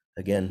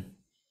again,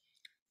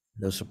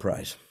 no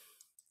surprise.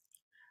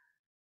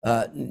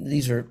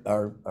 These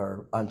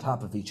are on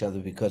top of each other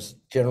because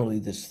generally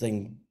this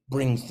thing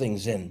brings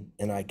things in,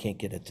 and I can't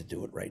get it to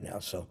do it right now.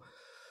 So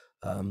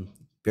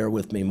bear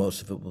with me,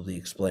 most of it will be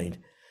explained.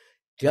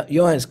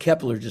 Johannes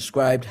Kepler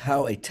described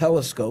how a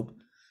telescope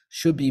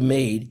should be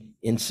made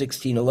in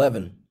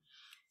 1611.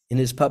 In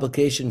his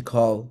publication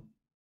called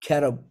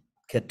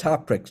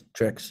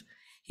Catoptrics,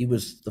 he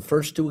was the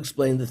first to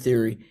explain the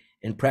theory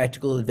and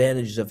practical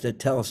advantages of the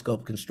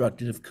telescope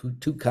constructed of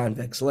 2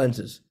 convex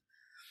lenses.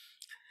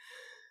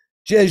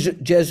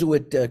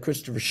 Jesuit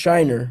Christopher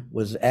Scheiner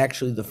was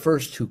actually the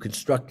first who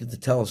constructed the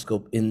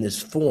telescope in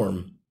this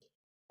form.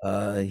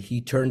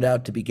 He turned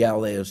out to be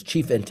Galileo's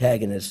chief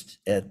antagonist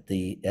at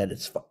the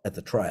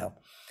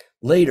trial.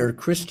 Later,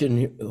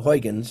 Christian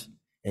Huygens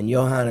and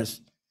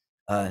Johannes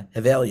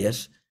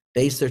Hevelius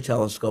based their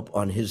telescope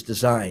on his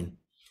design.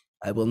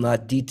 I will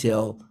not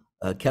detail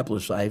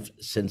Kepler's life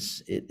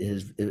since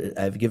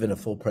I've given a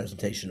full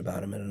presentation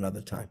about him at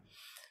another time.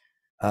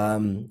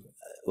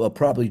 We'll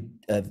probably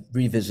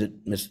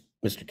revisit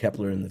Mr.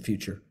 Kepler in the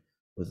future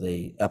with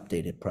a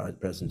updated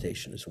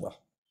presentation as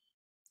well.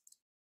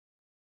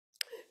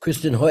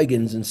 Christian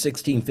Huygens in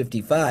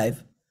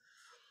 1655,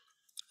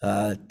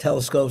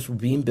 telescopes were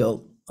being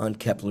built on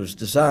Kepler's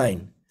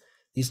design.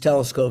 These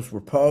telescopes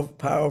were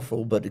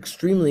powerful but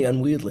extremely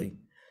unwieldy,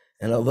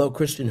 and although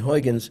Christian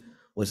Huygens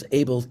was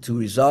able to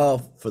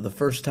resolve for the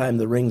first time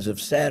the rings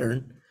of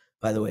Saturn,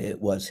 by the way,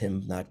 it was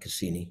him, not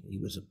Cassini. He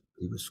was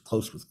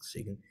close with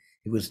Cassini.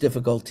 It was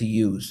difficult to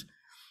use,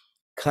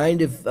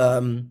 kind of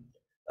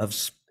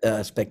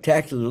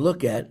spectacular to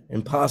look at,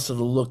 impossible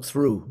to look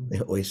through, they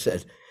always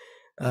said.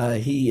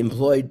 He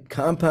employed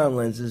compound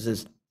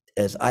lenses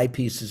as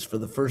eyepieces for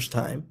the first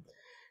time.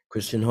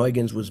 Christian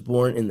Huygens was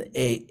born at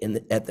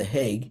The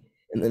Hague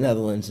in the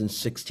Netherlands in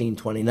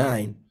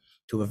 1629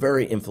 to a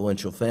very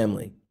influential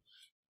family.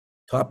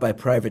 Taught by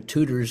private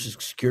tutors,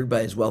 secured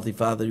by his wealthy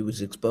father, he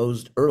was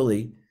exposed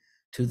early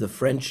to the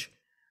French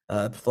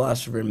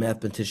philosopher and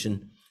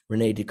mathematician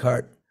René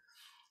Descartes.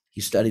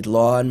 He studied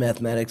law and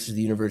mathematics at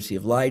the University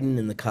of Leiden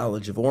and the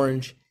College of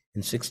Orange. In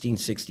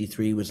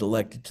 1663, he was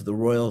elected to the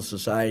Royal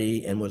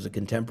Society and was a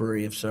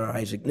contemporary of Sir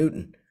Isaac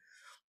Newton.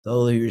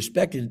 Though he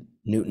respected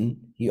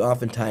Newton, he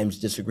oftentimes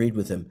disagreed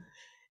with him,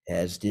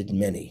 as did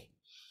many.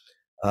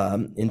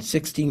 In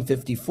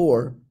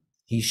 1654,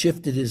 he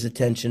shifted his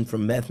attention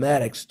from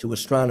mathematics to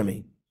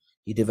astronomy.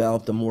 He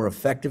developed a more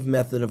effective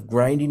method of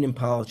grinding and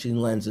polishing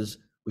lenses,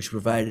 which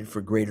provided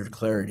for greater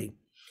clarity.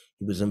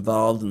 He was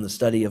involved in the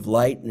study of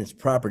light and its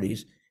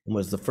properties, and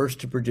was the first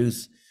to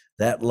produce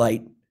that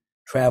light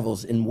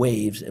travels in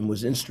waves, and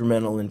was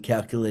instrumental in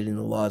calculating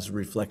the laws of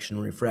reflection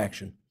and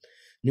refraction.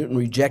 Newton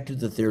rejected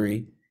the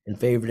theory and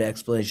favored the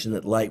explanation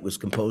that light was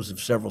composed of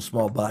several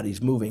small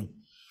bodies moving.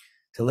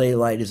 Today,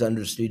 light is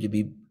understood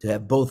to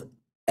have both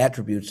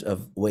attributes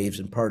of waves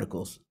and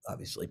particles,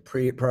 obviously.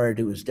 Prior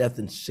to his death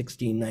in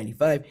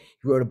 1695,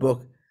 he wrote a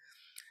book,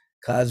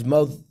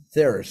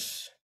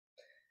 Cosmotheoris,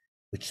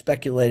 which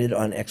speculated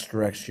on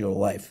extraterrestrial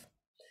life.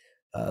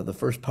 The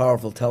first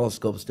powerful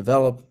telescopes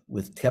developed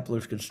with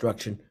Kepler's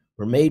construction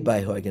were made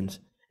by Huygens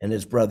and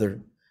his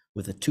brother,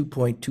 with a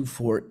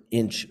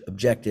 2.24-inch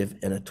objective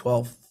and a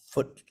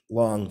 12-foot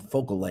long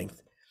focal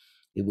length.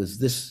 It was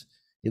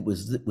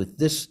with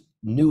this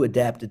new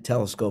adapted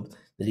telescope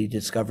that he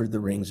discovered the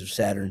rings of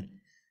Saturn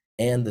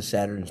and the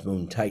Saturn's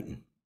moon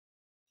Titan.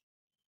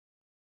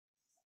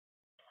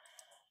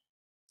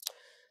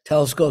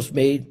 Telescopes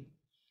made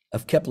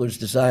of Kepler's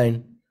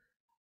design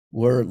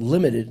were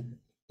limited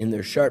in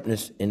their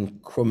sharpness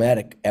and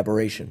chromatic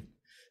aberration.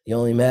 The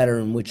only matter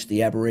in which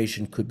the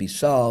aberration could be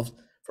solved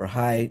for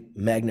high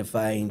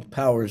magnifying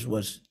powers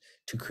was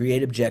to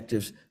create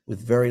objectives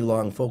with very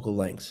long focal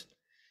lengths.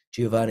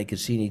 Giovanni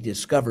Cassini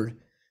discovered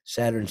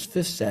Saturn's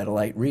fifth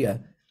satellite,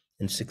 Rhea,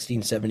 in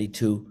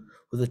 1672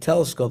 with a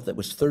telescope that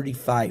was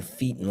 35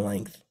 feet in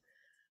length.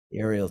 The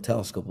aerial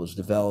telescope was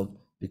developed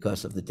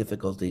because of the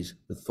difficulties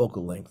with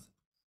focal length.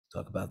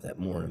 Talk about that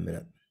more in a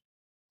minute.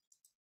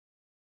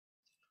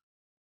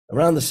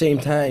 Around the same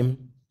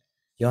time,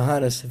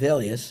 Johannes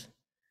Hevelius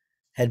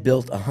had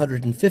built a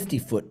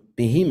 150-foot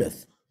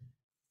behemoth,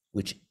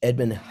 which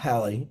Edmund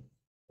Halley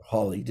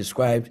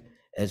described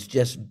as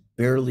just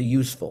barely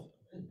useful.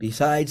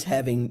 Besides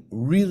having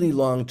really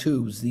long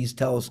tubes, these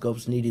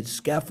telescopes needed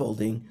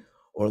scaffolding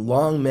or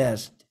long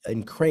masts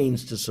and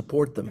cranes to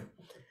support them.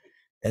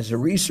 As a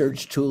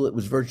research tool, it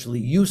was virtually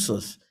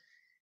useless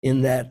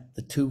in that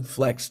the tube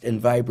flexed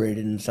and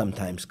vibrated and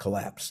sometimes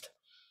collapsed.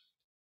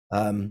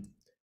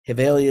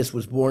 Hevelius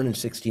was born in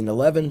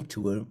 1611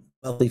 to a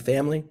wealthy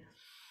family.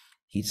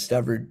 He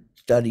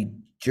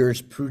studied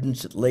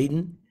jurisprudence at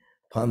Leyden.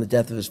 Upon the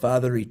death of his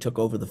father, he took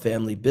over the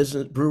family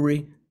business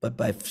brewery, but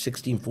by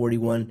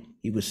 1641,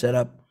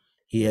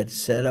 he had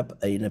set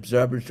up an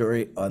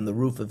observatory on the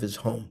roof of his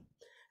home.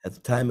 At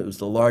the time, it was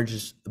the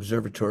largest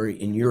observatory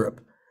in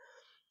Europe.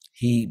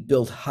 He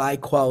built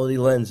high-quality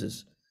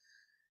lenses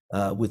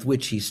with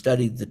which he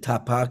studied the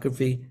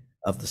topography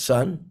of the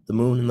sun, the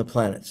moon, and the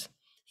planets.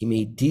 He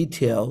made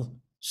detailed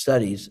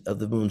studies of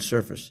the moon's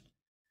surface,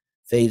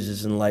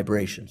 phases, and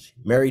librations.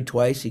 Married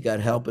twice, he got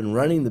help in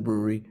running the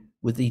brewery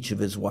with each of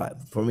his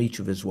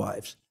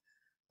wives.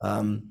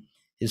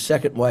 His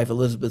second wife,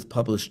 Elizabeth,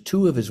 published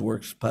 2 of his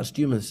works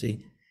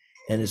posthumously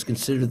and is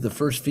considered the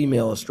first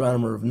female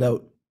astronomer of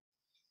note.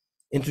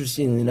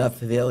 Interestingly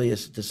enough,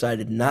 Hevelius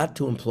decided not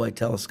to employ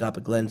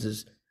telescopic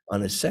lenses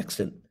on his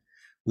sextant,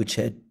 which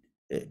had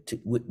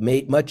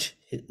made much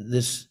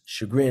this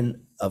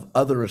chagrin of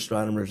other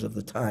astronomers of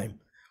the time,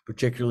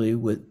 particularly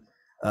with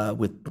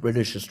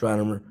British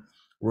astronomer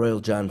Royal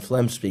John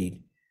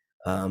Flamsteed,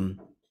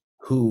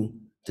 who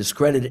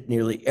discredited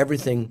nearly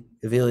everything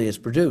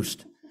Hevelius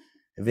produced.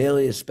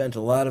 Hevelius spent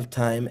a lot of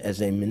time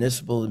as a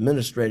municipal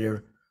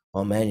administrator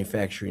while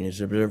manufacturing his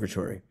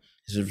observatory.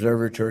 His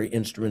observatory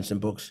instruments and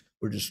books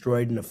were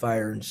destroyed in a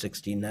fire in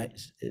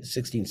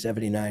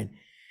 1679,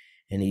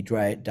 and he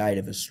died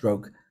of a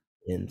stroke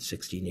in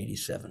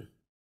 1687.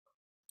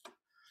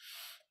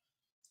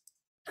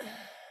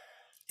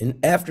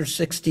 After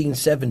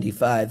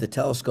 1675, the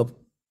telescope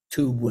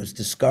tube was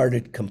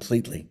discarded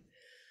completely.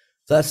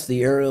 Thus,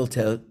 the aerial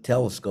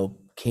telescope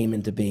came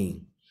into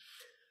being.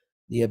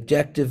 The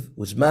objective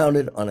was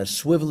mounted on a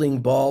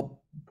swiveling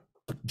ball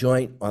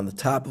joint on the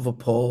top of a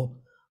pole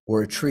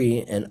or a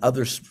tree and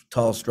other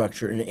tall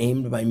structure, and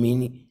aimed by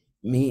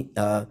means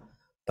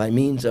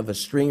of a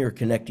string or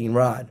connecting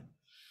rod.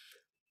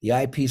 The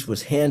eyepiece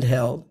was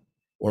handheld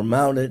or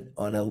mounted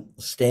on a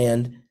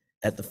stand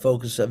at the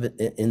focus of it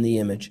in the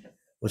image,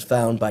 was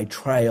found by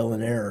trial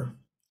and error.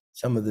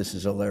 Some of this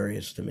is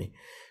hilarious to me.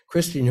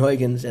 Christian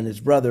Huygens and his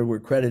brother were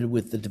credited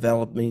with the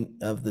development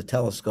of the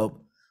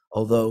telescope,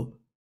 although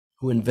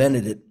who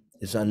invented it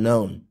is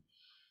unknown.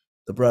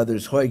 The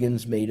brothers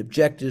Huygens made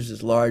objectives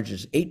as large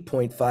as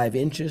 8.5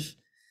 inches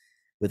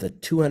with a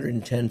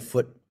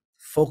 210-foot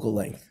focal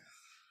length.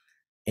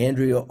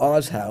 Andrea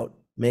Oshout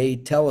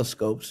made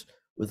telescopes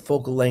with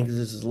focal lengths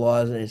as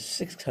large as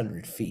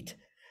 600 feet.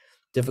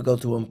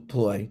 Difficult to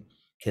employ,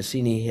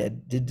 Cassini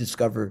did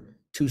discover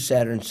 2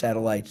 Saturn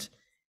satellites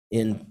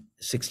in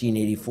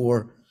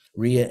 1684,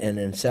 Rhea and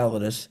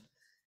Enceladus,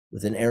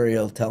 with an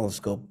aerial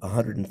telescope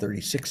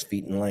 136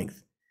 feet in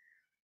length.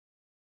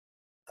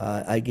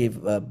 I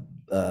gave a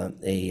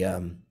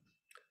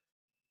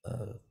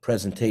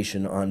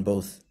presentation on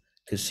both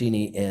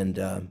Cassini and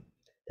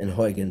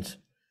Huygens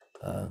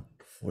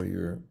for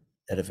your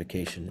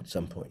edification at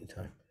some point in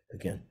time.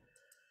 Again,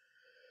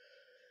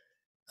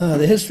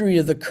 the history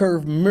of the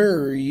curved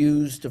mirror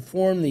used to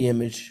form the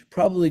image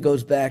probably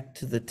goes back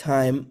to the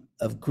time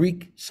of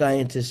Greek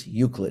scientist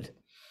Euclid.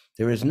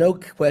 There is no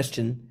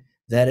question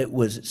that it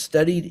was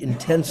studied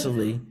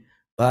intensively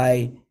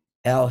by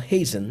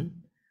Alhazen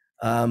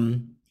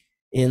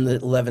in the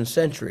 11th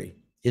century.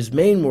 His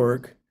main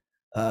work,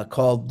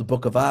 called the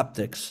Book of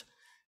Optics,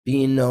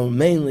 being known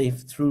mainly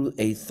through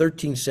a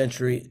 13th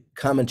century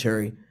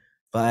commentary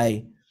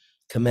by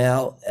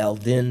Kamal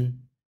al-Din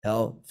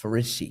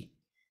al-Farisi,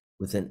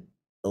 with a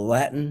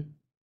Latin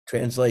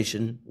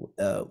translation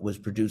was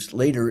produced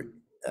later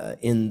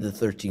in the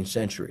 13th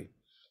century.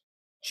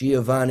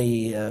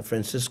 Giovanni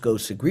Francisco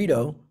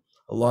Segredo,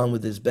 along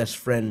with his best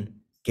friend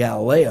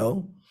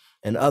Galileo,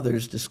 and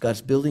others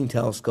discuss building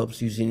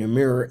telescopes using a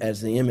mirror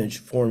as the image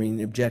forming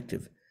the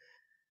objective.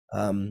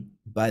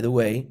 By the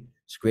way,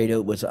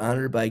 Sagredo was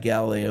honored by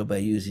Galileo by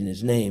using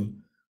his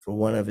name for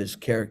one of his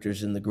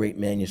characters in the great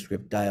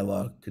manuscript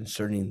dialogue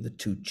concerning the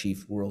two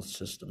chief world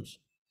systems.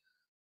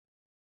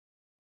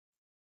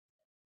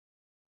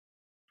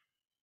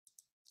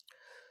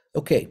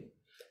 Okay,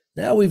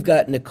 now we've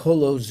got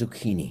Niccolo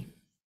Zucchini.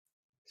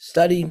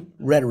 Studied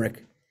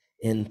rhetoric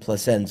in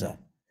Placenza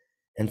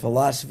and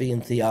philosophy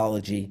and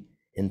theology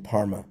in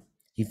Parma.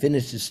 He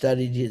finished his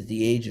studies at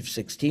the age of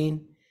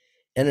 16,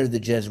 entered the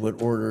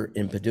Jesuit order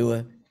in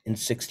Padua in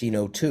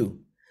 1602,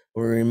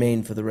 where he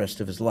remained for the rest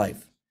of his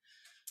life.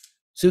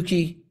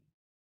 Zucchi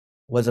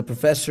was a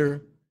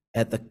professor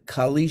at the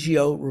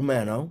Collegio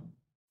Romano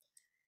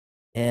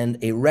and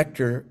a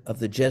rector of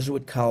the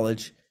Jesuit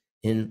college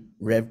in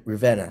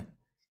Ravenna.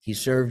 He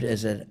served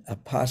as an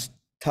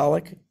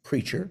apostolic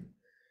preacher,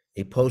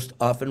 a post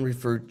often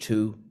referred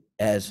to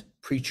as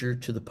preacher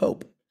to the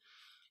Pope.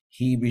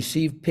 He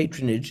received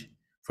patronage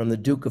from the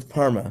Duke of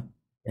Parma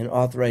and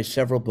authorized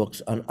several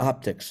books on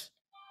optics.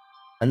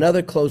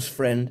 Another close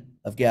friend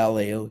of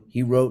Galileo,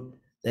 he wrote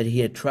that he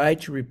had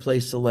tried to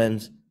replace the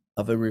lens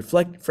of a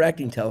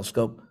refracting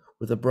telescope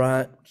with a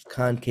bronze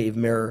concave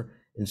mirror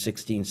in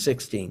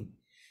 1616.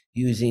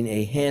 Using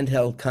a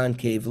handheld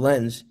concave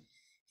lens,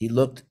 he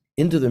looked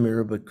into the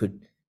mirror but could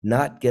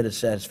not get a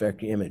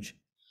satisfactory image.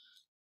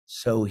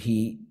 So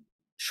he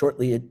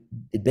shortly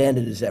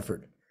abandoned his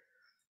effort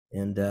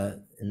and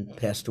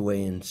passed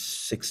away in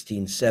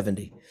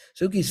 1670.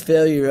 Zucchi's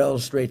failure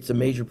illustrates the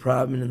major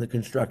problem in the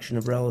construction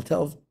of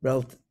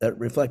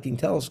reflecting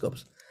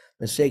telescopes.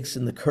 Mistakes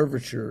in the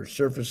curvature or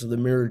surface of the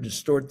mirror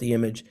distort the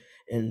image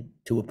and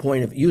to a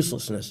point of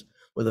uselessness,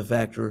 with a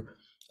factor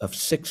of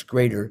 6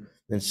 greater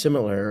than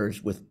similar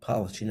errors with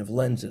polishing of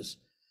lenses.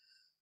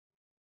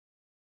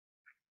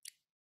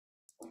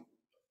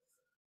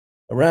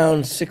 Around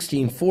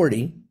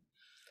 1640,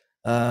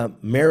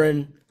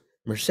 Marin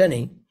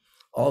Mersenne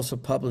also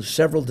published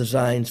several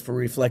designs for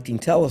reflecting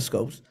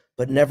telescopes,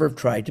 but never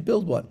tried to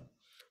build one,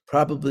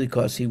 probably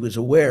because he was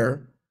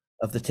aware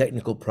of the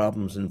technical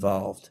problems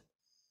involved.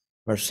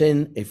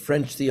 Mersenne, a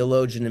French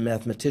theologian and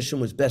mathematician,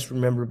 was best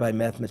remembered by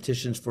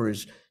mathematicians for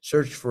his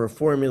search for a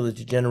formula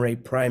to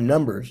generate prime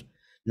numbers,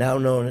 now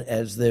known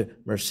as the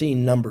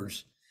Mersenne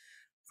numbers.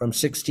 From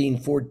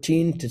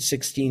 1614 to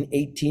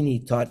 1618,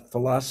 he taught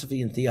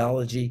philosophy and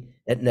theology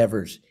at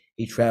Nevers.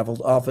 He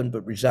traveled often,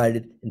 but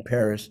resided in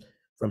Paris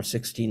from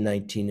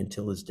 1619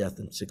 until his death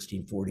in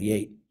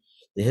 1648.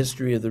 The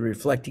history of the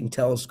reflecting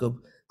telescope,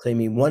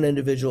 claiming one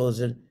individual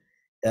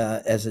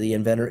as the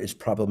inventor, is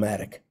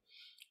problematic.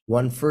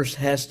 One first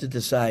has to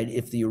decide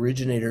if the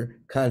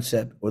originator,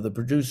 concept, or the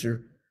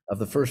producer of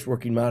the first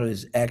working model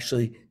is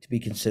actually to be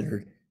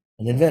considered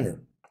an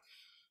inventor.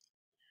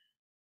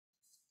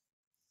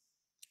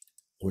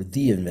 Or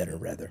the inventor,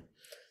 rather.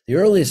 The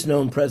earliest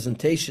known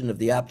presentation of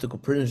the optical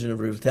precision of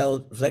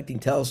reflecting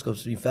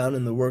telescopes to be found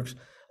in the works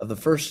of the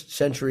first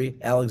century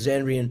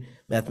Alexandrian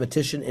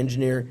mathematician,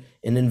 engineer,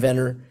 and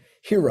inventor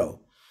Hero.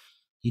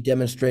 He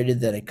demonstrated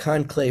that a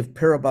concave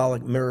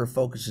parabolic mirror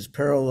focuses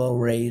parallel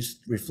rays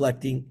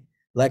reflected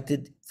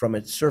from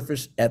its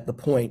surface at the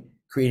point,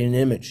 creating an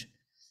image.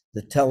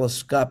 The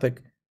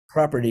telescopic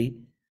property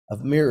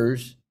of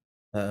mirrors,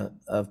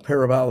 of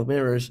parabolic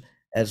mirrors,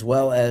 as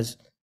was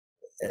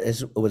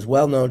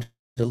well known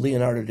to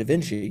Leonardo da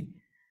Vinci,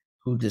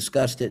 who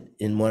discussed it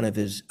in one of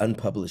his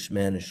unpublished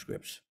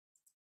manuscripts.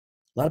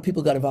 A lot of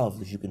people got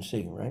involved, as you can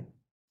see, right?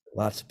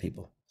 Lots of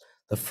people.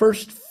 The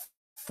first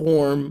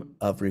form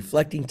of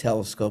reflecting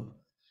telescope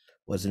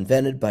was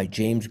invented by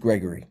James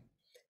Gregory,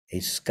 a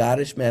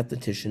Scottish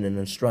mathematician and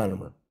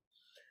astronomer.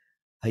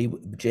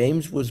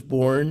 James was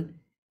born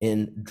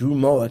in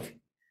Drummowick,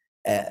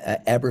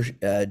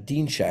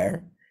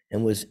 Aberdeenshire,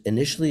 and was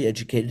initially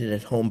educated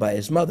at home by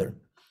his mother.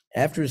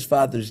 After his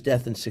father's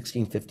death in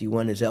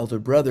 1651, his elder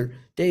brother,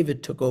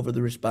 David, took over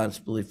the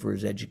responsibility for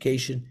his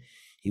education.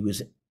 He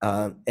was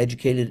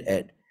educated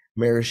at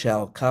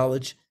Marischal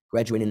College,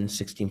 graduating in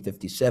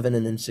 1657,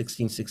 and in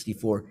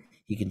 1664,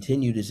 he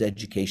continued his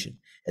education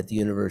at the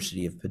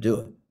University of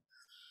Padua.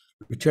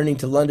 Returning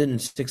to London in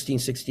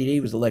 1668,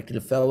 he was elected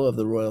a Fellow of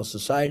the Royal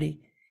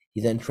Society.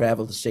 He then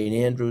traveled to St.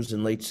 Andrews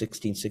in late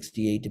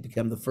 1668 to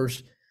become the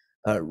first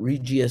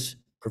Regius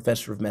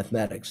Professor of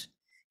Mathematics.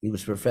 He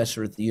was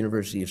professor at the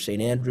University of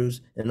St.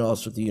 Andrews and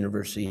also at the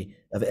University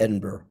of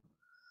Edinburgh.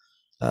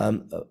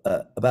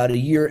 About a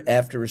year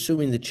after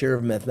assuming the chair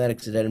of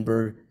mathematics at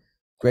Edinburgh,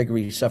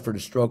 Gregory suffered a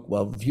stroke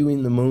while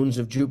viewing the moons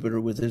of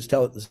Jupiter with his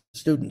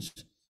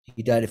students.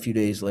 He died a few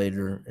days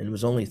later and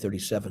was only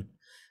 37.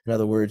 In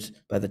other words,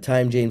 by the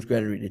time James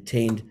Gregory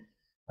attained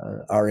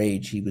our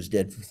age, he was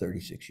dead for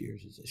 36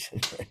 years.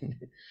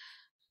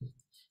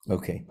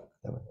 Okay,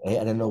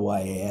 I don't know why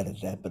I added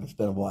that, but it's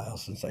been a while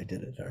since I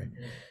did it. All right.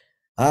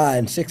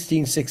 In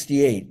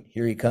 1668,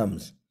 here he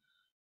comes.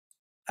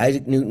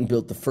 Isaac Newton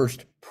built the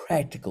first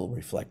practical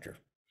reflector.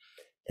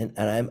 And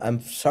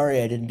I'm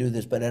sorry I didn't do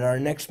this, but at our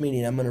next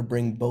meeting, I'm going to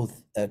bring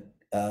both a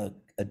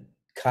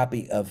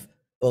copy of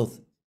both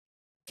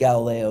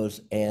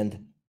Galileo's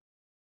and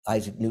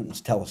Isaac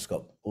Newton's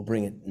telescope. We'll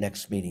bring it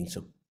next meeting,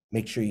 so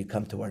make sure you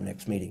come to our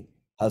next meeting.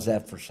 How's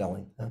that for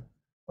selling? Huh?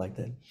 Like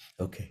that?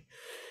 Okay.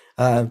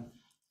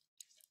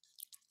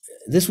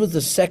 This was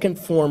the second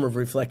form of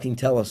reflecting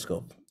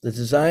telescope. The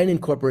design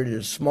incorporated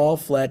a small,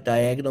 flat,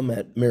 diagonal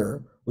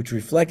mirror which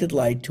reflected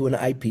light to an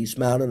eyepiece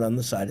mounted on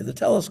the side of the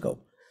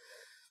telescope.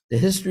 The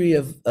history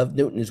of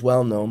Newton is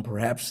well known.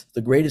 Perhaps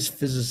the greatest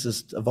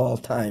physicist of all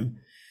time.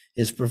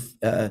 His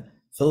Philosophiae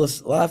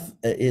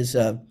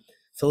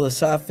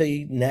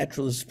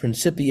Naturalis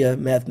Principia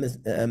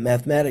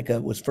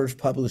Mathematica was first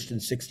published in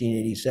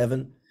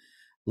 1687,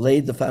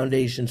 laid the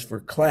foundations for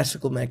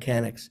classical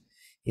mechanics.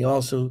 He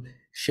also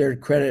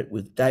shared credit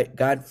with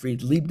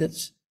Gottfried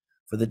Leibniz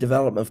for the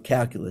development of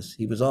calculus.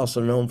 He was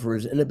also known for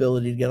his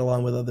inability to get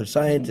along with other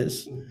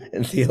scientists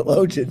and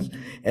theologians,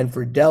 and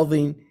for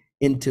delving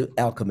into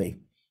alchemy.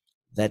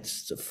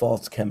 That's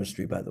false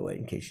chemistry, by the way,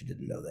 in case you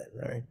didn't know that.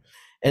 All right.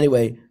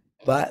 Anyway,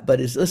 but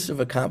his list of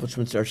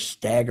accomplishments are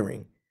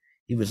staggering.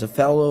 He was a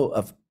fellow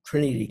of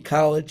Trinity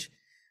College,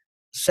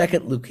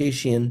 second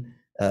Lucasian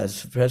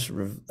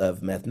professor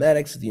of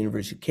mathematics at the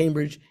University of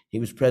Cambridge. He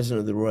was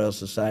president of the Royal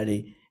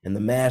Society and the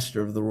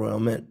master of the Royal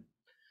Mint.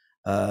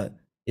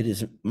 It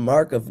is a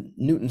mark of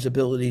Newton's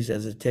abilities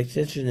as a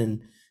technician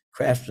and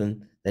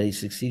craftsman that he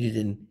succeeded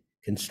in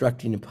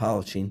constructing and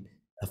polishing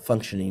a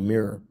functioning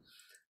mirror.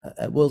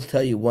 I will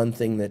tell you one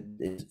thing that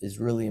is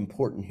really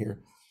important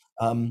here.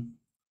 Newton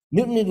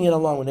didn't get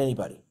along with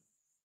anybody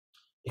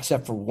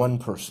except for one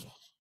person,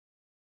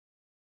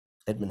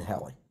 Edmund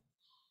Halley.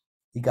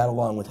 He got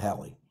along with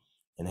Halley,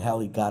 and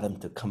Halley got him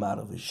to come out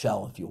of his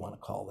shell, if you want to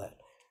call that.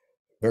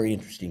 Very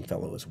interesting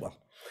fellow as well.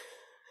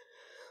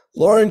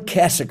 Laurent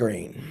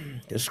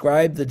Cassegrain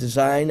described the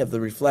design of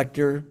the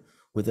reflector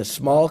with a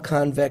small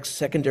convex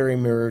secondary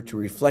mirror to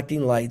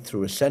reflecting light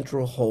through a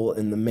central hole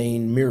in the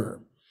main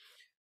mirror.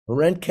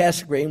 Laurent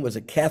Cassegrain was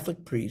a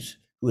Catholic priest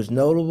who is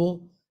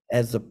notable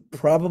as the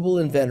probable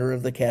inventor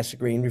of the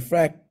Cassegrain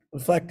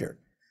reflector.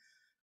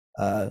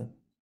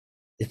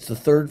 It's the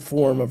third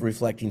form of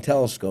reflecting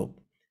telescope,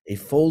 a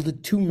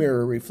folded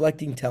two-mirror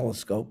reflecting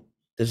telescope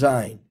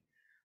design.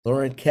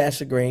 Laurent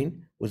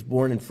Cassegrain was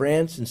born in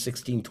France in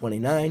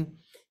 1629.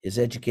 His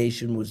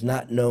education was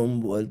not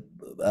known,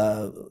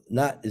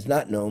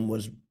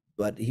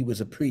 but he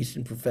was a priest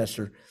and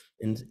professor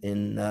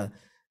by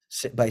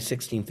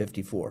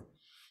 1654. At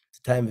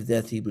the time of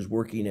death, he was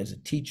working as a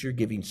teacher,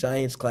 giving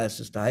science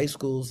classes to high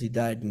schools. He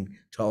died in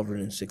Taldron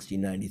in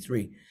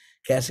 1693.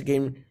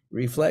 Cassegrain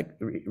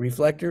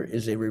reflector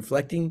is a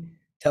reflecting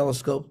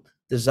telescope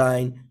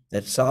design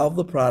that solved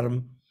the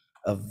problem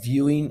of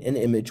viewing an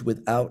image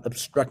without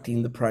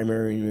obstructing the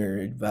primary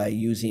mirror by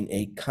using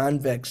a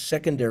convex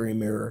secondary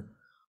mirror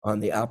on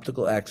the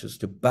optical axis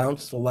to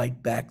bounce the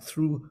light back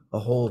through a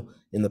hole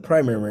in the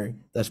primary mirror,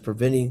 thus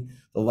preventing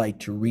the light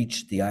to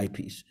reach the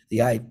eyepiece.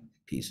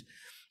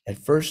 It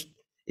first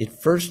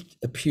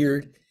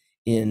appeared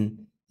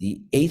in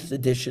the 8th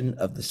edition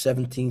of the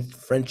 17th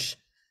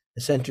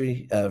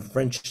century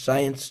French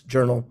science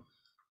journal,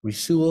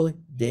 Recueil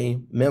des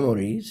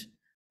Mémoires,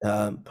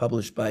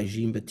 published by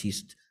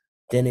Jean-Baptiste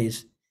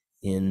Denis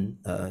in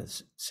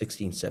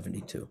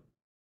 1672.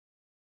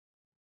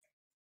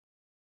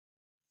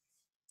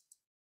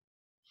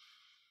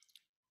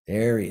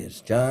 There he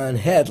is, John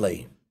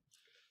Hadley.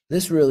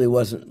 This really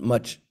wasn't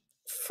much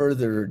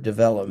further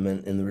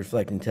development in the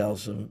reflecting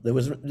telescope.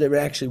 There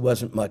actually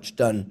wasn't much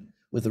done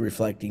with the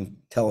reflecting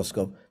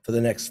telescope for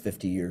the next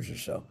 50 years or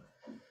so.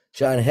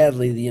 John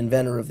Hadley, the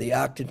inventor of the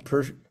octant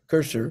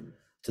precursor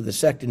to the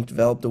sextant,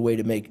 developed a way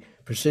to make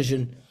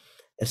precision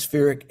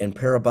aspheric and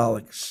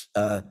parabolic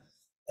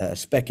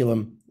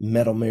speculum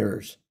metal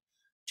mirrors.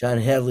 John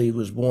Hadley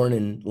was born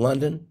in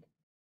London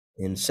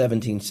in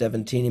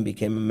 1717 and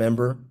became a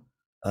member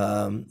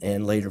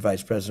and later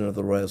vice president of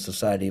the Royal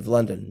Society of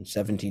London. In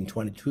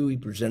 1722, he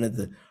presented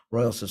the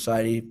Royal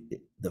Society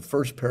the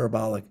first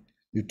parabolic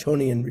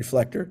Newtonian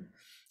reflector.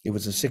 It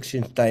was a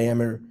 6-inch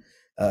diameter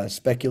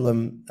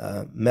speculum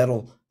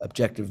metal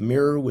objective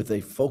mirror with a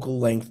focal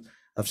length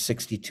of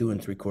 62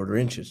 3/4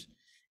 inches.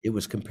 It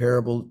was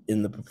comparable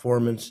in the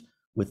performance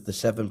with the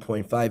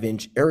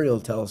 7.5-inch aerial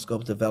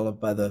telescope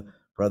developed by the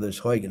brothers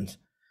Huygens.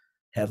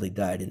 Hadley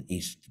died in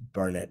East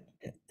Barnet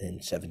in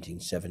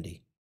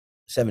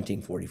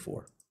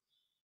 1744.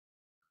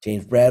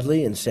 James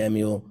Bradley and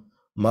Samuel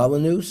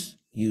Molyneux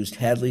used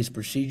Hadley's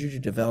procedure to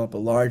develop a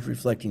large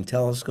reflecting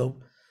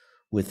telescope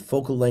with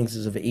focal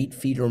lengths of 8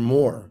 feet or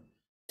more.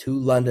 Two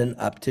London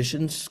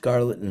opticians,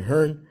 Scarlett and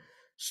Hearn,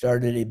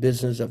 started a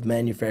business of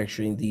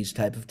manufacturing these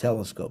type of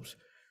telescopes.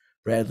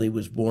 Bradley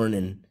was born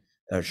in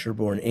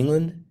Sherborne,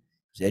 England.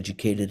 He was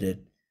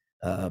educated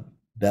at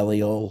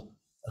Balliol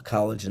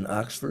College in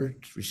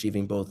Oxford,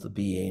 receiving both the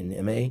BA and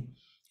MA.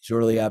 His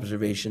early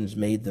observations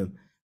made the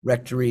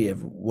rectory of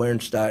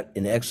Wernstadt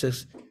in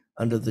Essex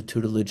under the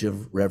tutelage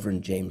of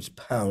Reverend James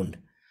Pound.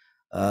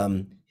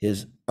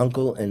 His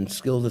uncle and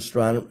skilled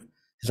astronomer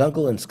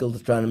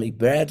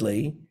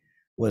Bradley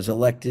was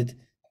elected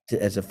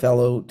as a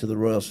fellow to the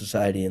Royal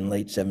Society in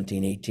late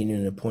 1718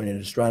 and appointed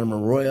Astronomer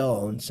Royal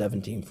in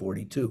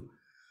 1742,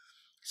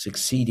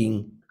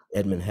 succeeding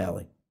Edmund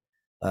Halley.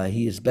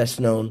 He is best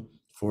known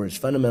for his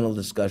fundamental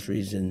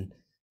discoveries in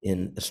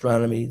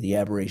astronomy, the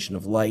aberration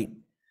of light,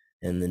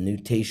 and the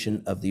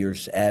nutation of the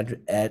Earth's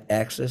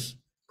axis.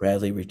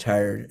 Bradley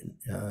retired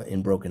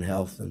in broken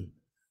health and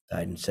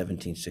died in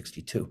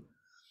 1762.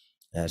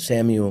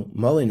 Samuel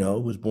Molyneux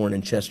was born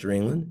in Chester,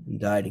 England, and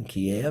died in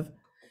Kiev.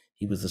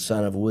 He was the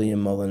son of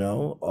William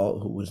Molyneux,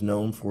 who was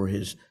known for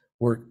his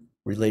work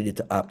related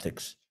to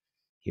optics.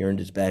 He earned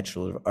his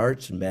Bachelor of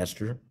Arts and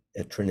Master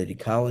at Trinity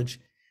College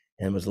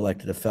and was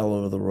elected a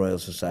Fellow of the Royal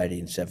Society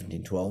in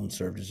 1712 and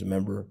served as a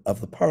member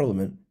of the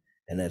Parliament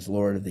and as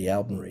Lord of the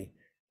Admiralty.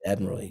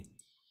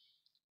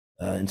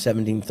 In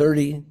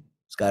 1730,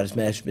 Scottish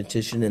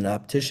mathematician and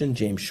optician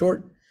James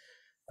Short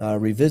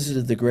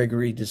revisited the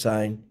Gregory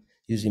design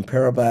using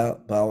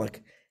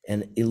parabolic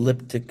and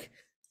elliptic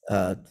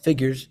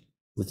figures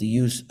with the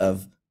use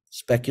of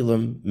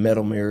speculum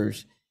metal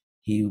mirrors.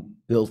 He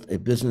built a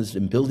business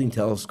in building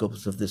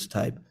telescopes of this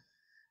type,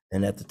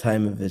 and at the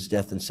time of his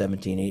death in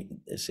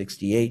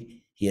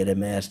 1768, he had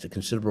amassed a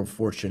considerable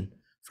fortune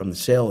from the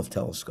sale of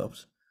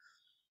telescopes.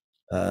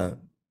 Born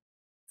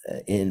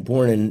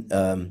in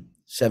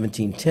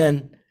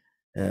 1710,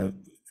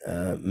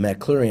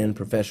 Maclaurin,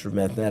 professor of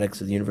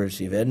mathematics at the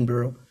University of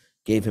Edinburgh,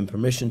 gave him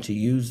permission to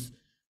use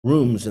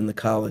rooms in the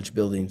college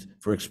buildings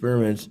for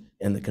experiments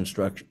and the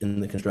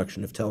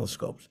construction of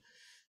telescopes.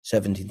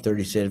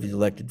 1737, he was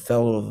elected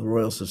Fellow of the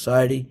Royal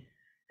Society,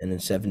 and in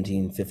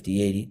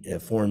 1758, a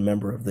foreign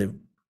member of the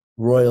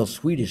Royal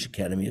Swedish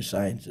Academy of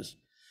Sciences.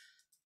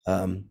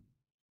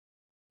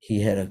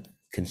 He had a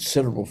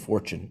considerable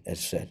fortune, as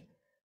said.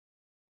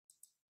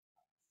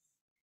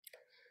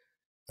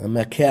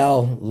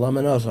 Mikhail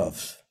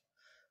Lomonosov,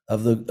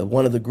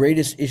 one of the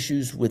greatest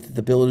issues with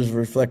the abilities of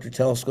reflector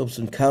telescopes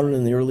encountered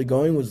in the early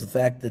going was the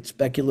fact that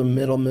speculum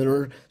middle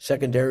mirror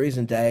secondaries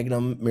and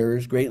diagonal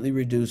mirrors greatly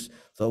reduced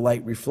the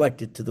light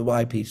reflected to the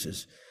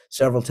eyepieces.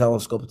 Several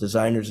telescope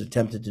designers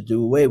attempted to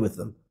do away with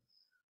them.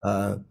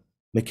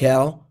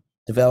 Mikhail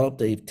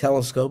developed a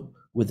telescope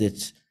with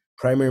its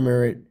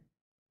primary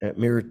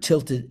mirror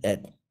tilted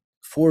at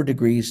 4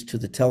 degrees to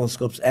the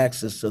telescope's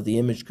axis so the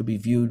image could be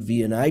viewed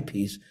via an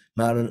eyepiece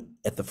mounted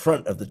at the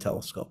front of the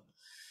telescope.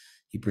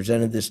 He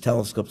presented this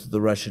telescope to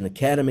the Russian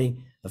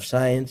Academy of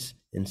Science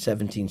in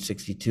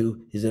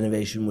 1762. His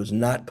innovation was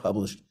not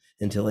published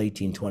until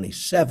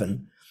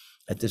 1827.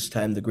 At this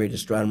time, the great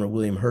astronomer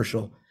William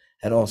Herschel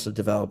had also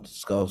developed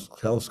a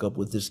telescope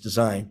with this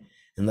design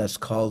and thus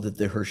called it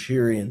the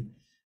Herschelian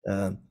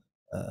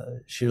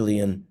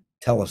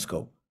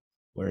telescope,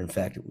 where in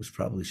fact it was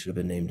probably should have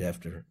been named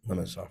after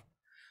Lomonosov.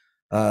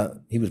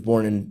 He was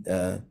born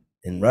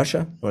in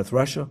Russia, North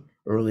Russia.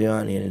 Early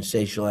on, he had an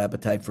insatiable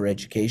appetite for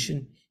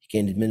education. He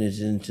gained admitted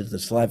into the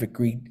Slavic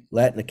Greek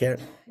Latin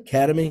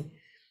Academy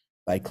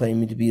by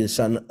claiming to be the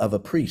son of a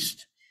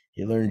priest.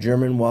 He learned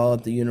German while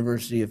at the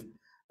University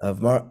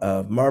of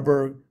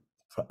Marburg,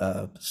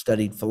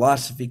 studied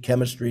philosophy,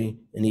 chemistry,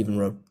 and even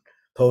wrote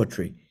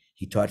poetry.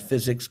 He taught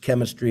physics,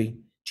 chemistry,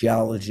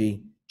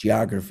 geology,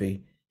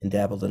 geography, and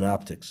dabbled in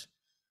optics.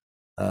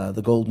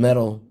 The gold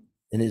medal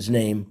in his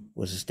name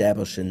was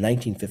established in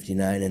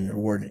 1959 and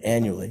awarded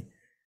annually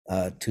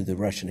to the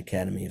Russian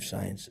Academy of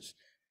Sciences.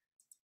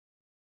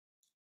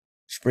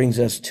 Which brings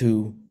us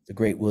to the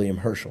great William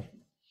Herschel.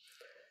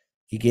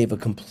 He gave a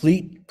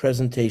complete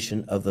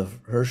presentation of the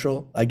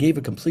Herschel. I gave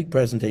a complete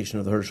presentation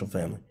of the Herschel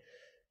family.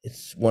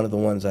 It's one of the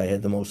ones I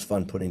had the most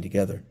fun putting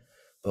together,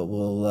 but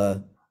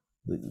we'll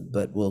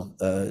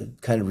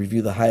kind of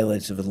review the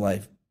highlights of his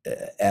life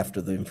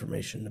after the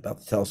information about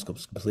the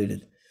telescopes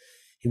completed.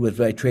 He was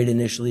by trade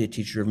initially a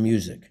teacher of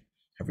music.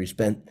 However, he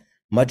spent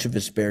much of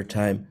his spare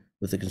time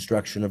with the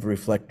construction of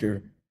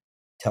reflector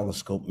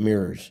telescope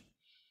mirrors.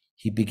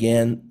 He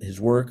began his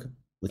work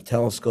with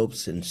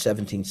telescopes in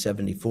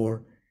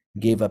 1774,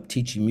 and gave up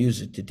teaching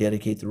music to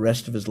dedicate the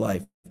rest of his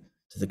life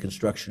to the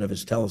construction of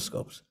his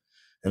telescopes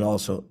and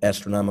also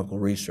astronomical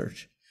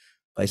research.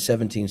 By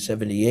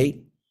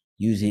 1778,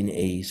 using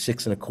a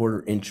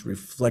 6¼ inch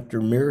reflector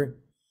mirror,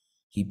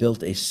 he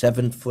built a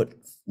 7-foot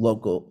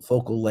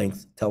focal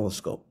length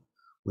telescope.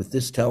 With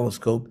this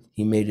telescope,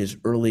 he made his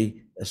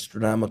early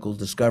astronomical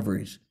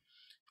discoveries,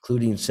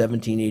 including in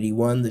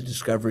 1781, the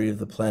discovery of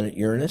the planet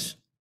Uranus,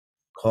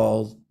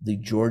 called the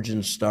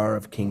Georgian Star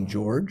of King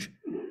George.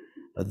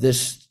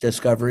 This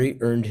discovery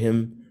earned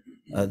him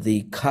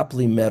the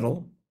Copley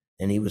Medal,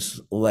 and he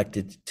was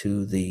elected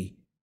to the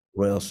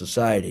Royal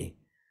Society.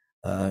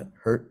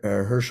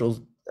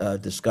 Herschel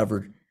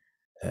discovered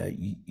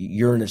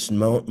Uranus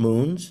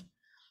moons,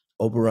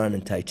 Oberon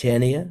and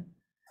Titania,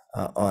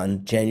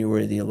 on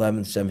January the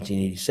 11th,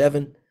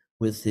 1787,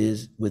 with the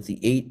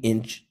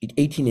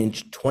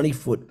 18-inch,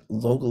 20-foot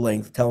local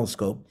length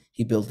telescope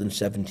he built in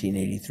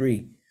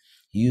 1783.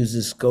 He used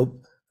this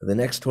scope for the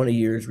next 20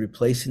 years,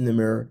 replacing the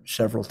mirror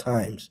several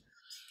times.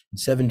 In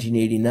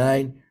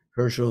 1789,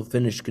 Herschel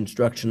finished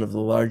construction of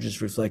the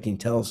largest reflecting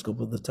telescope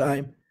of the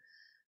time,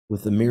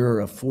 with a mirror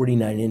of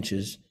 49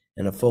 inches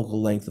and a focal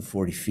length of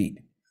 40 feet.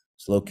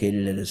 It's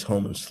located at his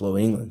home in Slough,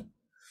 England.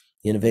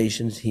 The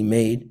innovations he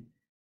made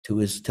to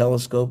his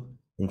telescope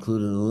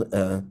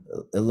included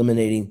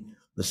eliminating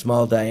the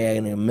small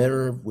diagonal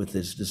mirror with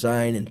his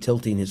design and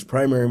tilting his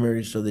primary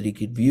mirror so that he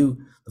could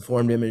view the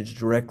formed image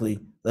directly,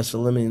 thus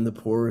eliminating the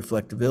poor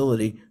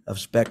reflectability of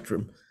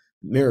spectrum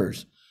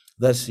mirrors.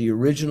 Thus, the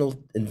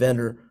original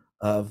inventor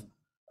of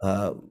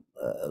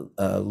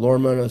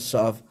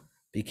Lomonosov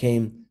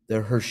became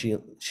the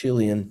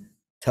Herschelian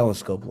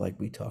telescope, like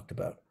we talked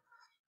about.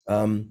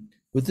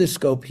 With this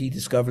scope, he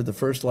discovered the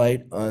first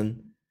light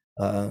on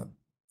in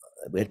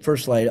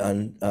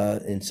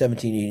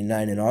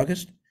 1789 in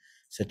August,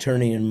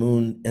 Saturnian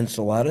moon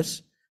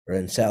Enceladus, or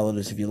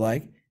Enceladus if you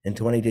like, and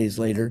 20 days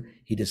later,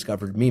 he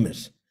discovered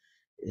Mimas.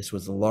 This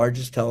was the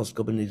largest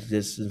telescope in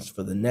existence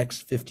for the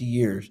next 50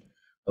 years,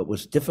 but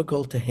was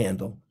difficult to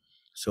handle,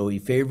 so he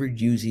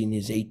favored using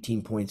his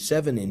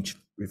 18.7-inch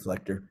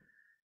reflector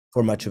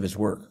for much of his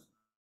work.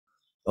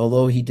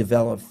 Although he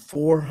developed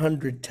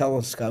 400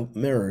 telescope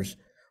mirrors,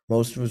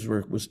 most of his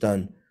work was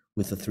done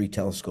with the 3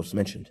 telescopes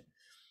mentioned.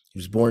 He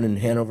was born in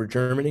Hanover,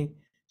 Germany,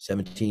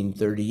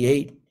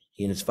 1738.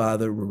 He and his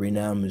father were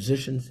renowned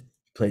musicians. He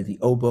played the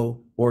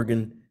oboe,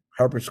 organ,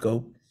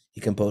 harpsichord.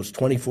 He composed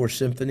 24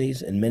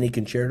 symphonies and many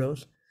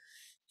concertos.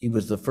 He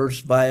was the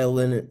first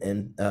violin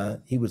and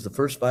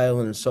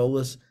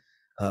soloist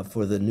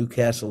for the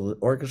Newcastle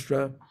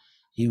Orchestra.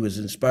 He was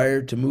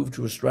inspired to move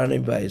to astronomy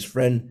by his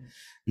friend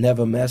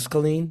Neva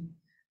Maskelyne,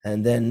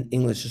 and then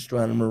English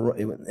astronomer,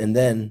 and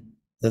then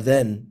the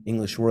then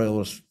English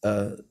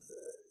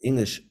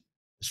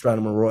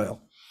Astronomer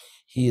Royal.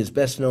 He is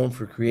best known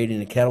for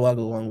creating a catalog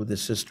along with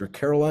his sister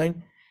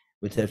Caroline,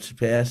 which has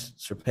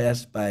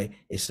surpassed by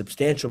a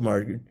substantial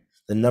margin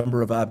the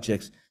number of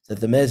objects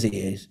that the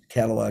Messier's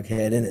catalog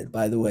had in it.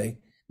 By the way,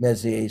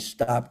 Messier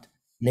stopped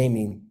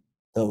naming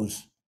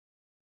those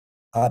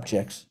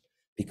objects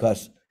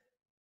because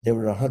there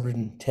were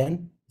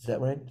 110. Is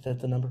that right? Is that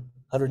the number?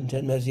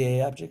 110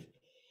 Messier objects.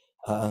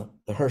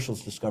 The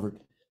Herschels discovered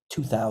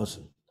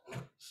 2,000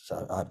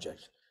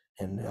 objects,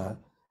 and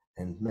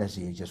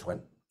Messier just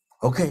went,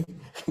 okay,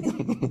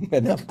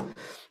 enough.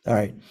 All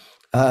right.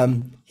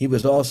 He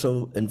was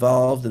also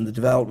involved in the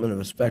development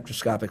of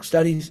spectroscopic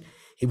studies.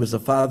 He was the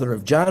father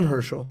of John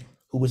Herschel,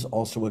 who was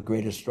also a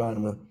great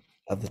astronomer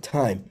of the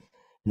time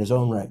in his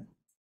own right.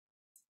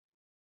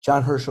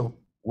 John Herschel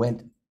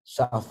went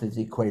south of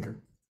the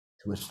equator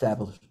to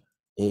establish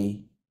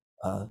a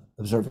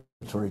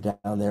observatory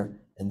down there,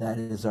 and that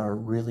is our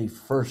really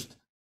first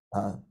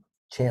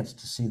chance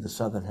to see the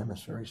southern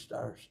hemisphere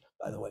stars,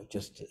 by the way,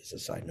 just as a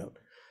side note.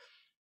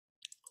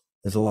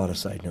 There's a lot of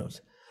side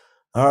notes.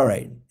 All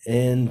right,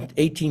 in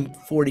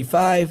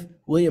 1845,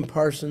 William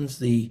Parsons,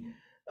 the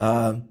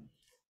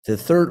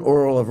third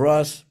Earl of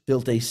Ross,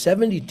 built a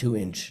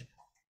 72-inch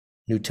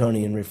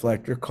Newtonian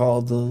reflector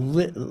called the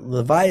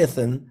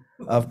Leviathan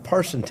of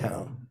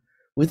Parsonstown.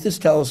 With this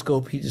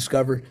telescope, he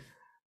discovered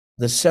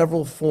the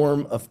several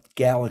form of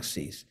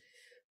galaxies.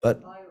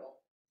 But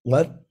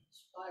what?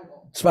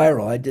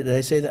 Spiral. Did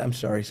I say that? I'm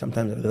sorry.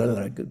 Sometimes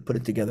I could put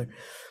it together.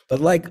 But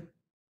like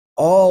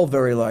all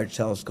very large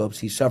telescopes,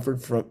 he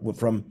suffered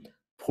from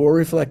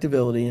poor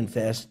reflectability and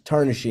fast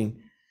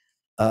tarnishing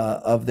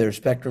of their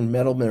spectrum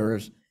metal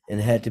mirrors and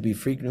had to be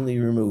frequently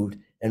removed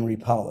and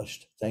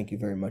repolished. Thank you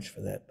very much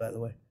for that, by the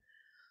way.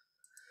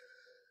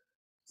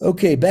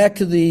 Okay, back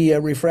to the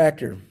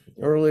refractor.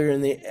 Earlier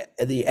in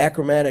the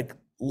achromatic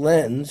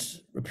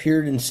lens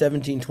appeared in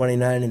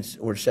 1729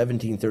 or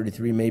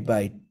 1733, made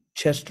by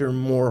Chester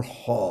Moore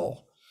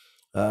Hall,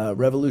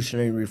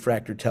 revolutionary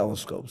refractor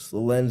telescopes.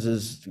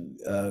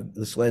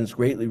 This lens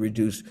greatly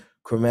reduced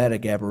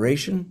chromatic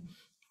aberration,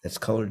 that's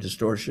color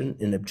distortion,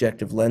 in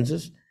objective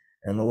lenses,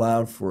 and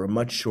allowed for a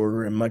much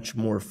shorter and much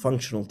more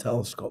functional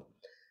telescope.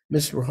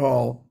 Mr.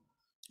 Hall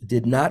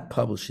did not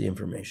publish the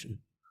information.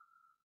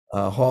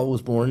 Hall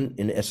was born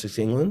in Essex,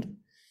 England.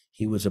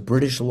 He was a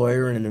British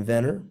lawyer and an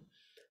inventor.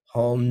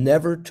 Hall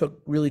never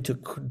really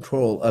took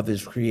control of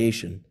his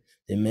creation.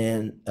 The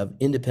man of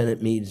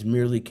independent means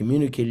merely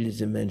communicated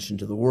his invention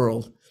to the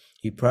world.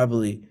 He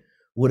probably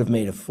would have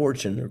made a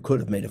fortune, or could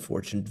have made a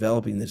fortune,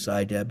 developing this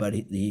idea,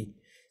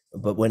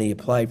 but when he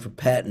applied for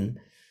patent,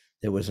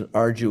 there was an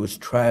arduous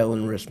trial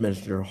in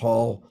Westminster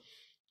Hall,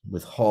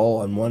 with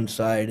Hall on one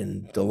side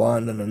and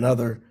Deland on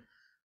another.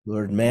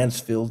 Lord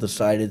Mansfield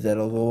decided that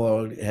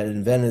although he had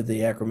invented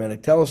the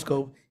achromatic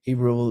telescope, he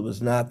ruled it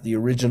was not the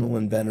original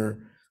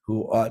inventor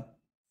who ought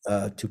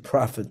to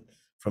profit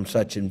from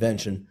such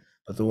invention,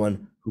 but the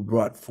one who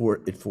brought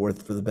it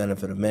forth for the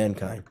benefit of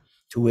mankind.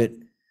 To wit,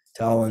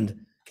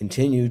 Deland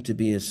continued to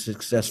be a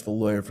successful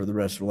lawyer for the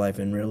rest of her life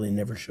and really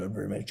never showed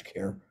very much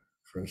care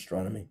for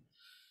astronomy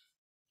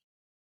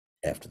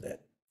after that.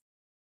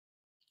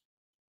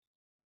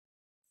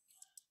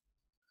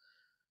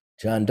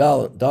 John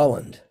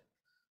Deland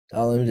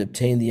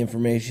obtained the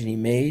information. He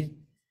made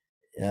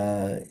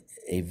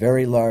a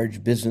very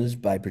large business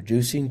by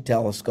producing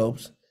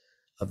telescopes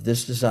of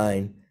this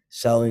design,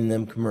 selling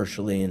them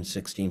commercially in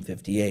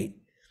 1658.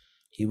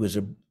 He was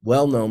a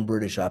well-known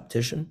British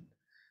optician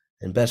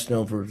and best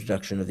known for his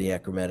production of the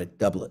achromatic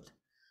doublet,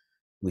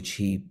 which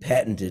he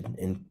patented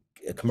and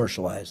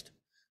commercialized.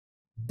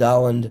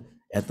 Dolland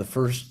at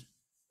first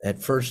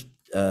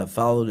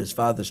followed his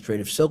father's trade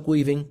of silk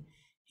weaving.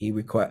 He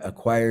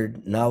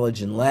acquired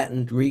knowledge in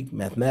Latin, Greek,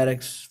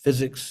 mathematics,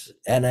 physics,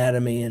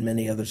 anatomy, and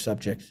many other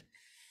subjects.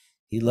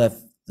 He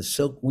left the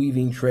silk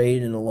weaving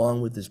trade and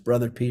along with his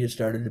brother Peter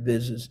started a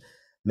business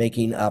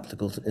making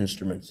optical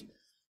instruments.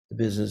 The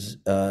business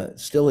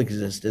still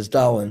exists as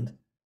Dolland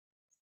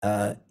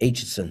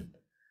Aitchison.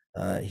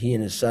 He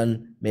and his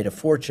son made a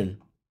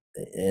fortune,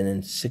 and in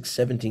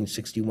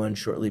 1761,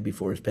 shortly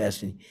before his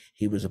passing,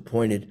 he was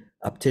appointed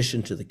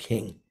optician to the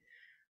king.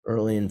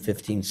 Early in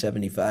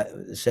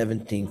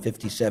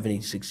 1757,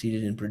 he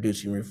succeeded in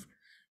producing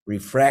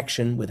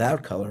refraction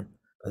without color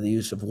by the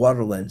use of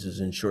water lenses,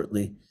 and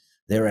shortly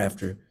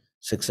thereafter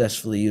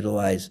successfully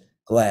utilized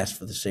glass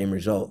for the same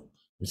result.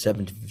 In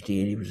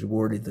 1758, he was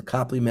awarded the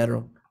Copley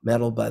Medal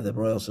by the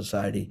Royal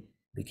Society,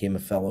 became a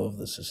fellow of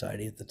the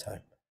society at the time.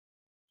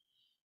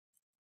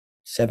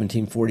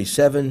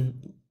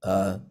 1747,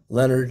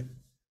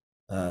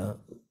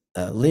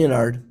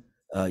 Leonhard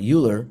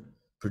Euler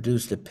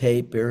produced a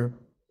paper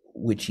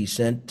which he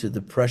sent to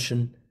the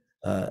Prussian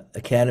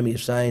Academy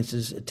of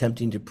Sciences,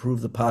 attempting to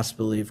prove the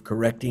possibility of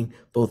correcting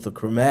both the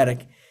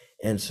chromatic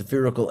and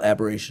spherical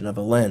aberration of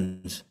a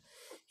lens.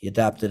 He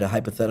adopted a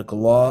hypothetical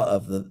law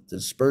of the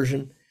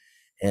dispersion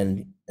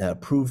and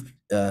proved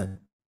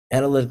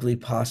analytically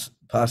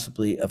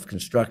possibly of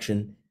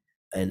construction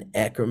an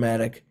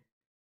achromatic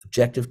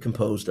objective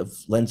composed of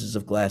lenses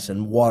of glass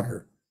and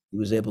water. He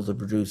was able to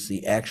produce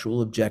the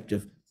actual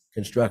objective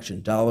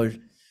construction.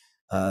 Dollard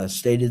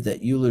stated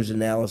that Euler's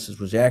analysis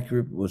was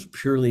accurate, but was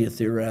purely a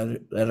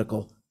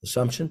theoretical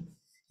assumption.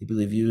 He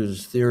believed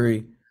Euler's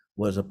theory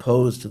was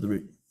opposed to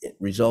the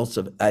results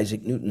of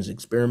Isaac Newton's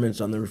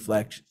experiments on the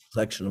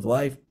reflection of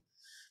light.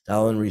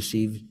 Dollard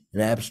received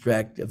an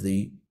abstract of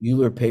the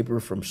Euler paper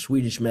from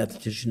Swedish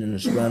mathematician and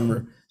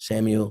astronomer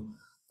Samuel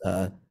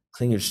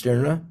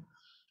Klingerstierna,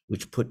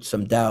 which put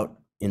some doubt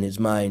in his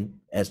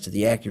mind as to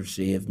the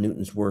accuracy of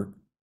Newton's work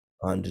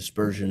on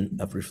dispersion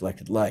of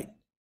reflected light.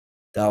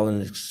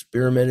 Dollard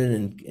experimented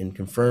and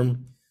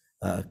confirmed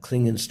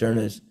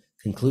Klingenstierna's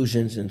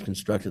conclusions and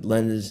constructed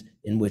lenses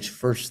in which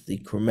first the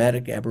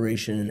chromatic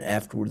aberration and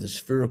afterward the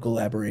spherical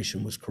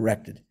aberration was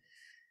corrected.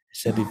 I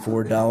said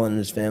before, Dollard and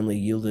his family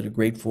yielded a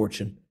great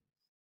fortune,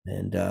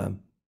 and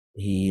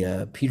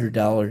Peter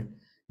Dollard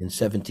in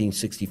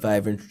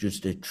 1765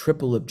 introduced a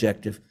triple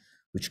objective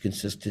which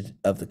consisted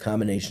of the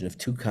combination of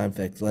two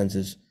convex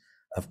lenses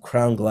of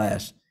crown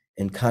glass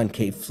and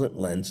concave flint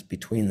lens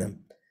between them.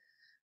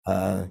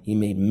 He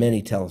made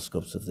many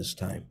telescopes of this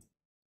time.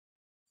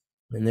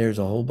 And there's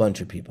a whole bunch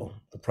of people.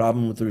 The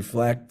problem with the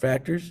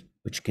refractors,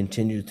 which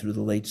continued through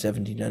the late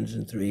 1700s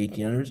and through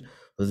 1800s,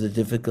 was the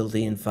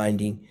difficulty in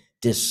finding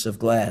discs of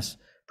glass,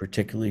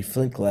 particularly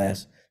flint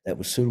glass, that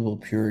was suitable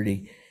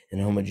purity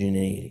and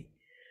homogeneity.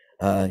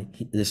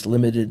 This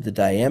limited the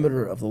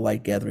diameter of the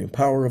light gathering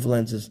power of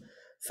lenses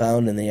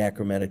found in the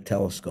achromatic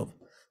telescope.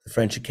 The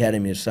French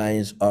Academy of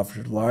Science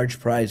offered large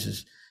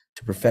prizes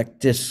to perfect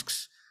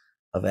discs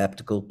of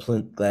optical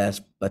flint glass,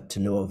 but to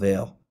no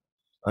avail.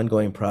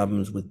 Ongoing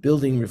problems with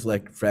building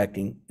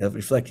reflecting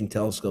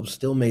telescopes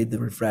still made the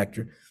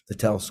refractor the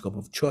telescope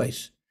of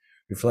choice.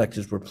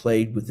 Reflectors were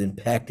plated with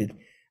impacted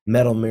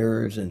metal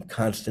mirrors and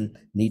constant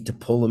need to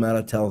pull them out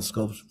of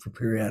telescopes for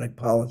periodic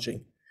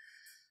polishing.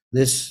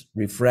 This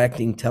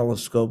refracting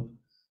telescope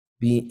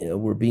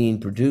were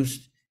being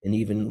produced in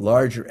even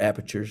larger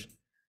apertures,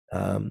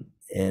 and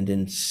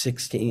in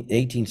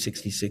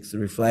 1866, the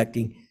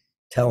refracting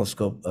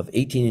telescope of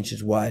 18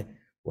 inches wide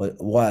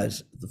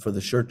was, for the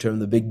short term,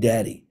 the Big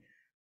Daddy.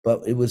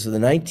 But it was the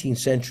 19th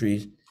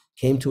century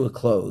came to a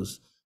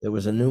close. There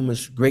was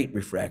numerous great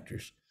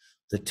refractors.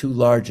 The two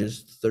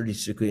largest,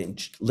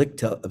 36-inch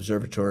Lick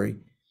Observatory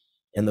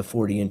and the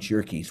 40-inch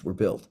Yerkes were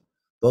built.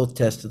 Both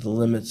tested the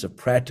limits of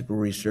practical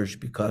research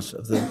because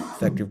of the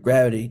effect of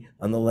gravity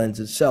on the lens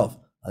itself.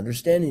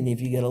 Understanding if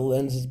you get a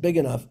lens that's big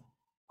enough,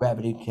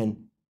 gravity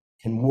can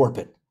warp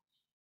it.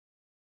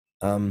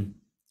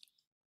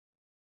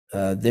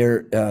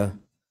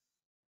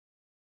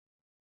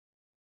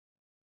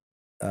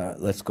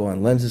 Let's go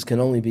on. Lenses can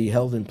only be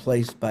held in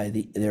place by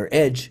their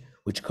edge,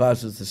 which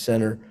causes the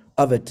center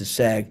of it to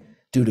sag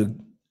due to,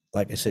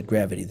 like I said,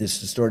 gravity.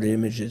 This distorted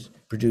images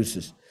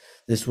produces.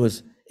 There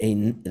was a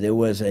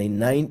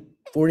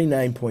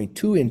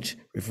 49.2-inch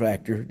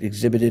refractor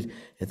exhibited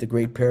at the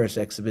Great Paris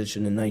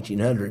Exhibition in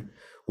 1900,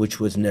 which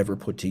was never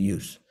put to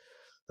use.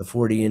 The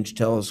 40-inch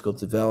telescope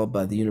developed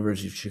by the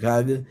University of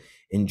Chicago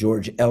and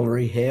George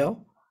Ellery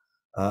Hale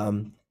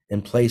and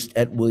placed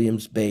at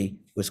Williams Bay,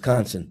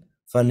 Wisconsin.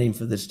 Funding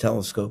for this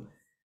telescope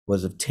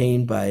was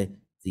obtained by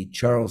the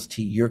Charles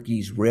T.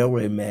 Yerkes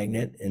railway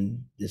magnate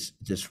and this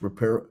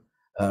repairable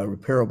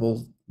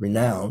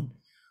renown,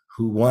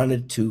 who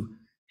wanted to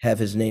have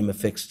his name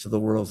affixed to the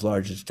world's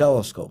largest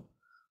telescope.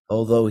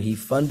 Although he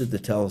funded the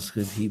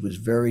telescope, he was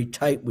very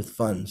tight with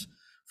funds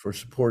for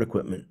support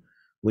equipment,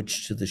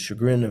 which to the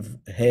chagrin of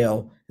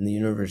Hale and the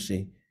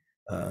University,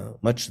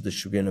 much to the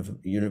chagrin of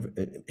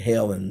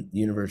Hale and the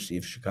University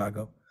of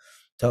Chicago,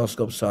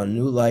 telescope saw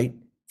new light,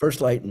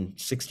 first light in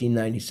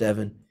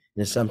 1697,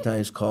 and is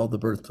sometimes called the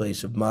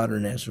birthplace of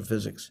modern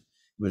astrophysics.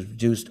 It was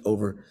produced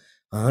over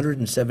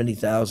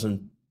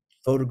 170,000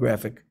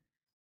 photographic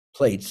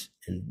plates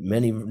and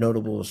many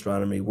notable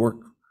astronomy work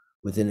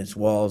within its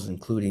walls,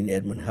 including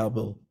Edwin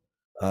Hubble.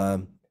 Yeah,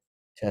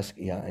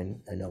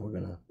 I know we're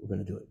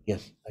gonna do it.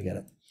 Yes, I got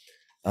it.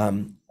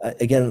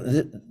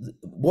 Again,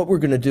 what we're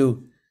gonna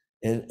do,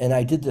 and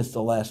I did this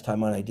the last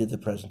time when I did the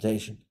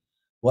presentation,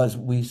 was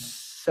we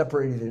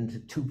separated it into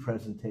two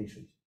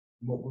presentations.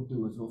 What we'll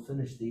do is we'll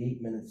finish the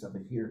 8 minutes of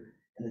it here,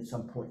 and at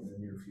some point in the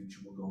near future,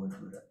 we'll go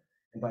into it.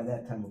 And by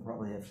that time, we'll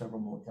probably have several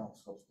more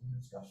telescopes to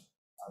discuss,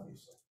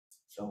 obviously.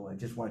 So I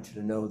just want you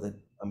to know that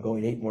I'm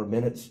going 8 more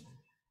minutes,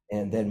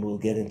 and then we'll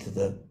get into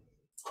the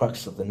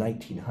crux of the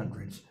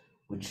 1900s,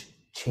 which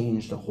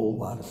changed a whole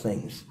lot of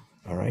things.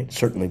 All right,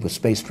 certainly with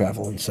space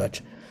travel and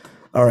such.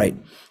 All right,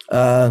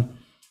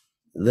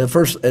 the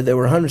first there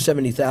were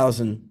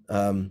 170,000.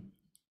 What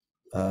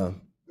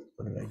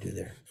did I do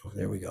there? Oh,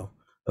 there we go.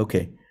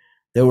 Okay,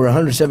 there were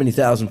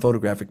 170,000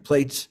 photographic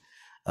plates.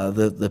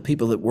 The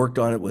people that worked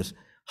on it was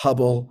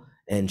Hubble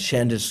and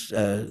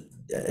Chandrasekhar,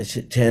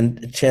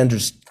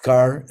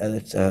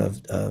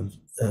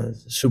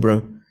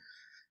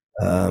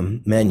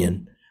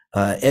 Subramanian,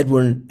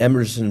 Edwin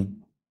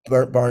Emerson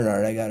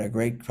Barnard. I got a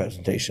great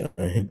presentation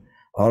on him.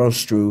 Otto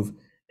Struve,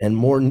 and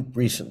more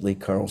recently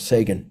Carl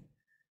Sagan.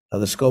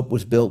 The scope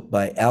was built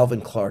by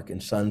Alvin Clark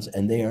and Sons,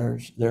 and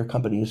their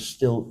company is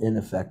still in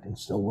effect and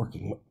still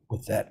working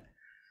with that.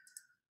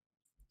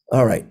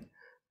 All right.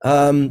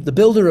 The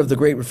builder of the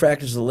great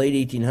refractors of the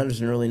late 1800s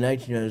and early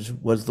 1900s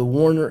was the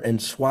Warner and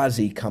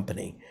Swasey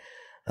Company.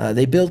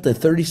 They built the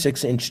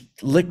 36-inch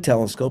Lick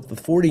telescope, the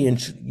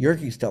 40-inch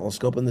Yerkes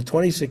telescope, and the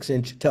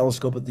 26-inch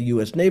telescope at the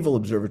U.S. Naval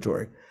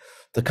Observatory.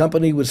 The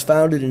company was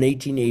founded in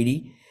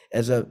 1880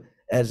 as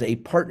a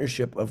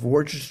partnership of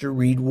Worcester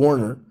Reed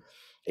Warner,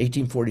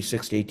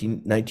 1846 to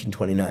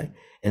 1929,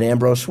 and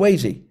Ambrose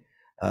Swasey,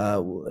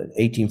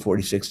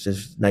 1846 to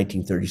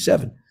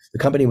 1937. The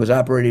company was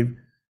operated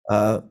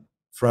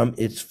from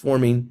its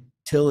forming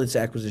till its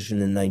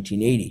acquisition in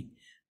 1980.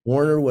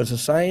 Warner was a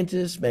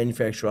scientist,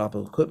 manufacturer of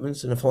optical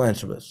equipment, and a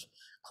philanthropist,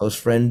 close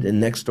friend and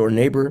next door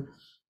neighbor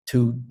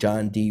to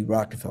John D.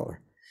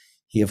 Rockefeller.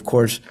 He, of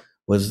course,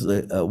 was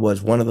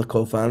one of the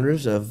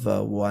co-founders of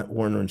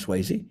Warner and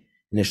Swasey,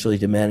 initially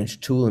to manage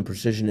tool and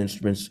precision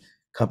instruments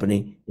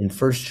company in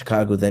first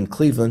Chicago, then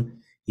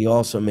Cleveland. He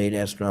also made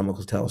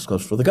astronomical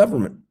telescopes for the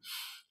government.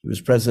 He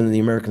was president of the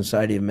American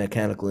Society of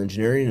Mechanical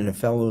Engineering and a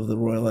fellow of the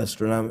Royal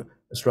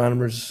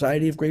Astronomers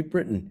Society of Great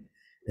Britain,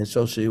 and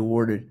socially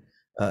awarded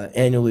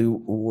annually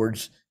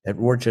awards at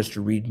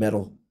Worcester Reed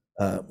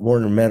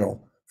Warner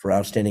Medal for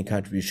outstanding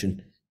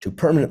contribution to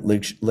permanent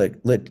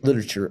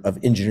literature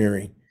of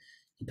engineering.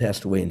 He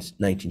passed away in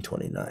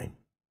 1929.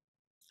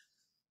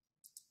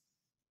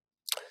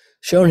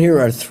 Shown here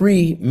are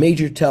 3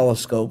 major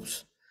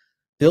telescopes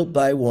built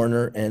by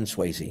Warner and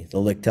Swasey. The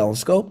Lick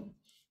telescope,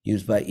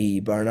 used by E.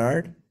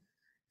 Barnard,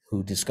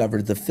 who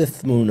discovered the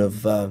 5th moon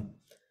of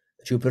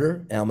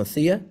Jupiter,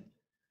 Amalthea.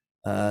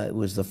 It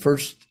was the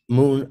first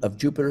moon of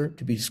Jupiter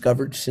to be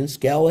discovered since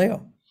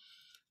Galileo.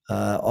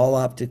 All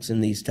optics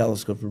in these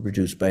telescopes were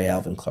produced by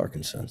Alvin Clark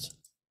and Sons.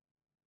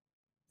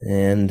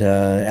 And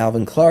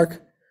Alvin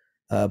Clark,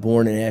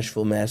 born in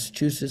Asheville,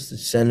 Massachusetts,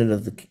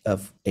 descendant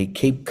of a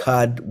Cape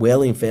Cod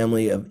whaling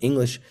family of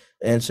English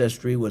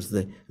ancestry, was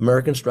the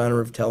American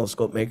astronomer,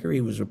 telescope maker.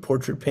 He was a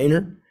portrait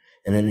painter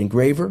and an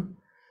engraver.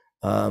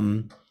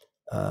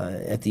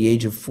 At the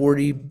age of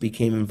 40,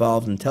 became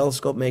involved in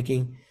telescope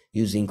making,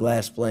 using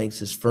glass blanks.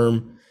 His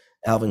firm,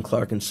 Alvin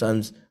Clark and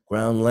Sons,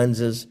 ground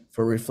lenses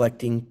for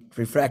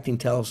refracting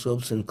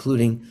telescopes,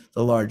 including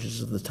the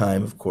largest of the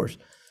time, of course.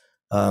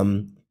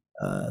 The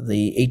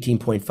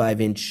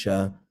 18.5-inch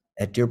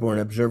at Dearborn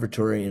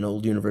Observatory and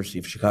Old University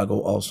of Chicago,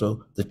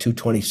 also the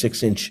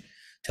 226-inch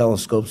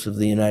telescopes of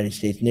the United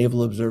States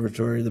Naval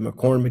Observatory, the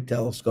McCormick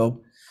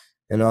telescope,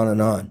 and on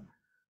and on.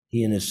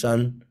 He and his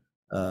son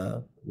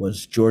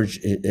was George,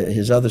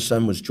 his other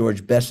son was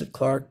George Bessett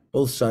Clark.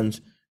 Both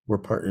sons were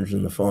partners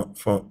in the firm.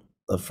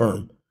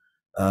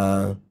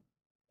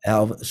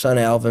 Son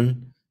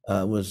Alvin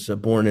was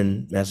born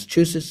in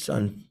Massachusetts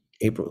on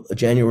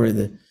January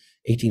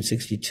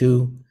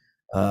 1862.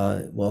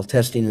 While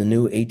testing the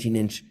new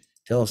 18-inch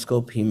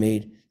telescope, he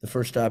made the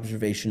first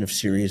observation of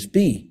Sirius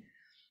B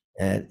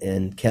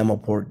in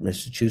Camelport,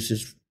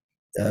 Massachusetts.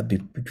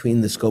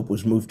 Between the scope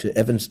was moved to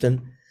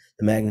Evanston.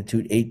 The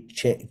magnitude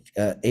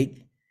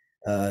 8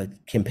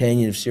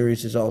 companion of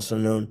Sirius is also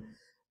known,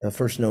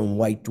 first known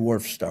white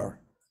dwarf star.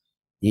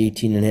 The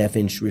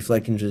 18.5-inch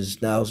reflecting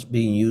is now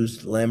being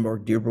used at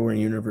Lamborg Dearborn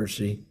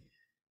University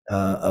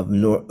of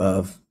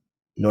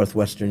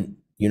Northwestern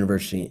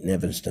University in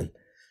Evanston.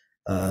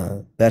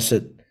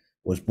 Bessett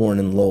was born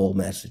in Lowell,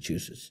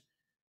 Massachusetts.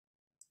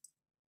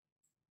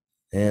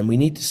 And we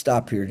need to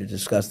stop here to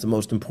discuss the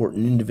most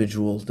important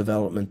individual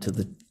development to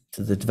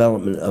the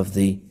development of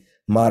the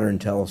modern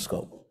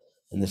telescope.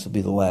 And this will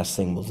be the last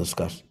thing we'll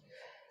discuss.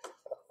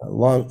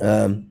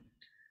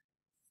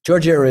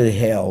 George Everett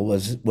Hale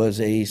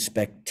was a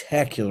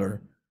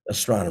spectacular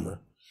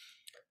astronomer,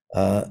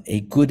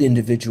 a good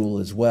individual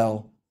as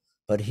well,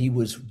 but he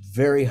was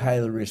very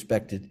highly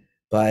respected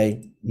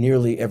by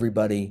nearly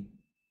everybody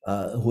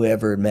who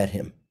ever met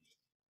him.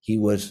 He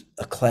was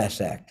a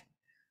class act.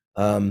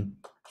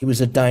 He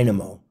was a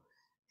dynamo.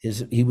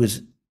 He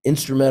was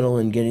instrumental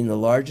in getting the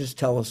largest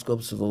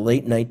telescopes of the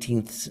late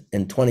 19th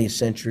and 20th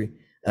century,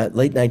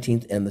 late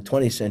 19th and the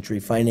 20th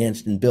century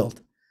financed and built.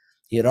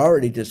 He had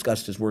already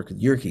discussed his work with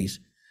Yerkes.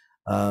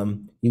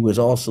 He was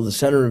also the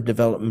center of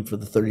development for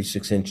the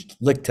 36-inch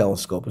Lick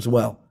telescope as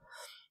well.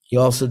 He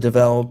also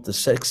developed the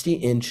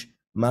 60-inch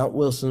Mount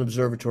Wilson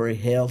Observatory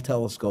Hale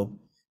telescope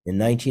in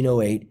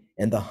 1908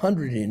 and the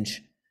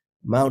 100-inch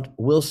Mount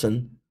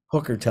Wilson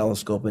Hooker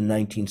telescope in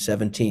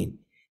 1917.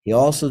 He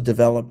also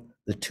developed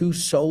the two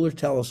solar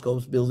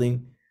telescopes,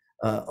 building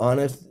on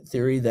a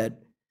theory that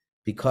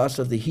because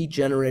of the heat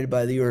generated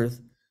by the Earth,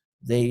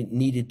 they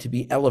needed to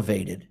be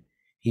elevated.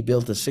 He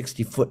built a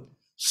 60-foot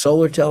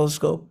solar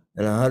telescope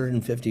and a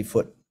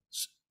 150-foot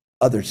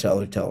other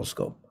solar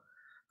telescope.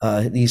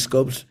 These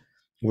scopes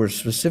were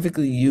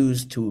specifically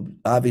used to,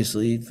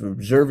 obviously, for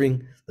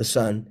observing the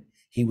sun.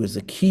 He was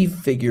a key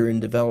figure in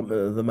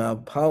development of the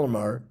Mount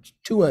Palomar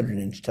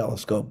 200-inch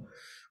telescope,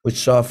 which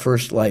saw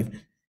first light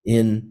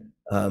in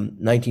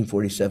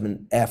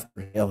 1947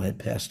 after Hale had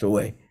passed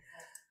away.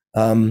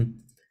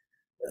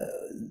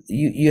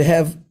 You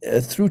have,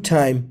 through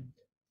time,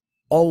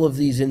 all of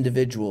these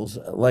individuals.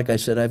 Like I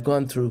said, I've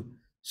gone through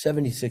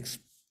 36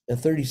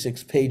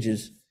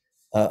 pages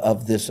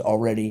of this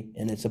already,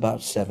 and it's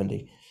about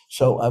 70.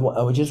 So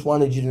I just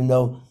wanted you to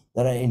know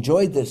that I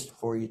enjoyed this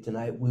for you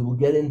tonight. We will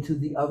get into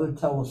the other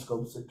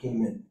telescopes that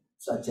came in,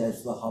 such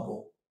as the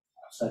Hubble,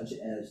 such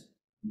as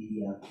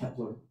the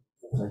Kepler,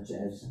 such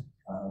as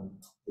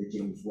the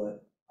James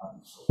Webb,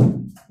 obviously.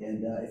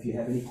 And if you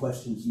have any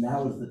questions,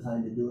 now is the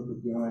time to do it,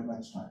 but you don't have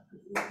much time.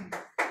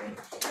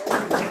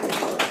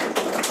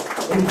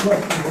 Any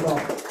questions at all?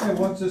 Hey,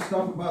 what's this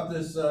stuff about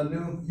this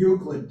new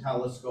Euclid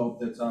telescope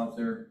that's out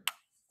there?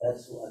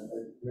 That's what,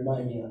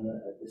 remind me on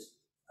this.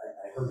 I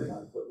heard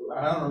about it.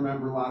 I don't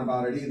remember a lot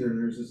about it either.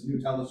 There's this new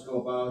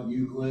telescope out,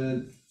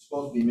 Euclid,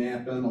 supposed to be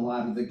mapping a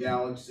lot of the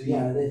galaxy.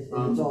 Yeah, and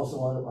it's also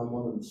on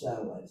one of the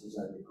satellites, as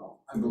I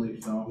recall. I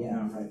believe so.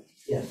 Yeah, right.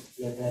 Yes,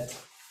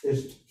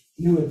 there's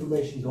new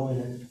information going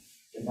in,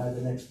 and by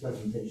the next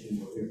presentation,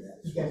 we'll hear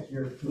that.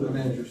 I'm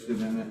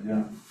interested in it,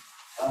 yeah.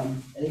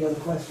 Any other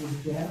questions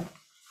that you have?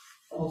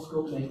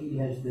 Telescope making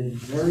has been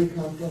very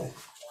complex,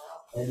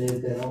 and there's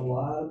been a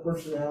lot of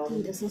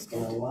personality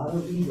and a lot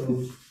of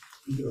egos,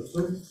 either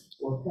hurt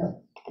or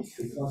kept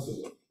because of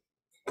it.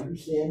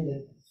 Understand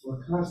that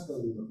we're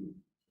constantly looking,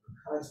 we're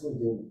constantly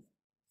doing it.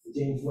 The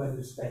James Webb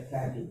is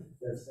spectacular.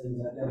 There's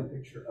things. I've got a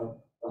picture of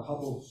the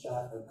Hubble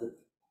shot of the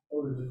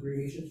photos of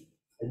creation,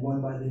 and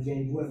one by the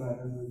James Webb. I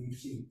don't know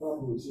if you've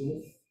probably seen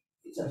it.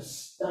 It's a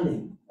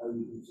stunning how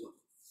you can see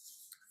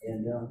it.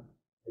 And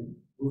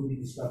we'll be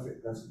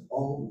discovering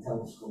all the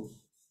telescopes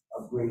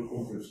of great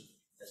interest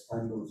as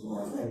time goes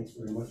along. Thanks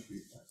very much for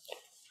your time.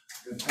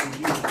 Thank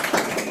you.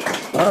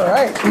 All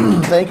right.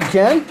 Thank you,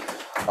 Ken.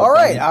 All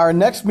right. Our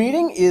next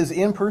meeting is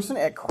in person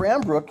at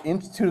Cranbrook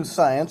Institute of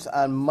Science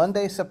on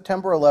Monday,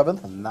 September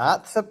 11th,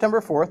 not September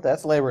 4th.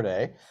 That's Labor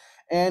Day.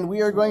 And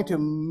we are going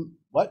to,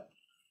 what?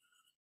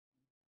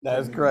 That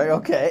is correct.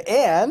 Okay.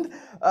 And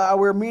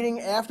we're meeting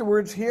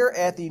afterwards here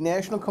at the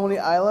National Coney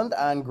Island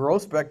on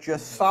Groesbeck,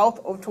 just south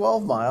of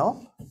 12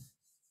 Mile.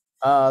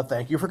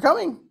 Thank you for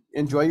coming.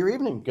 Enjoy your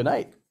evening. Good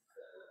night.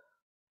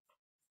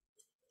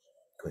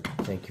 Good.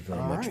 Thank you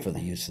very much for the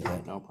use of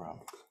that. No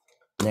problem.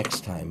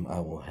 Next time I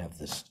will have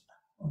this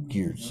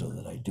geared so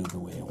that I do the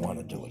way I want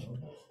to do it.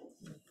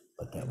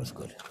 But that was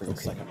good. Okay.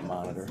 Second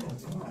monitor.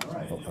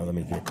 Oh, let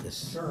me get this.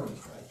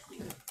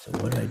 So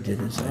what I did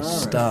is I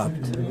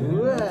stopped.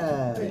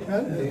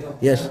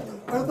 Yes.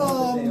 Are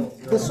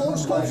the solar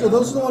scopes, are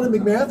those the one in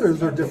McMath, or are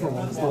there different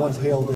ones? The ones Hale did?